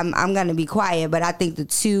 But I'm going to be quiet, but I think the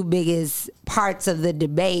two biggest parts of the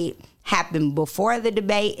debate happened before the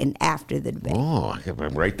debate and after the debate. Oh, I can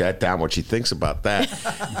write that down, what she thinks about that.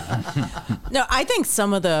 No, I think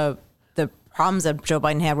some of the problems that Joe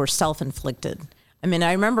Biden had were self-inflicted. I mean,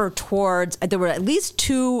 I remember there were at least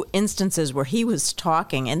two instances where he was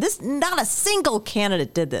talking, and not a single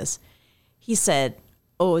candidate did this. He said,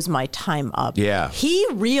 oh, is my time up? Yeah. He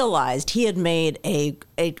realized he had made a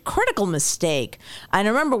critical mistake. And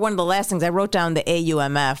I remember one of the last things I wrote down, the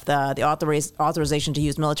AUMF, the authorization to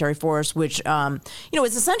use military force, which,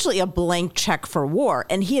 is essentially a blank check for war.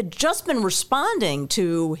 And he had just been responding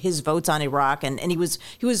to his votes on Iraq, and he was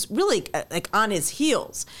really on his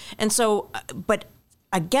heels. And so, but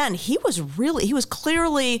again, he was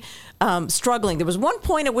clearly struggling. There was one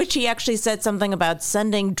point at which he actually said something about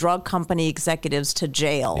sending drug company executives to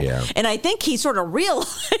jail. Yeah. And I think he sort of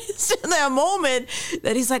realized in that moment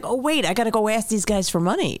that he's like, oh, wait, I got to go ask these guys for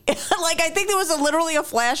money. Like, I think there was literally a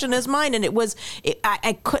flash in his mind. And there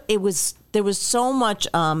was so much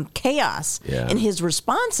chaos in his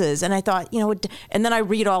responses. And I thought, and then I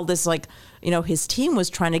read all this, like, his team was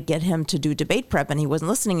trying to get him to do debate prep and he wasn't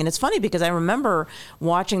listening. And it's funny because I remember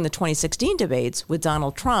watching the 2016 debates with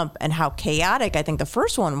Donald Trump and how chaotic I think the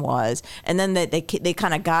first one was. And then they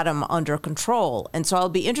kind of got him under control. And so I'll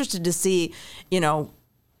be interested to see,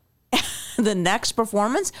 the next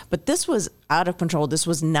performance. But this was out of control. This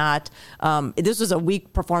was not, this was a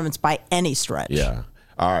weak performance by any stretch. Yeah.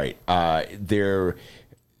 All right.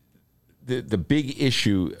 The big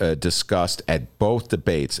issue discussed at both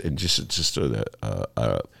debates, and just a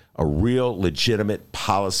real legitimate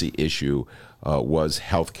policy issue, was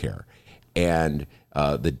health care. And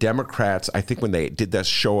the Democrats, I think when they did that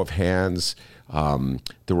show of hands,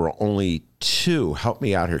 there were only two, help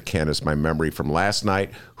me out here, Candice, my memory from last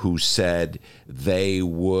night, who said they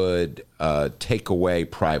would take away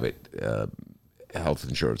private health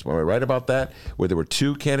insurance. Am I right about that? Where there were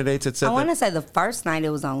two candidates that said that? I want to say the first night it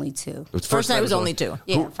was only two. First night was only two.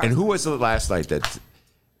 Yeah. And who was the last night that...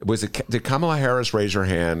 Did Kamala Harris raise her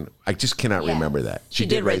hand? I just cannot remember that. She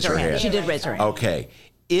did raise her hand. She did raise her hand. Okay.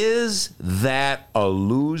 Is that a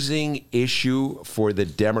losing issue for the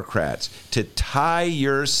Democrats to tie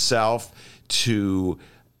yourself to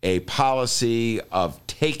a policy of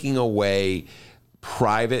taking away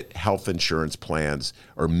private health insurance plans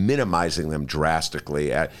or minimizing them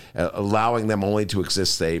drastically, allowing them only to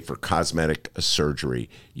exist, say, for cosmetic surgery?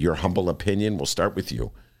 Your humble opinion, we'll start with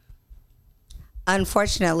you.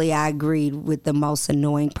 Unfortunately, I agreed with the most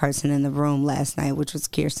annoying person in the room last night, which was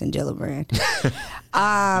Kirsten Gillibrand.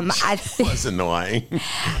 Was annoying.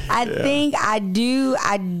 I think I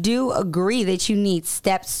do agree that you need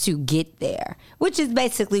steps to get there, which is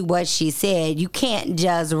basically what she said. You can't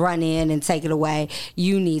just run in and take it away.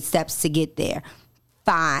 You need steps to get there.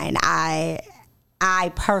 Fine. I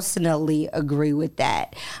personally agree with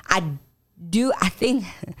that. I think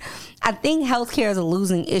healthcare is a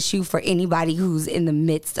losing issue for anybody who's in the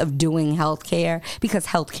midst of doing healthcare, because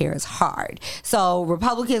healthcare is hard. So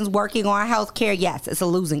Republicans working on healthcare, yes, it's a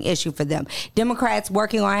losing issue for them. Democrats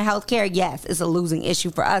working on healthcare, yes, it's a losing issue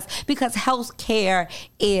for us, because healthcare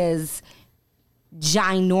is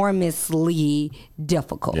ginormously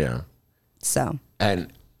difficult. Yeah. So.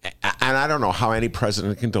 And I don't know how any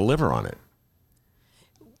president can deliver on it.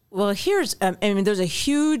 Well, there's a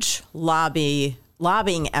huge lobbying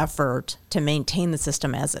effort to maintain the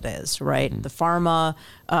system as it is, right? The pharma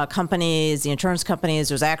companies, the insurance companies.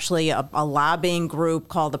 There's actually a lobbying group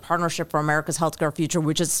called the Partnership for America's Healthcare Future,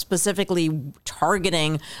 which is specifically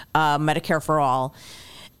targeting Medicare for all.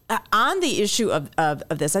 On the issue of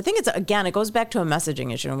this, I think it goes back to a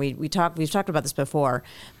messaging issue, and we've talked about this before.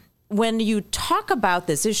 When you talk about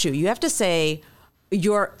this issue, you have to say,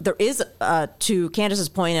 there is, to Candice's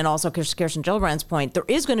point and also Kirsten Gillibrand's point, there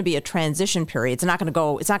is going to be a transition period. It's not going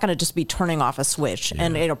to just be turning off a switch. Yeah.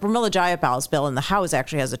 And Pramila Jayapal's bill in the House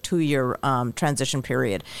actually has a 2-year transition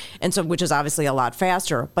period, and so which is obviously a lot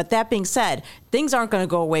faster. But that being said, things aren't going to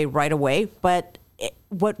go away right away. But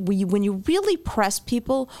when you really press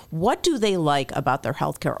people, what do they like about their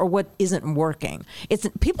healthcare, or what isn't working?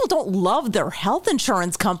 People don't love their health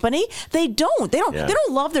insurance company. They don't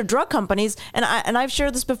love their drug companies. And I've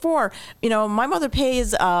shared this before. My mother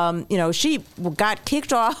pays. She got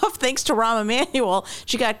kicked off thanks to Rahm Emanuel.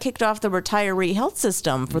 She got kicked off the retiree health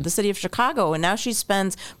system for the city of Chicago, and now she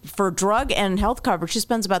spends, for drug and health coverage, she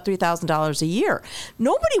spends about $3,000 a year.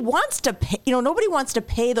 Nobody wants to pay. Nobody wants to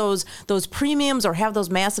pay those premiums or have those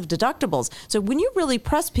massive deductibles. So when you really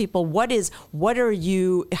press people,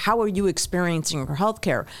 how are you experiencing your health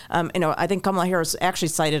care? I think Kamala Harris actually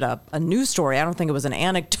cited a news story. I don't think it was an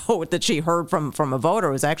anecdote that she heard from a voter.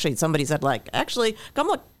 It was actually somebody said,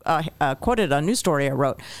 Kamala quoted a news story I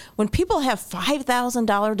wrote. When people have $5,000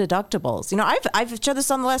 deductibles, I've shared this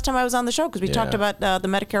on the last time I was on the show, because we talked about the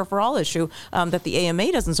Medicare for All issue, that the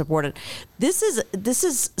AMA doesn't support it. This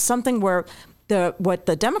is something where what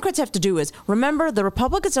the Democrats have to do is remember, the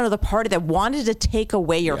Republicans are the party that wanted to take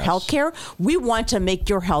away your health care. We want to make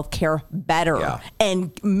your health care better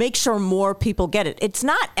and make sure more people get it. It's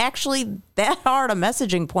not actually that hard a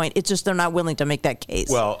messaging point. It's just they're not willing to make that case.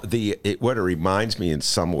 Well, what it reminds me in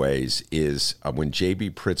some ways is when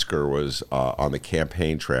J.B. Pritzker was on the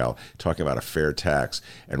campaign trail talking about a fair tax,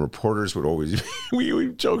 and reporters would always,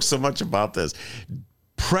 we joke so much about this,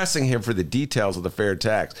 pressing him for the details of the fair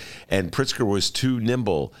tax. And Pritzker was too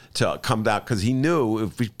nimble to come down because he knew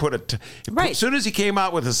if we put as soon as he came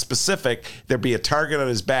out with a specific, there'd be a target on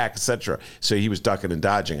his back, etc. So he was ducking and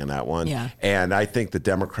dodging on that one. Yeah. And I think the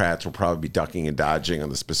Democrats will probably be ducking and dodging on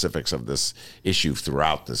the specifics of this issue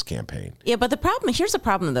throughout this campaign. Yeah, but here's the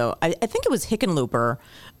problem, though. I think it was Hickenlooper.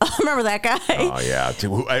 Remember that guy? Oh, yeah.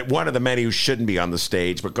 One of the many who shouldn't be on the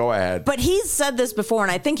stage, but go ahead. But he's said this before,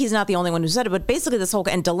 and I think he's not the only one who said it, but basically this whole,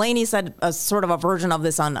 and Delaney said a sort of a version of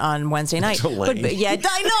this on Wednesday night. Delaney. But, yeah,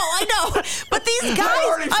 I know. But these guys. I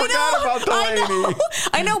already forgot about Delaney.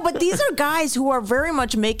 I know, but these are guys who are very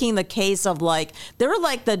much making the case of they're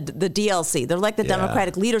like the DLC. They're like the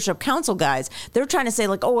Democratic Leadership Council guys. They're trying to say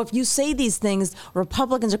if you say these things,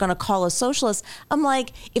 Republicans are going to call us socialists. I'm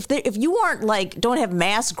like, if you aren't don't have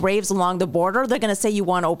mass graves along the border, they're going to say you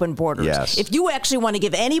want open borders. Yes. If you actually want to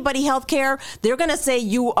give anybody health care, they're going to say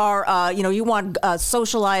you are, you want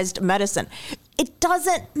socialized medicine. It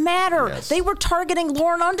doesn't matter. Yes. They were targeting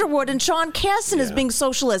Lauren Underwood and Sean Casten as being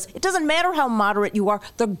socialists. It doesn't matter how moderate you are.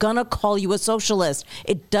 They're going to call you a socialist.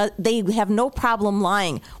 They have no problem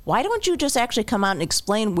lying. Why don't you just actually come out and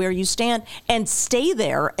explain where you stand and stay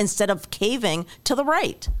there instead of caving to the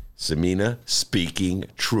right? Sameena speaking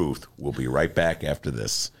truth. We'll be right back after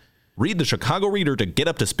this. Read the Chicago Reader to get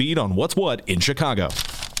up to speed on what's what in Chicago.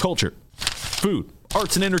 Culture, food,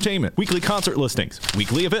 arts and entertainment, weekly concert listings,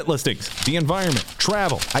 weekly event listings, the environment,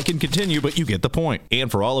 travel. I can continue, but you get the point. And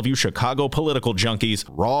for all of you Chicago political junkies,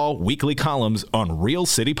 raw weekly columns on real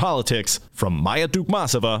city politics from Maya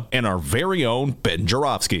Dukmasova and our very own Ben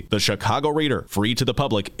Joravsky. The Chicago Reader, free to the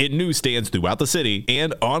public in newsstands throughout the city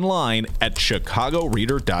and online at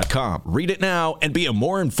chicagoreader.com. Read it now and be a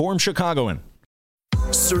more informed Chicagoan.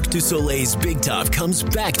 Cirque du Soleil's Big Top comes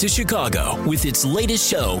back to Chicago with its latest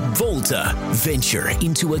show, Volta. Venture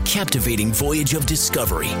into a captivating voyage of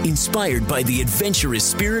discovery inspired by the adventurous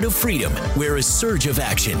spirit of freedom, where a surge of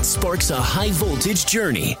action sparks a high-voltage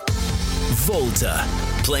journey. Volta.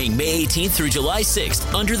 Playing May 18th through July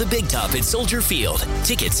 6th under the Big Top at Soldier Field.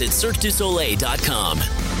 Tickets at CirqueDuSoleil.com.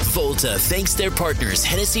 Volta thanks their partners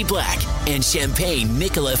Hennessy Black and Champagne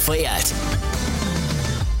Nicolas Fayette.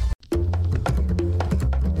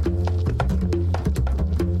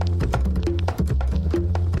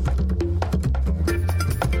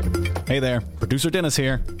 Hey there, producer Dennis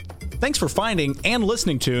here. Thanks for finding and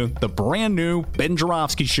listening to the brand new Ben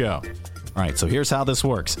Joravsky Show. All right, so here's how this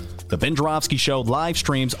works. The Ben Joravsky Show live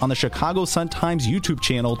streams on the Chicago Sun-Times YouTube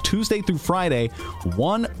channel Tuesday through Friday,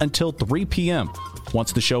 1 until 3 p.m.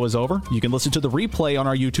 Once the show is over, you can listen to the replay on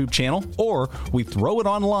our YouTube channel, or we throw it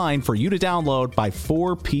online for you to download by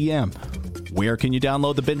 4 p.m. Where can you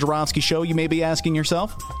download the Ben Joravsky Show, you may be asking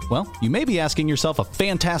yourself? Well, you may be asking yourself a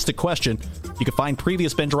fantastic question. You can find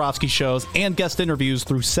previous Ben Joravsky shows and guest interviews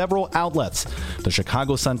through several outlets. The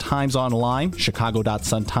Chicago Sun-Times Online,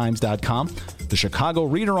 chicago.suntimes.com, the Chicago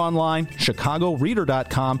Reader Online,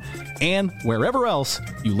 chicagoreader.com, and wherever else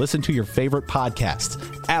you listen to your favorite podcasts.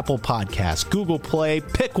 Apple Podcasts, Google Play,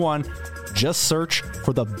 pick one. Just search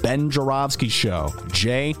for the Ben Joravsky Show.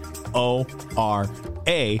 J-O-R-A.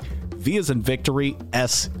 V as in victory,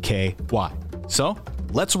 S-K-Y. So,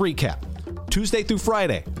 let's recap. Tuesday through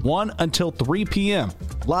Friday, 1 until 3 p.m.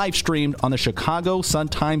 Live streamed on the Chicago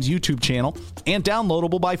Sun-Times YouTube channel and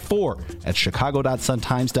downloadable by 4 at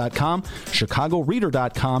chicago.suntimes.com,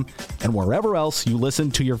 chicagoreader.com, and wherever else you listen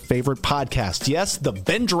to your favorite podcast. Yes, the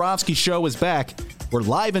Ben Joravsky Show is back. We're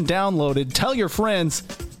live and downloaded. Tell your friends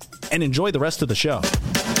and enjoy the rest of the show.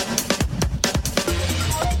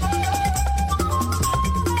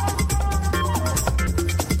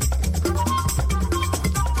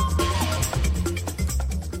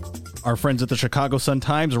 Our friends at the Chicago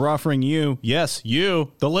Sun-Times are offering you, yes,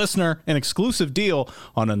 you, the listener, an exclusive deal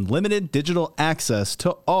on unlimited digital access to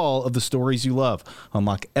all of the stories you love.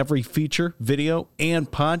 Unlock every feature, video, and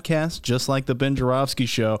podcast, just like the Ben Joravsky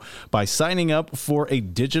Show, by signing up for a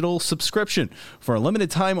digital subscription. For a limited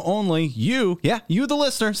time only, you, the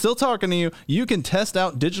listener, still talking to you, you can test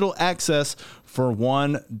out digital access for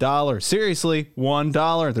 $1. Seriously,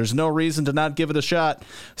 $1. There's no reason to not give it a shot.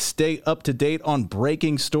 Stay up to date on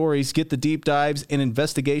breaking stories. Get the deep dives and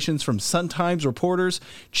investigations from Sun-Times reporters.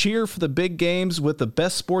 Cheer for the big games with the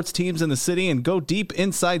best sports teams in the city, and go deep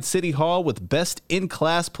inside City Hall with best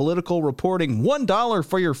in-class political reporting. $1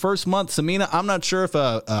 for your first month. Sameena, I'm not sure if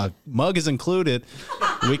a mug is included.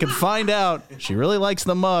 We can find out. She really likes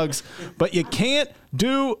the mugs, but you can't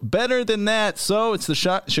do better than that. So it's the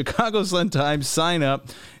Chicago Sun-Times. Sign up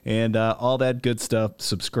and all that good stuff.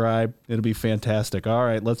 Subscribe. It'll be fantastic. All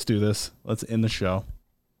right, let's do this. Let's end the show.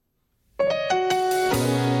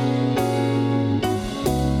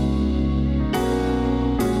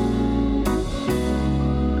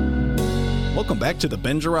 Welcome back to the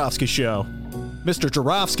Ben Joravsky Show. Mr.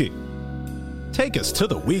 Joravsky, take us to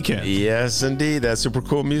the weekend. Yes, indeed. That super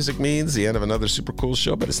cool music means the end of another super cool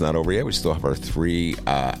show, but it's not over yet. We still have our three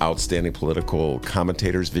outstanding political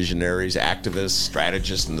commentators, visionaries, activists,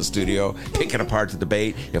 strategists in the studio, picking apart the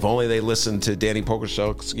debate. If only they listened to Dan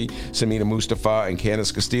Pogorzelski, Sameena Mustafa, and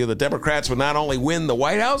Candis Castillo, the Democrats would not only win the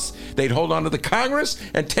White House, they'd hold on to the Congress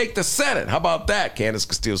and take the Senate. How about that, Candis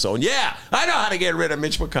Castillo? So, yeah, I know how to get rid of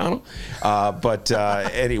Mitch McConnell.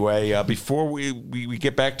 Anyway, before we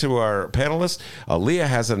get back to our panelists, Leah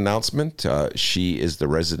has an announcement. She is the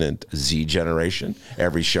resident Z generation.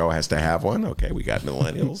 Every show has to have one. Okay, we got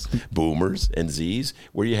millennials, boomers, and Zs.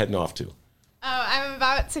 Where are you heading off to? Oh, I'm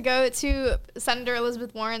about to go to Senator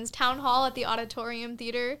Elizabeth Warren's town hall at the Auditorium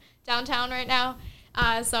Theater downtown right now.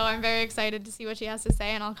 So I'm very excited to see what she has to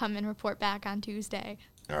say, and I'll come and report back on Tuesday.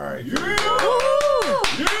 All right.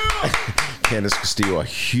 Candis Castillo, a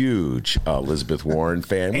huge Elizabeth Warren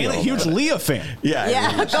fan. And a huge Leah fan.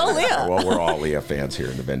 Yeah, go Leah. Well, we're all Leah fans here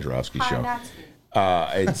in the Ben Joravsky Show.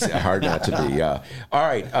 It's hard not to be. All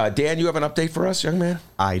right, Dan, you have an update for us, young man?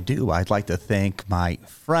 I do. I'd like to thank my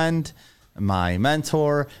friend, my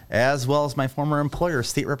mentor, as well as my former employer,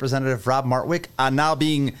 State Representative Rob Martwick, on now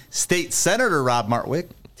being State Senator Rob Martwick,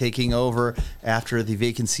 taking over after the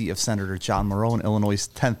vacancy of Senator John Moreau in Illinois'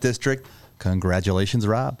 10th District. Congratulations,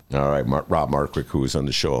 Rob. All right, Rob Martwick, who was on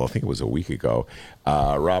the show, I think it was a week ago.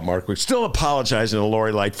 Rob Martwick still apologizing to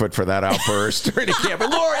Lori Lightfoot for that outburst during the campaign.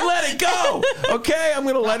 Lori, let it go. Okay, I'm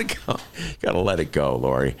going to let it go. Got to let it go,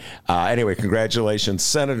 Lori. Anyway, congratulations,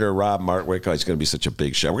 Senator Rob Martwick. Oh, he's going to be such a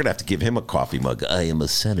big show. We're going to have to give him a coffee mug. I am a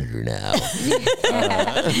senator now.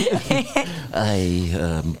 I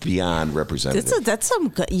am beyond representative. That's some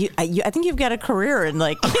good. I think you've got a career in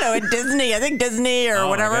in Disney. I think Disney or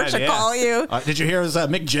whatever should call you. Did you hear it was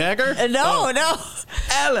Mick Jagger? No.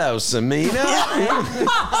 Hello, Sameena.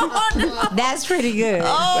 That's pretty good.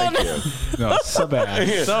 Thank you. No, so bad.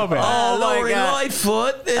 So bad. Oh, my Lori God.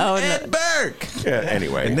 Lightfoot and Burke.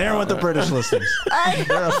 Anyway. And there went the British listeners.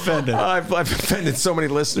 They're offended. I've offended so many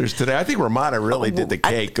listeners today. I think Rummana really did the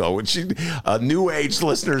cake, though. When New Age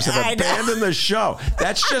listeners have abandoned the show.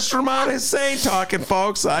 That's just Rummana Hussain talking,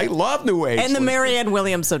 folks. I love New Age. And the Marianne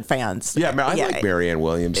Williamson fans. Yeah, I like Marianne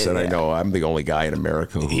Williamson. I know I'm the only guy in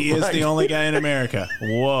America. He is the only guy in America.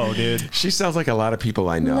 Whoa, dude. She sounds like a lot of people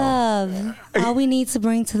I know. Love. All we need to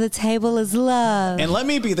bring to the table is love. And let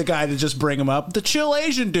me be the guy to just bring him up. The chill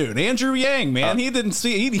Asian dude, Andrew Yang, man. He didn't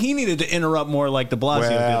see. He needed to interrupt more like de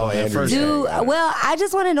Blasio did. Well, I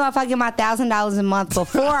just want to know if I get my $1,000 a month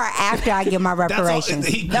before or after I get my reparations.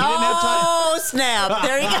 He didn't have time. Oh snap!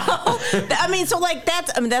 There you go. I mean, so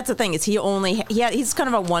that's the thing is he's kind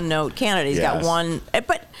of a one note candidate. He's got one,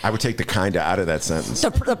 but I would take the kinda out of that sentence.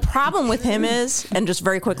 The problem with him is, and just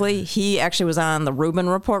very quickly, he actually was on the Rubin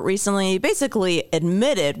Report recently. He basically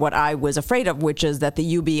admitted what I was afraid of, which is that the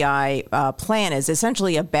UBI plan is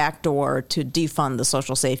essentially a backdoor to defund the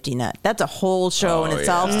social safety net. That's a whole show in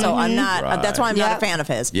itself. So I'm not. Right. That's why I'm not a fan of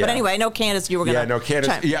his. Yeah. But anyway, I know Candis, you were going to. Yeah, no,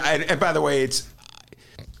 Candis. Yeah, and by the way, it's.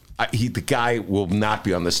 The guy will not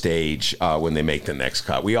be on the stage when they make the next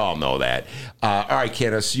cut. We all know that. All right,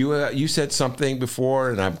 Candis, you said something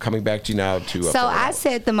before, and I'm coming back to you now to. So I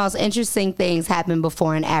said the most interesting things happened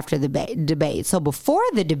before and after the debate. So before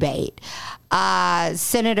the debate,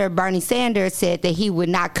 Senator Bernie Sanders said that he would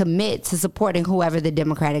not commit to supporting whoever the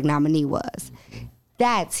Democratic nominee was.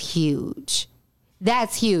 That's huge.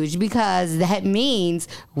 That's huge because that means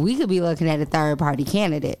we could be looking at a third-party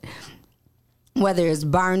candidate, whether it's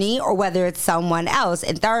Bernie or whether it's someone else.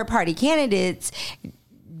 And third-party candidates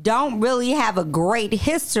don't really have a great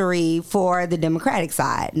history for the Democratic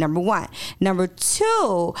side, number one. Number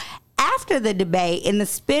two, after the debate in the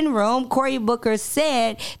spin room, Cory Booker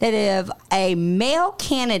said that if a male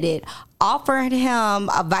candidate offered him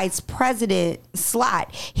a vice president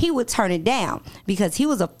slot, he would turn it down because he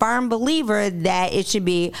was a firm believer that it should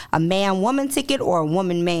be a man-woman ticket or a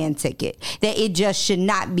woman-man ticket, that it just should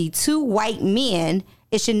not be two white men.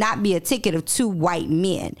 It should not be a ticket of two white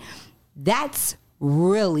men. That's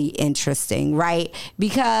really interesting, right?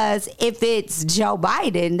 Because if it's Joe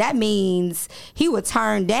Biden, that means he would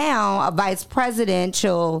turn down a vice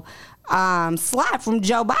presidential slot from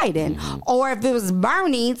Joe Biden. Or if it was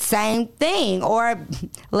Bernie, same thing. Or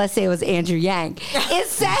let's say it was Andrew Yang,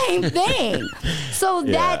 it's same thing. So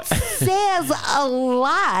that says a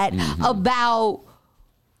lot about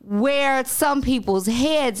where some people's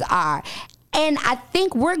heads are. And I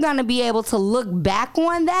think we're going to be able to look back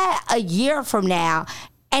on that a year from now,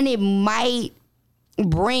 and it might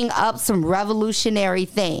bring up some revolutionary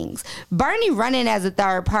things. Bernie running as a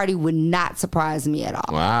third party would not surprise me at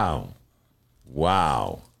all. Wow.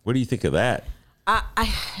 Wow. What do you think of that?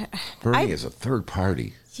 Bernie is a third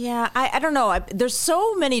party. Yeah, I don't know. There's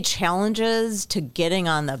so many challenges to getting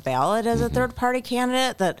on the ballot as a third party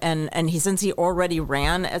candidate that, and since he already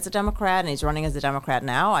ran as a Democrat and he's running as a Democrat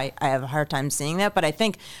now, I have a hard time seeing that. But I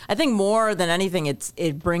think more than anything,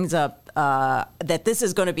 it brings up that this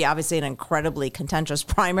is going to be obviously an incredibly contentious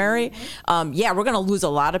primary. We're going to lose a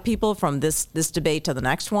lot of people from this debate to the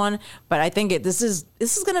next one, but I think this is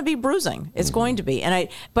going to be bruising. It's going to be, and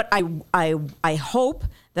I hope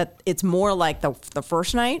that it's more like the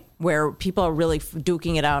first night where people are really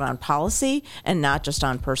duking it out on policy and not just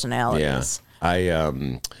on personalities. Yeah.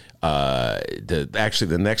 Actually,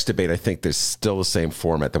 the next debate, I think there's still the same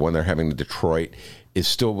format. The one they're having in Detroit is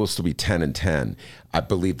still supposed to be 10 and 10. I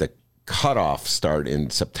believe the cutoff start in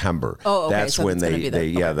September. Oh, okay. That's so when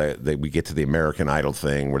we get to the American Idol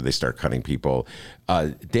thing where they start cutting people.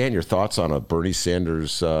 Dan, your thoughts on a Bernie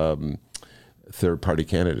Sanders third party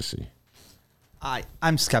candidacy?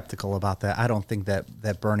 I'm skeptical about that. I don't think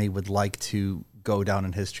that Bernie would like to go down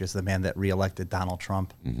in history as the man that reelected Donald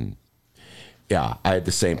Trump. Mm-hmm. Yeah, I had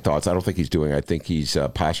the same thoughts. I don't think he's doing. I think he's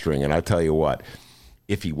posturing. And I tell you what,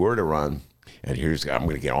 if he were to run, and I'm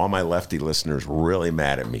going to get all my lefty listeners really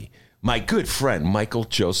mad at me. My good friend Michael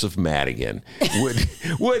Joseph Madigan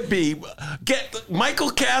would get Michael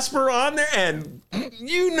Casper on there, and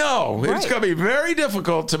it's going to be very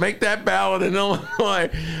difficult to make that ballot in Illinois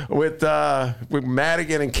with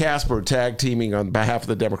Madigan and Casper tag teaming on behalf of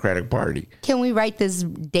the Democratic Party. Can we write this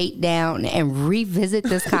date down and revisit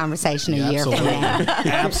this conversation a year from now?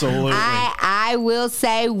 Absolutely. I will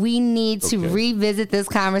say we need to revisit this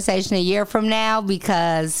conversation a year from now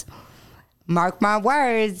because, mark my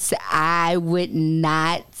words, I would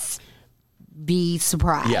not be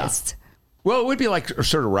surprised. Yeah. Well, it would be like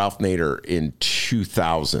sort of Ralph Nader in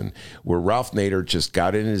 2000, where Ralph Nader just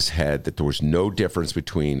got in his head that there was no difference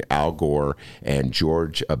between Al Gore and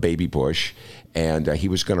George Baby Bush, and he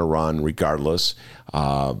was going to run regardless.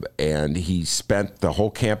 And he spent the whole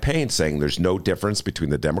campaign saying there's no difference between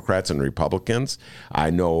the Democrats and Republicans. I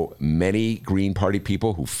know many Green Party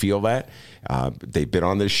people who feel that. They've been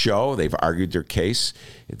on this show. They've argued their case.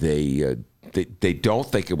 They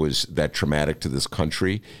don't think it was that traumatic to this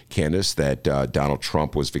country, Candice, that Donald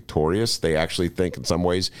Trump was victorious. They actually think in some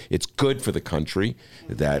ways it's good for the country,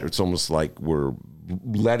 that it's almost like we're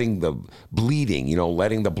letting the bleeding,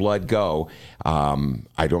 letting the blood go.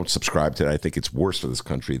 I don't subscribe to that. I think it's worse for this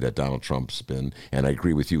country that Donald Trump's been, and I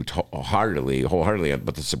agree with you wholeheartedly,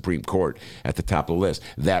 but the Supreme Court at the top of the list.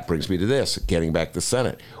 That brings me to this, getting back to the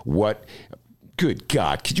Senate. Good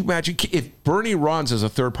God, could you imagine if Bernie runs as a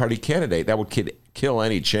third-party candidate, that would kill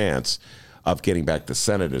any chance of getting back the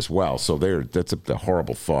Senate as well. So that's a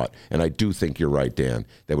horrible thought. And I do think you're right, Dan.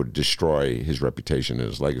 That would destroy his reputation and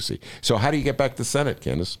his legacy. So how do you get back the Senate,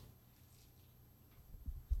 Candice?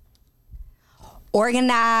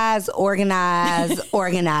 Organize.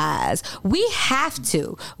 We have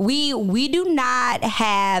to. We do not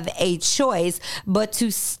have a choice but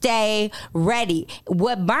to stay ready.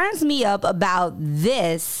 What burns me up about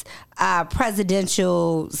this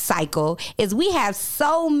presidential cycle is we have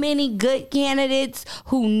so many good candidates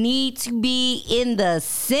who need to be in the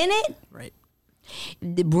Senate. Right.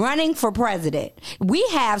 Running for president. We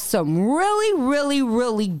have some really, really,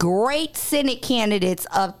 really great Senate candidates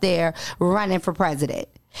up there running for president.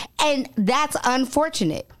 And that's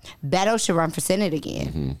unfortunate. Beto should run for Senate again.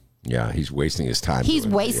 Mm-hmm. Yeah, he's wasting his time. He's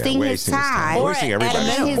wasting his time. Wasting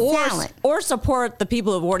everybody's time. Or support the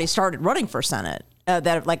people who've already started running for Senate.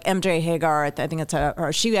 That like MJ Hagar, I think it's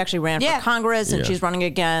her. She actually ran for Congress, and she's running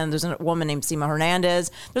again. There's a woman named Seema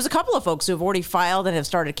Hernandez. There's a couple of folks who have already filed and have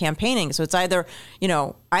started campaigning. So it's either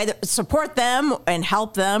support them and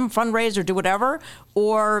help them fundraise or do whatever,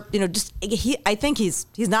 or I think he's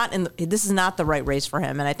not in. This is not the right race for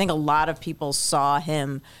him, and I think a lot of people saw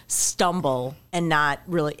him stumble and not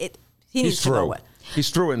really. He needs to go with. He's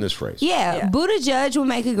through in this race. Yeah, Buttigieg will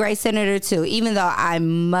make a great senator too, even though I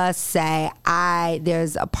must say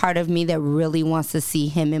there's a part of me that really wants to see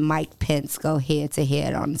him and Mike Pence go head to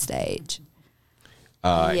head on the stage.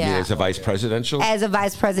 As a vice presidential? As a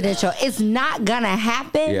vice presidential. It's not going to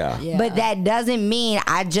happen, but that doesn't mean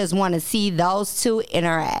I just want to see those two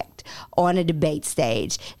interact on a debate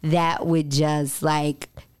stage. That would just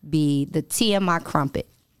be the tea in my crumpet.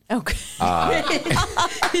 Okay.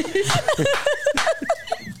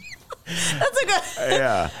 That's a good.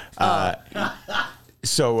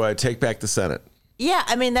 So take back the Senate. Yeah,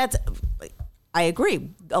 I mean I agree.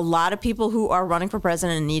 a lot of people who are running for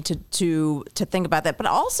president need to think about that. But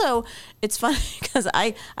also, it's funny because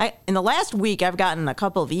I in the last week, I've gotten a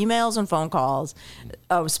couple of emails and phone calls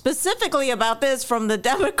specifically about this from the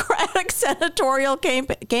Democratic Senatorial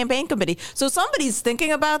Campaign Committee. So somebody's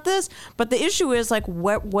thinking about this, but the issue is like,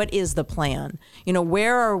 what is the plan?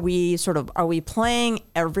 Where are we playing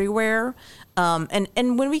everywhere?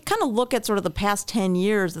 And when we kind of look at sort of the past 10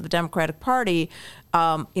 years of the Democratic Party,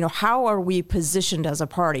 how are we positioned as a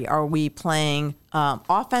party? Are we playing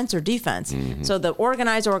offense or defense? Mm-hmm. So the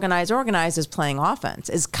organize is playing offense,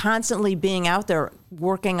 is constantly being out there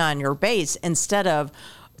working on your base instead of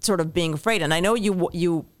sort of being afraid. And I know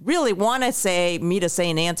you really want to say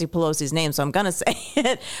Nancy Pelosi's name, so I'm going to say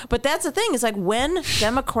it. But that's the thing. It's like when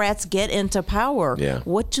Democrats get into power,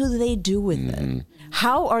 what do they do with it?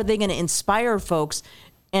 How are they going to inspire folks?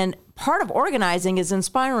 And part of organizing is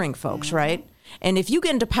inspiring folks, right? And if you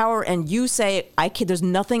get into power and you say, there's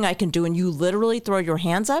nothing I can do, and you literally throw your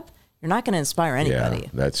hands up, you're not going to inspire anybody. Yeah,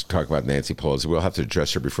 let's talk about Nancy Pelosi. We'll have to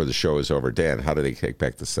address her before the show is over. Dan, how do they take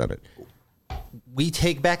back the Senate? We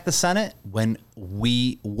take back the Senate when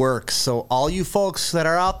we work. So all you folks that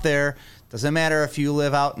are out there, doesn't matter if you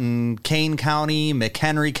live out in Kane County,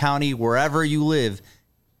 McHenry County, wherever you live,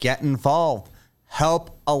 get involved.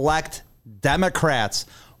 Help elect Democrats.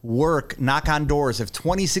 Work, knock on doors. If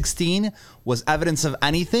 2016 was evidence of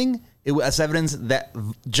anything, it was evidence that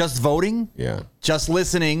just voting, just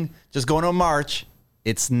listening, just going to a march,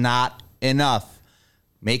 it's not enough.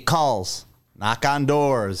 Make calls, knock on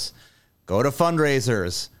doors, go to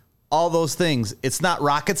fundraisers, all those things. It's not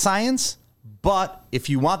rocket science, but if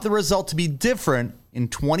you want the result to be different in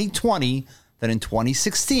 2020 than in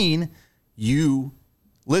 2016, you,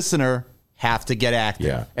 listener, have to get active.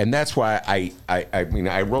 Yeah, and that's why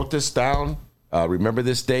I wrote this down. Remember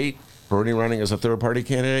this date, Bernie running as a third-party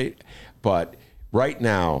candidate. But right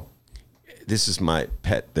now, this is my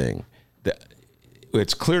pet thing.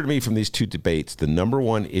 It's clear to me from these two debates, the number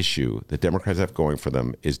one issue that Democrats have going for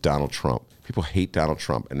them is Donald Trump. People hate Donald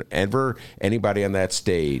Trump. And ever anybody on that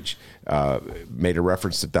stage made a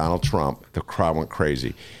reference to Donald Trump, the crowd went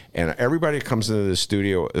crazy. And everybody that comes into the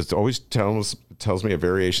studio always tells me a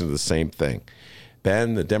variation of the same thing.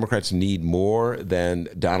 Ben, the Democrats need more than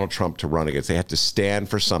Donald Trump to run against. They have to stand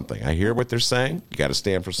for something. I hear what they're saying. You got to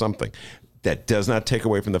stand for something. That does not take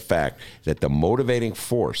away from the fact that the motivating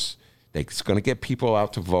force that's going to get people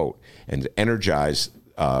out to vote and energize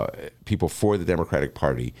people for the Democratic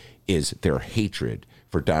Party is their hatred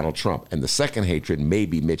for Donald Trump. And the second hatred may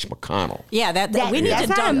be Mitch McConnell. Yeah, that's not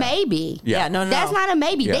a maybe. Yeah, no. That's not a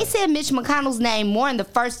maybe. Yeah. They said Mitch McConnell's name more in the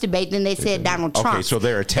first debate than they said Donald Trump. Okay, so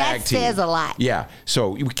they're a tag team. That says a lot. Yeah, so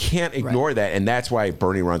we can't ignore that. And that's why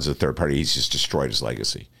Bernie runs as a third party. He's just destroyed his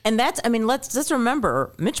legacy. And let's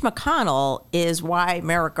remember, Mitch McConnell is why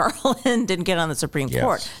Merrick Garland didn't get on the Supreme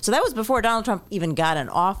Court. So that was before Donald Trump even got in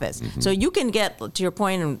office. Mm-hmm. So you can get, to your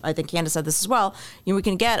point, and I think Candace said this as well, we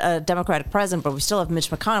can get a Democratic president, but we still have Mitch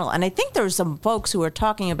McConnell. And I think there's some folks who are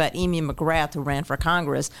talking about Amy McGrath, who ran for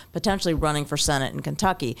Congress, potentially running for Senate in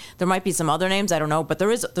Kentucky. There might be some other names, I don't know, but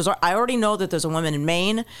I already know that there's a woman in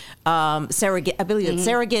Maine. Sarah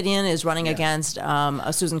Gideon is running against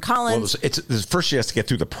Susan Collins. Well, first she has to get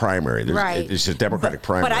through the primary. It's a Democratic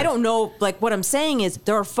primary. But I don't know, what I'm saying is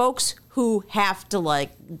there are folks who have to,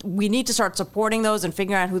 we need to start supporting those and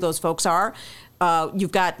figuring out who those folks are.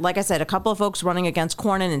 You've got, like I said, a couple of folks running against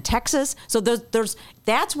Cornyn in Texas. So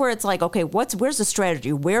that's where it's like, okay, where's the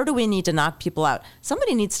strategy? Where do we need to knock people out?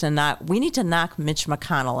 We need to knock Mitch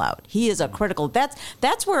McConnell out. He is a critical,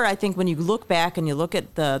 that's where I think when you look back and you look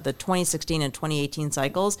at the 2016 and 2018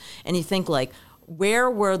 cycles and you think where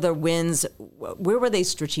were the wins? Where were they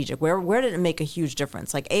strategic? Where did it make a huge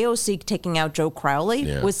difference? Like AOC taking out Joe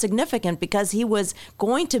Crowley was significant because he was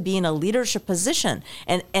going to be in a leadership position.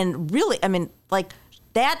 And really,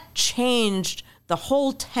 that changed the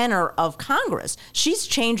whole tenor of Congress. She's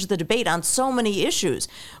changed the debate on so many issues.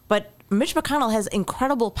 But Mitch McConnell has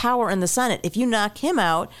incredible power in the Senate. If you knock him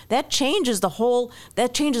out, that changes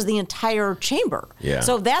the entire chamber. Yeah.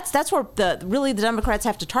 So that's where the Democrats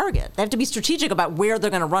have to target. They have to be strategic about where they're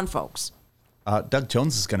going to run folks. Doug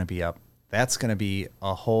Jones is going to be up. That's going to be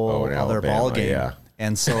a whole other ball game. Yeah.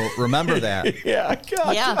 And so remember that. Get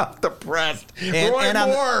off the press. Roy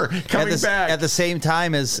Moore coming back. At the same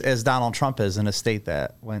time as Donald Trump is in a state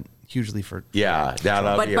that went hugely for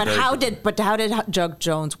but how did Doug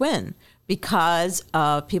Jones win? because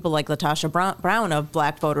of people like Latasha Brown of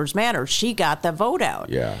Black Voters Matter. She got the vote out.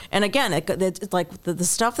 Yeah. And again, it's like the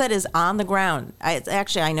stuff that is on the ground.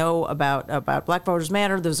 I know about Black Voters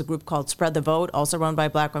Matter. There's a group called Spread the Vote, also run by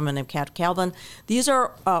Black women named Kat Calvin. These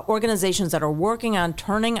are organizations that are working on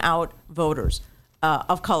turning out voters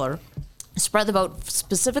of color. Spread the Vote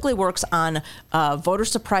specifically works on voter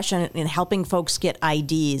suppression and helping folks get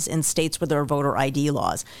IDs in states where there are voter ID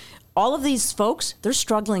laws. All of these folks, they're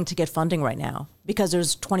struggling to get funding right now because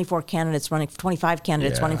there's 25 candidates running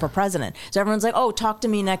for president. So everyone's like, oh, talk to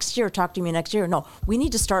me next year. No, we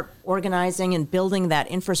need to start organizing and building that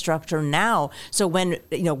infrastructure now. So when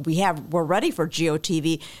we're ready for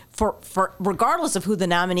GOTV, for regardless of who the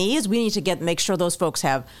nominee is, we need to make sure those folks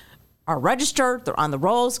are registered, they're on the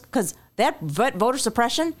rolls, because that voter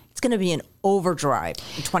suppression, it's going to be an overdrive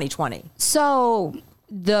in 2020. So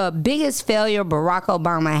the biggest failure Barack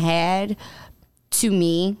Obama had, to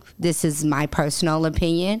me, this is my personal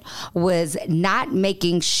opinion, was not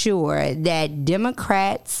making sure that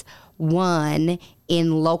Democrats won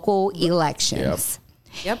in local elections.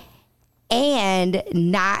 Yep. And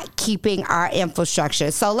not keeping our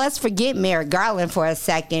infrastructure. So let's forget Merrick Garland for a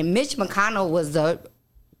second. Mitch McConnell was the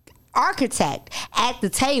architect at the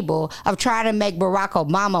table of trying to make Barack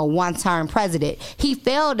Obama a one-term president. He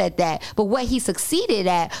failed at that, but what he succeeded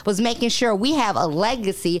at was making sure we have a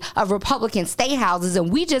legacy of Republican state houses, and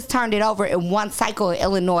we just turned it over in one cycle in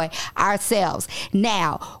Illinois ourselves.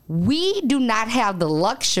 Now, we do not have the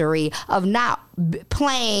luxury of not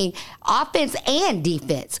playing offense and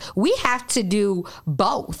defense. We have to do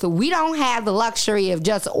both. We don't have the luxury of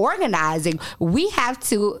just organizing. We have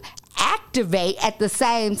to activate at the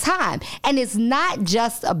same time. And it's not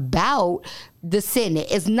just about the Senate.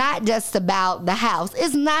 It's not just about the House.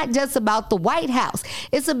 It's not just about the White House.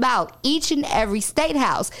 It's about each and every state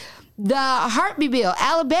house. The heartbeat bill,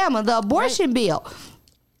 Alabama, the abortion bill,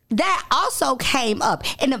 that also came up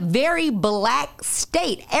in a very black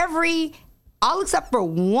state. All except for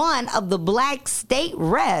one of the black state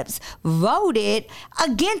reps voted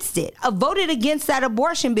against it, voted against that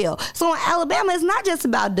abortion bill. So in Alabama, it's not just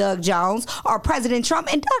about Doug Jones or President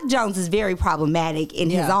Trump, and Doug Jones is very problematic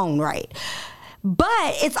in his own right.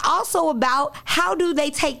 But it's also about how do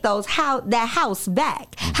they take that House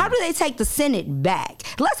back? How do they take the Senate back?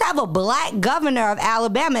 Let's have a black governor of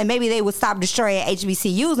Alabama, and maybe they would stop destroying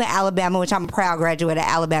HBCUs in Alabama, which I'm a proud graduate of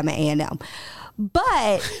Alabama A&M.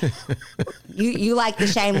 But you like the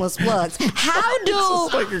shameless plugs. How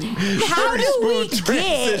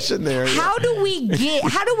do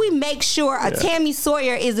we make sure a Tammy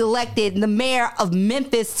Sawyer is elected the mayor of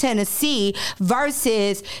Memphis, Tennessee,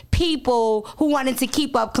 versus people who wanted to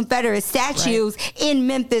keep up Confederate statues in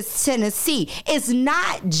Memphis, Tennessee? It's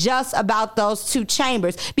not just about those two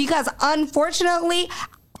chambers, because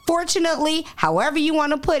fortunately, however you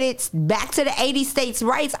want to put it, back to the 80 states'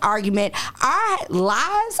 rights argument, our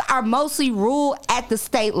lives are mostly ruled at the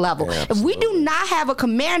state level. If we do not have a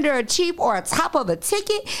commander-in-chief or a top of a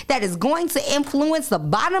ticket that is going to influence the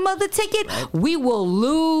bottom of the ticket, we will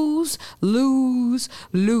lose.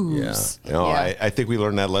 Yeah. I think we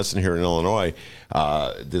learned that lesson here in Illinois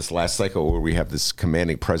this last cycle, where we have this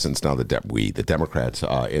commanding presence now, the Democrats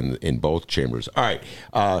in both chambers. All right.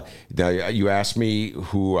 Now, you asked me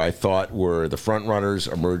who I thought were the front runners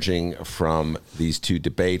emerging from these two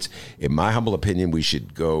debates. In my humble opinion, we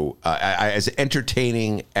should go, as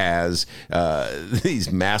entertaining as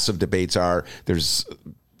these massive debates are, there's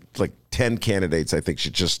like 10 candidates I think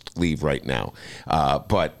should just leave right now.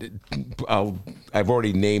 But I've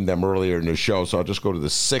already named them earlier in the show, so I'll just go to the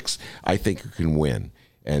 6 I think who can win.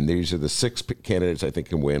 And these are the 6 candidates I think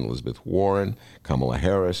can win: Elizabeth Warren, Kamala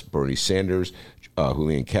Harris, Bernie Sanders,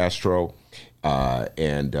 Julian Castro,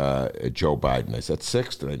 and Joe Biden. Is that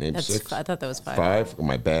 6? Did I name 6? I thought that was 5. 5? Oh,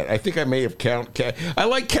 my bad. I think I may have counted. I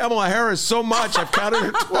like Kamala Harris so much, I've counted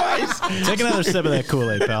her twice. Take another sip of that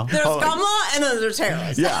Kool-Aid, pal. There's Kamala and then there's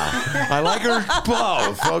Harris. Yeah. I like her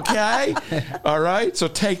both, okay? All right? So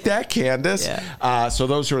take that, Candace. Yeah. So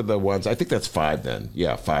those are the ones. I think that's 5 then.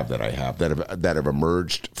 Yeah, 5 that I have that have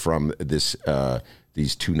emerged from this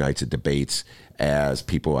these 2 nights of debates as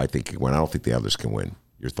people I think can win. I don't think the others can win.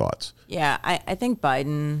 Your thoughts? Yeah, I think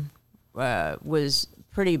Biden was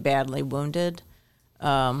pretty badly wounded,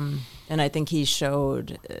 and I think he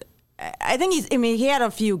showed. He had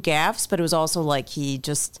a few gaffes, but it was also like he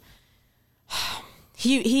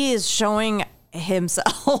is showing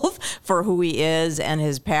himself for who he is, and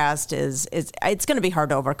his past is it's going to be hard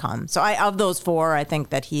to overcome. So of those 4, I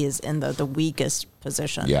think that he is in the weakest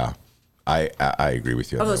position. Yeah. I agree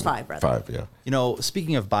with you. Of those 5, rather. 5, yeah. You know,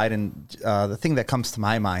 speaking of Biden, the thing that comes to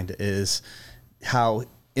my mind is how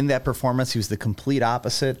in that performance, he was the complete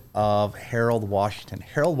opposite of Harold Washington.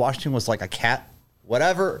 Harold Washington was like a cat.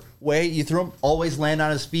 Whatever way you threw him, always land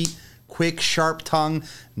on his feet, quick, sharp tongue,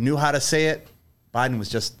 knew how to say it. Biden was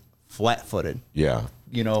just flat-footed. Yeah.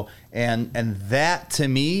 You know, and that to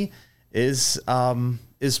me is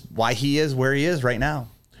why he is where he is right now.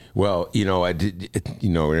 Well, you know, I did. You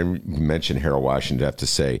know, you mentioned Harold Washington. I have to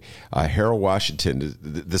say, Harold Washington.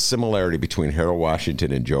 The similarity between Harold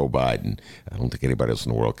Washington and Joe Biden. I don't think anybody else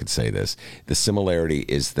in the world could say this. The similarity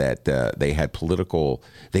is that they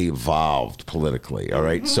evolved politically. All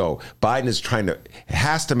right, so Biden is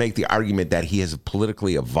has to make the argument that he has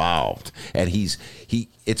politically evolved, and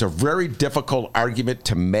it's a very difficult argument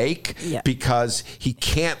to make because he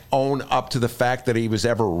can't own up to the fact that he was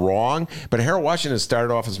ever wrong. But Harold Washington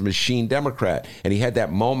started off as a machine Democrat, and he had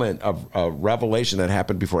that moment of revelation that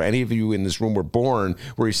happened before any of you in this room were born,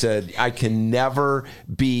 where he said, I can never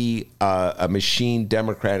be a machine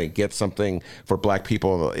Democrat and get something for black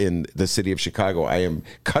people in the city of Chicago. I am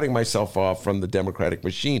cutting myself off from the Democratic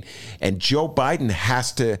machine. And Joe Biden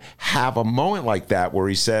has to have a moment like that where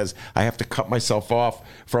he says, I have to cut myself off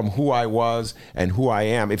from who I was and who I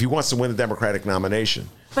am if he wants to win the Democratic nomination.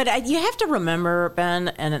 But you have to remember, Ben,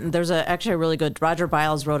 and there's actually a really good, Roger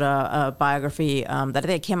Biles wrote a biography that I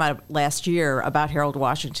think came out last year about Harold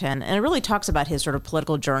Washington, and it really talks about his sort of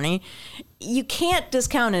political journey. You can't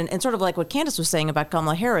discount, and sort of like what Candis was saying about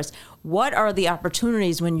Kamala Harris, what are the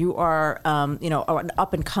opportunities when you are, an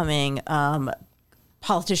up-and-coming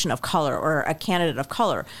politician of color or a candidate of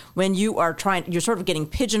color, when you are you're sort of getting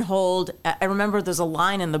pigeonholed. I remember there's a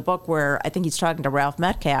line in the book where I think he's talking to Ralph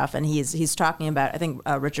Metcalf, and he's talking about, I think,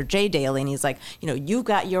 Richard J. Daley, and he's like, you've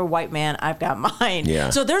got your white man, I've got mine. Yeah.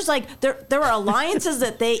 So there's there are alliances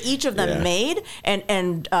that each of them made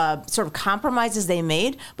and sort of compromises they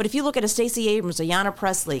made. But if you look at a Stacey Abrams, a Ayanna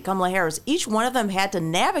Pressley, Kamala Harris, each one of them had to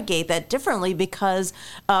navigate that differently because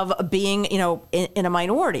of being, in a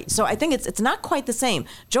minority. So I think it's not quite the same.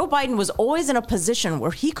 Joe Biden was always in a position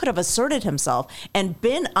where he could have asserted himself and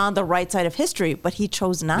been on the right side of history, but he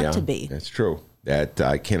chose not to be. That's true. That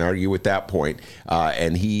I can't argue with that point.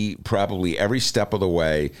 And he probably every step of the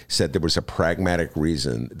way said there was a pragmatic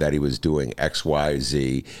reason that he was doing X, Y,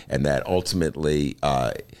 Z, and that ultimately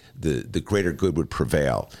the greater good would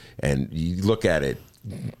prevail. And you look at it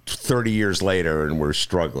 30 years later, and we're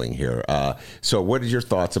struggling here. So what are your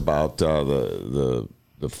thoughts about my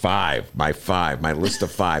list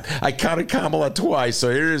of five? I counted Kamala twice,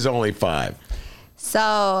 so here is only five.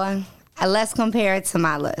 So let's compare it to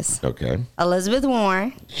my list. Okay. Elizabeth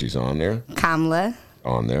Warren. She's on there. Kamala.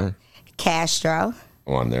 On there. Castro.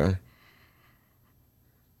 On there.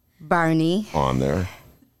 Bernie. On there.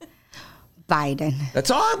 Biden.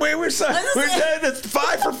 That's on. We're that's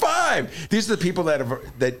 5 for 5. These are the people that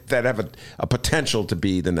have a potential to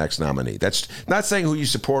be the next nominee. That's not saying who you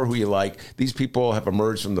support, who you like. These people have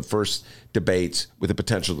emerged from the first debates with the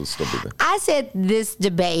potential to still be there. I said this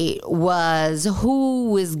debate was who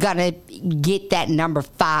was gonna get that number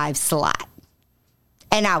 5 slot,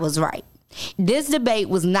 and I was right. This debate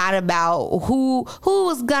was not about who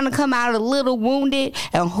was going to come out a little wounded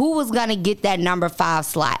and who was going to get that number 5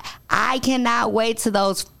 slot. I cannot wait till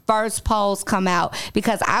those first polls come out,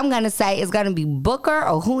 because I'm going to say it's going to be Booker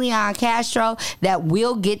or Julian Castro that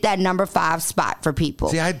will get that number 5 spot for people.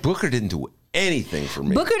 See, Booker didn't do anything for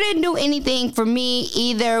me. Booker didn't do anything for me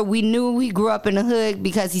either. We knew he grew up in the hood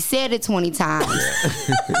because he said it 20 times.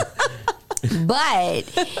 But...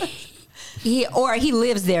 He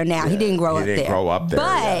lives there now. He didn't grow up there. He didn't grow up there.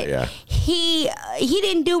 But he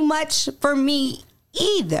didn't do much for me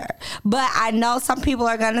either. But I know some people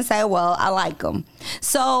are going to say, well, I like him.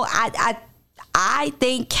 So I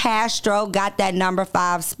think Castro got that number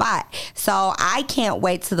 5 spot. So I can't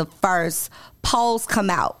wait till the first polls come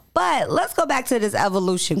out. But let's go back to this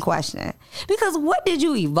evolution question. Because what did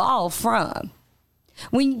you evolve from?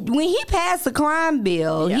 When he passed the crime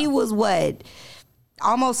bill, he was what?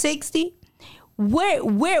 Almost 60?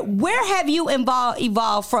 Where have you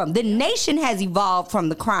evolved from? The nation has evolved from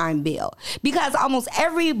the crime bill, because almost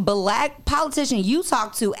every black politician you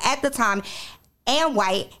talk to at the time, and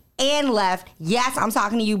white and left, yes, I'm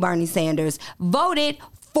talking to you, Bernie Sanders, voted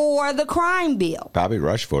for the crime bill. Bobby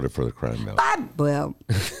Rush voted for the crime bill.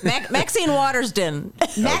 Maxine Waters didn't.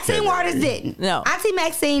 Maxine Waters didn't. No. Auntie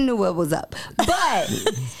Maxine knew what was up.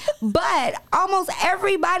 But almost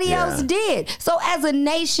everybody else did. So as a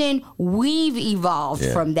nation, we've evolved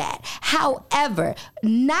from that. However,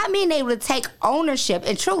 not being able to take ownership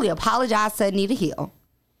and truly apologize to Anita Hill.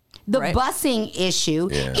 The busing issue,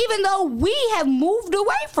 even though we have moved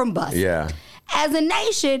away from busing. Yeah. as a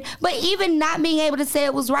nation, but even not being able to say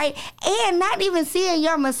it was right and not even seeing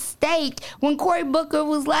your mistake when Cory Booker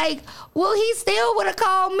was like, well, he still would have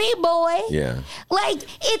called me boy. Yeah. Like,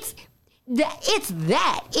 it's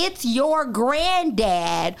your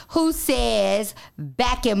granddad who says,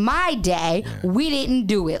 back in my day, we didn't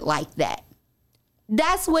do it like that.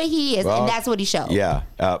 That's what he is, and that's what he showed. Yeah,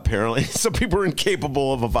 apparently some people are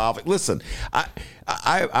incapable of evolving. Listen,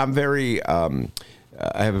 I'm very...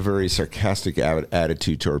 I have a very sarcastic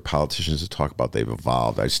attitude toward politicians that talk about they've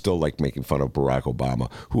evolved. I still like making fun of Barack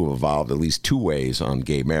Obama, who have evolved at least 2 ways on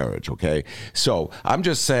gay marriage, okay? So I'm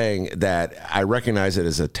just saying that I recognize it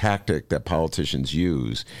as a tactic that politicians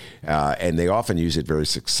use, and they often use it very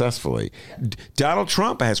successfully. Donald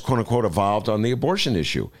Trump has, quote-unquote, evolved on the abortion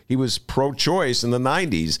issue. He was pro-choice in the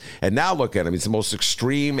 90s, and now look at him. He's the most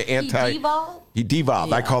extreme anti... He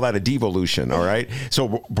devolved. Yeah. I call that a devolution, all right?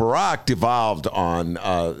 So Barack devolved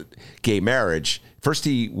on gay marriage. First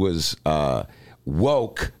he was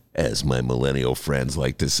woke, as my millennial friends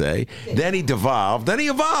like to say. Then he devolved. Then he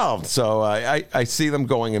evolved. So I see them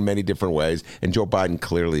going in many different ways, and Joe Biden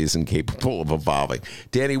clearly is incapable of evolving.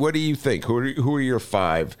 Danny, what do you think? Who are your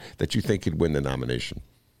 5 that you think could win the nomination?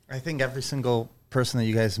 I think every single person that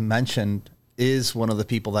you guys mentioned is one of the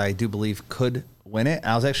people that I do believe could win it.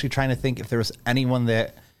 I was actually trying to think if there was anyone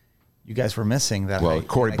that you guys were missing.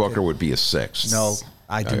 Cory Booker would be a 6th. No,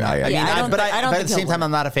 I do not. But at the same time,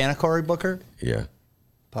 I'm not a fan of Cory Booker. Yeah.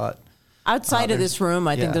 But outside of this room,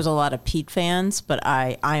 I think there's a lot of Pete fans, but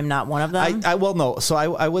I am not one of them. So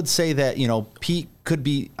I would say that, Pete could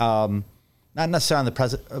be not necessarily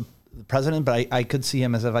the president, but I could see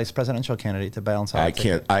him as a vice presidential candidate to balance out.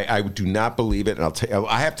 I do not believe it, and I'll tell you,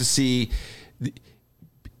 I have to see.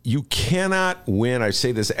 You cannot win. I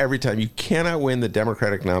say this every time. You cannot win the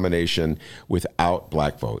Democratic nomination without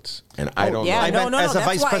black votes. And I don't know. I meant as a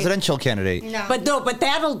vice presidential candidate. No. But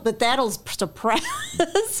that'll suppress.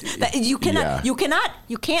 You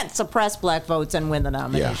can't suppress black votes and win the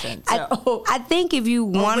nomination. Yeah. So, I think if you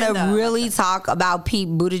want to really talk about Pete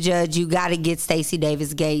Buttigieg, you got to get Stacey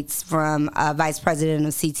Davis Gates from vice president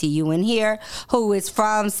of CTU in here, who is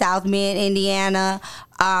from South Bend, Indiana.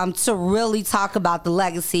 To really talk about the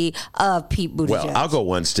legacy of Pete Buttigieg. Well, I'll go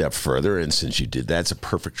one step further, and since you did, that's a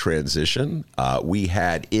perfect transition. We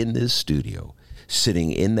had in this studio,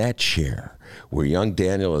 sitting in that chair where young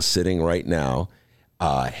Daniel is sitting right now,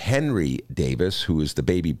 Henry Davis, who is the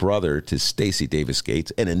baby brother to Stacey Davis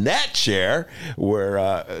Gates. And in that chair where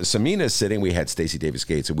Sameena is sitting, we had Stacey Davis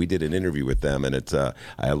Gates, and we did an interview with them. And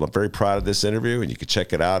I'm very proud of this interview, and you can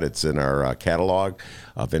check it out. It's in our catalog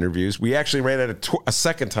of interviews. We actually ran it a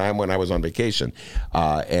second time when I was on vacation.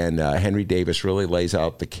 And Henry Davis really lays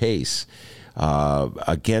out the case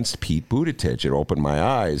against Pete Buttigieg. It opened my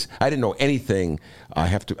eyes. I didn't know anything.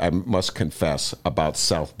 I must confess about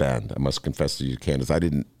South Bend. I must confess to you, Candace. I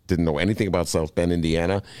didn't know anything about South Bend,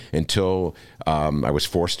 Indiana, until I was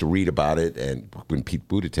forced to read about it. And when Pete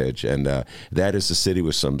Buttigieg, and that is a city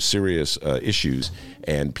with some serious issues.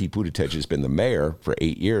 And Pete Buttigieg has been the mayor for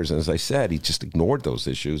 8 years. And as I said, he just ignored those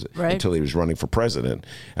issues until he was running for president.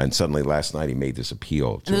 And suddenly last night he made this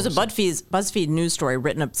appeal. And there's a BuzzFeed news story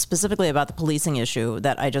written up specifically about the policing issue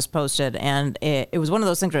that I just posted. And it was one of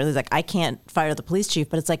those things where it's like, I can't fire the police chief,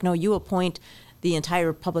 but it's like, no, you appoint the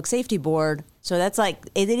entire public safety board. So that's like,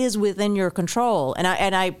 it is within your control. And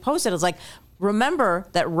I posted, I was like, remember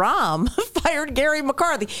that Rahm fired Gary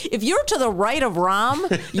McCarthy. If you're to the right of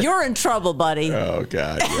Rahm, you're in trouble, buddy. Oh,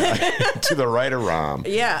 God. Yeah. To the right of Rahm.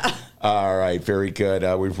 Yeah. All right. Very good.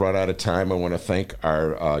 We've run out of time. I want to thank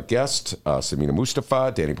our guests, Sameena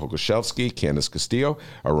Mustafa, Dan Pogorzelski, Candis Castillo.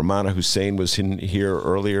 Rummana Hussain was in here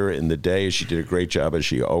earlier in the day. She did a great job, as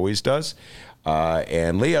she always does.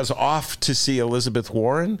 And Leah's off to see Elizabeth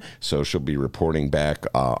Warren, so she'll be reporting back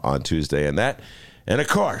on Tuesday on that. And, of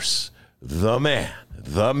course, the man,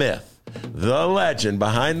 the myth, the legend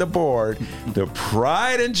behind the board, the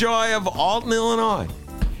pride and joy of Alton, Illinois.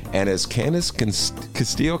 And as Candis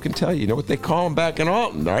Castillo can tell you, you know what they call him back in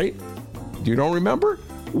Alton, right? You don't remember?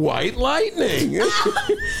 White Lightning.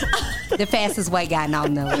 The fastest white guy in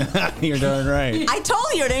Alton, Illinois. You're darn right. I told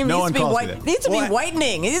you your name needs to be white. It needs to be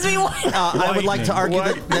whitening. It needs to be whitening. I would like to argue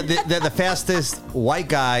that the fastest white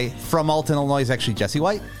guy from Alton, Illinois is actually Jesse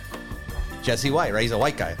White. Jesse White, right? He's a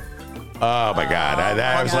white guy. Oh, my God.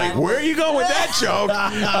 I was like, where are you going with that joke?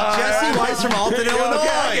 Jesse White's from Alton, Illinois.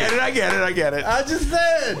 Okay, I get it. I just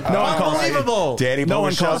said. No one calls me. Danny no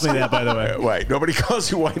one calls me that, by the way. Wait, nobody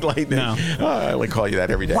calls you White Lightning. No. I only call you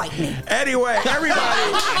that every day. Lightning. Anyway,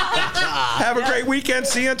 everybody, have a great weekend.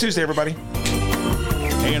 See you on Tuesday, everybody.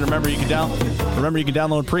 And remember, you can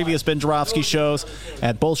download previous Ben Joravsky shows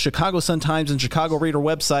at both Chicago Sun-Times and Chicago Reader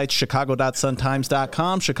websites,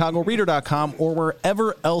 chicago.suntimes.com, chicagoreader.com, or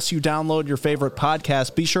wherever else you download your favorite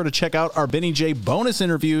podcast. Be sure to check out our Benny J bonus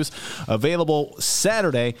interviews available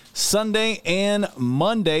Saturday, Sunday, and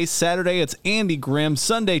Monday. Saturday, it's Andy Grimm.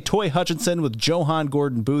 Sunday, Toy Hutchinson with Johan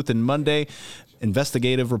Gordon Booth. And Monday,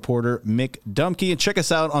 investigative reporter Mick Dumke. And check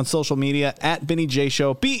us out on social media at Benny J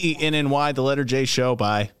Show, BENNY, the letter J Show.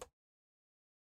 Bye.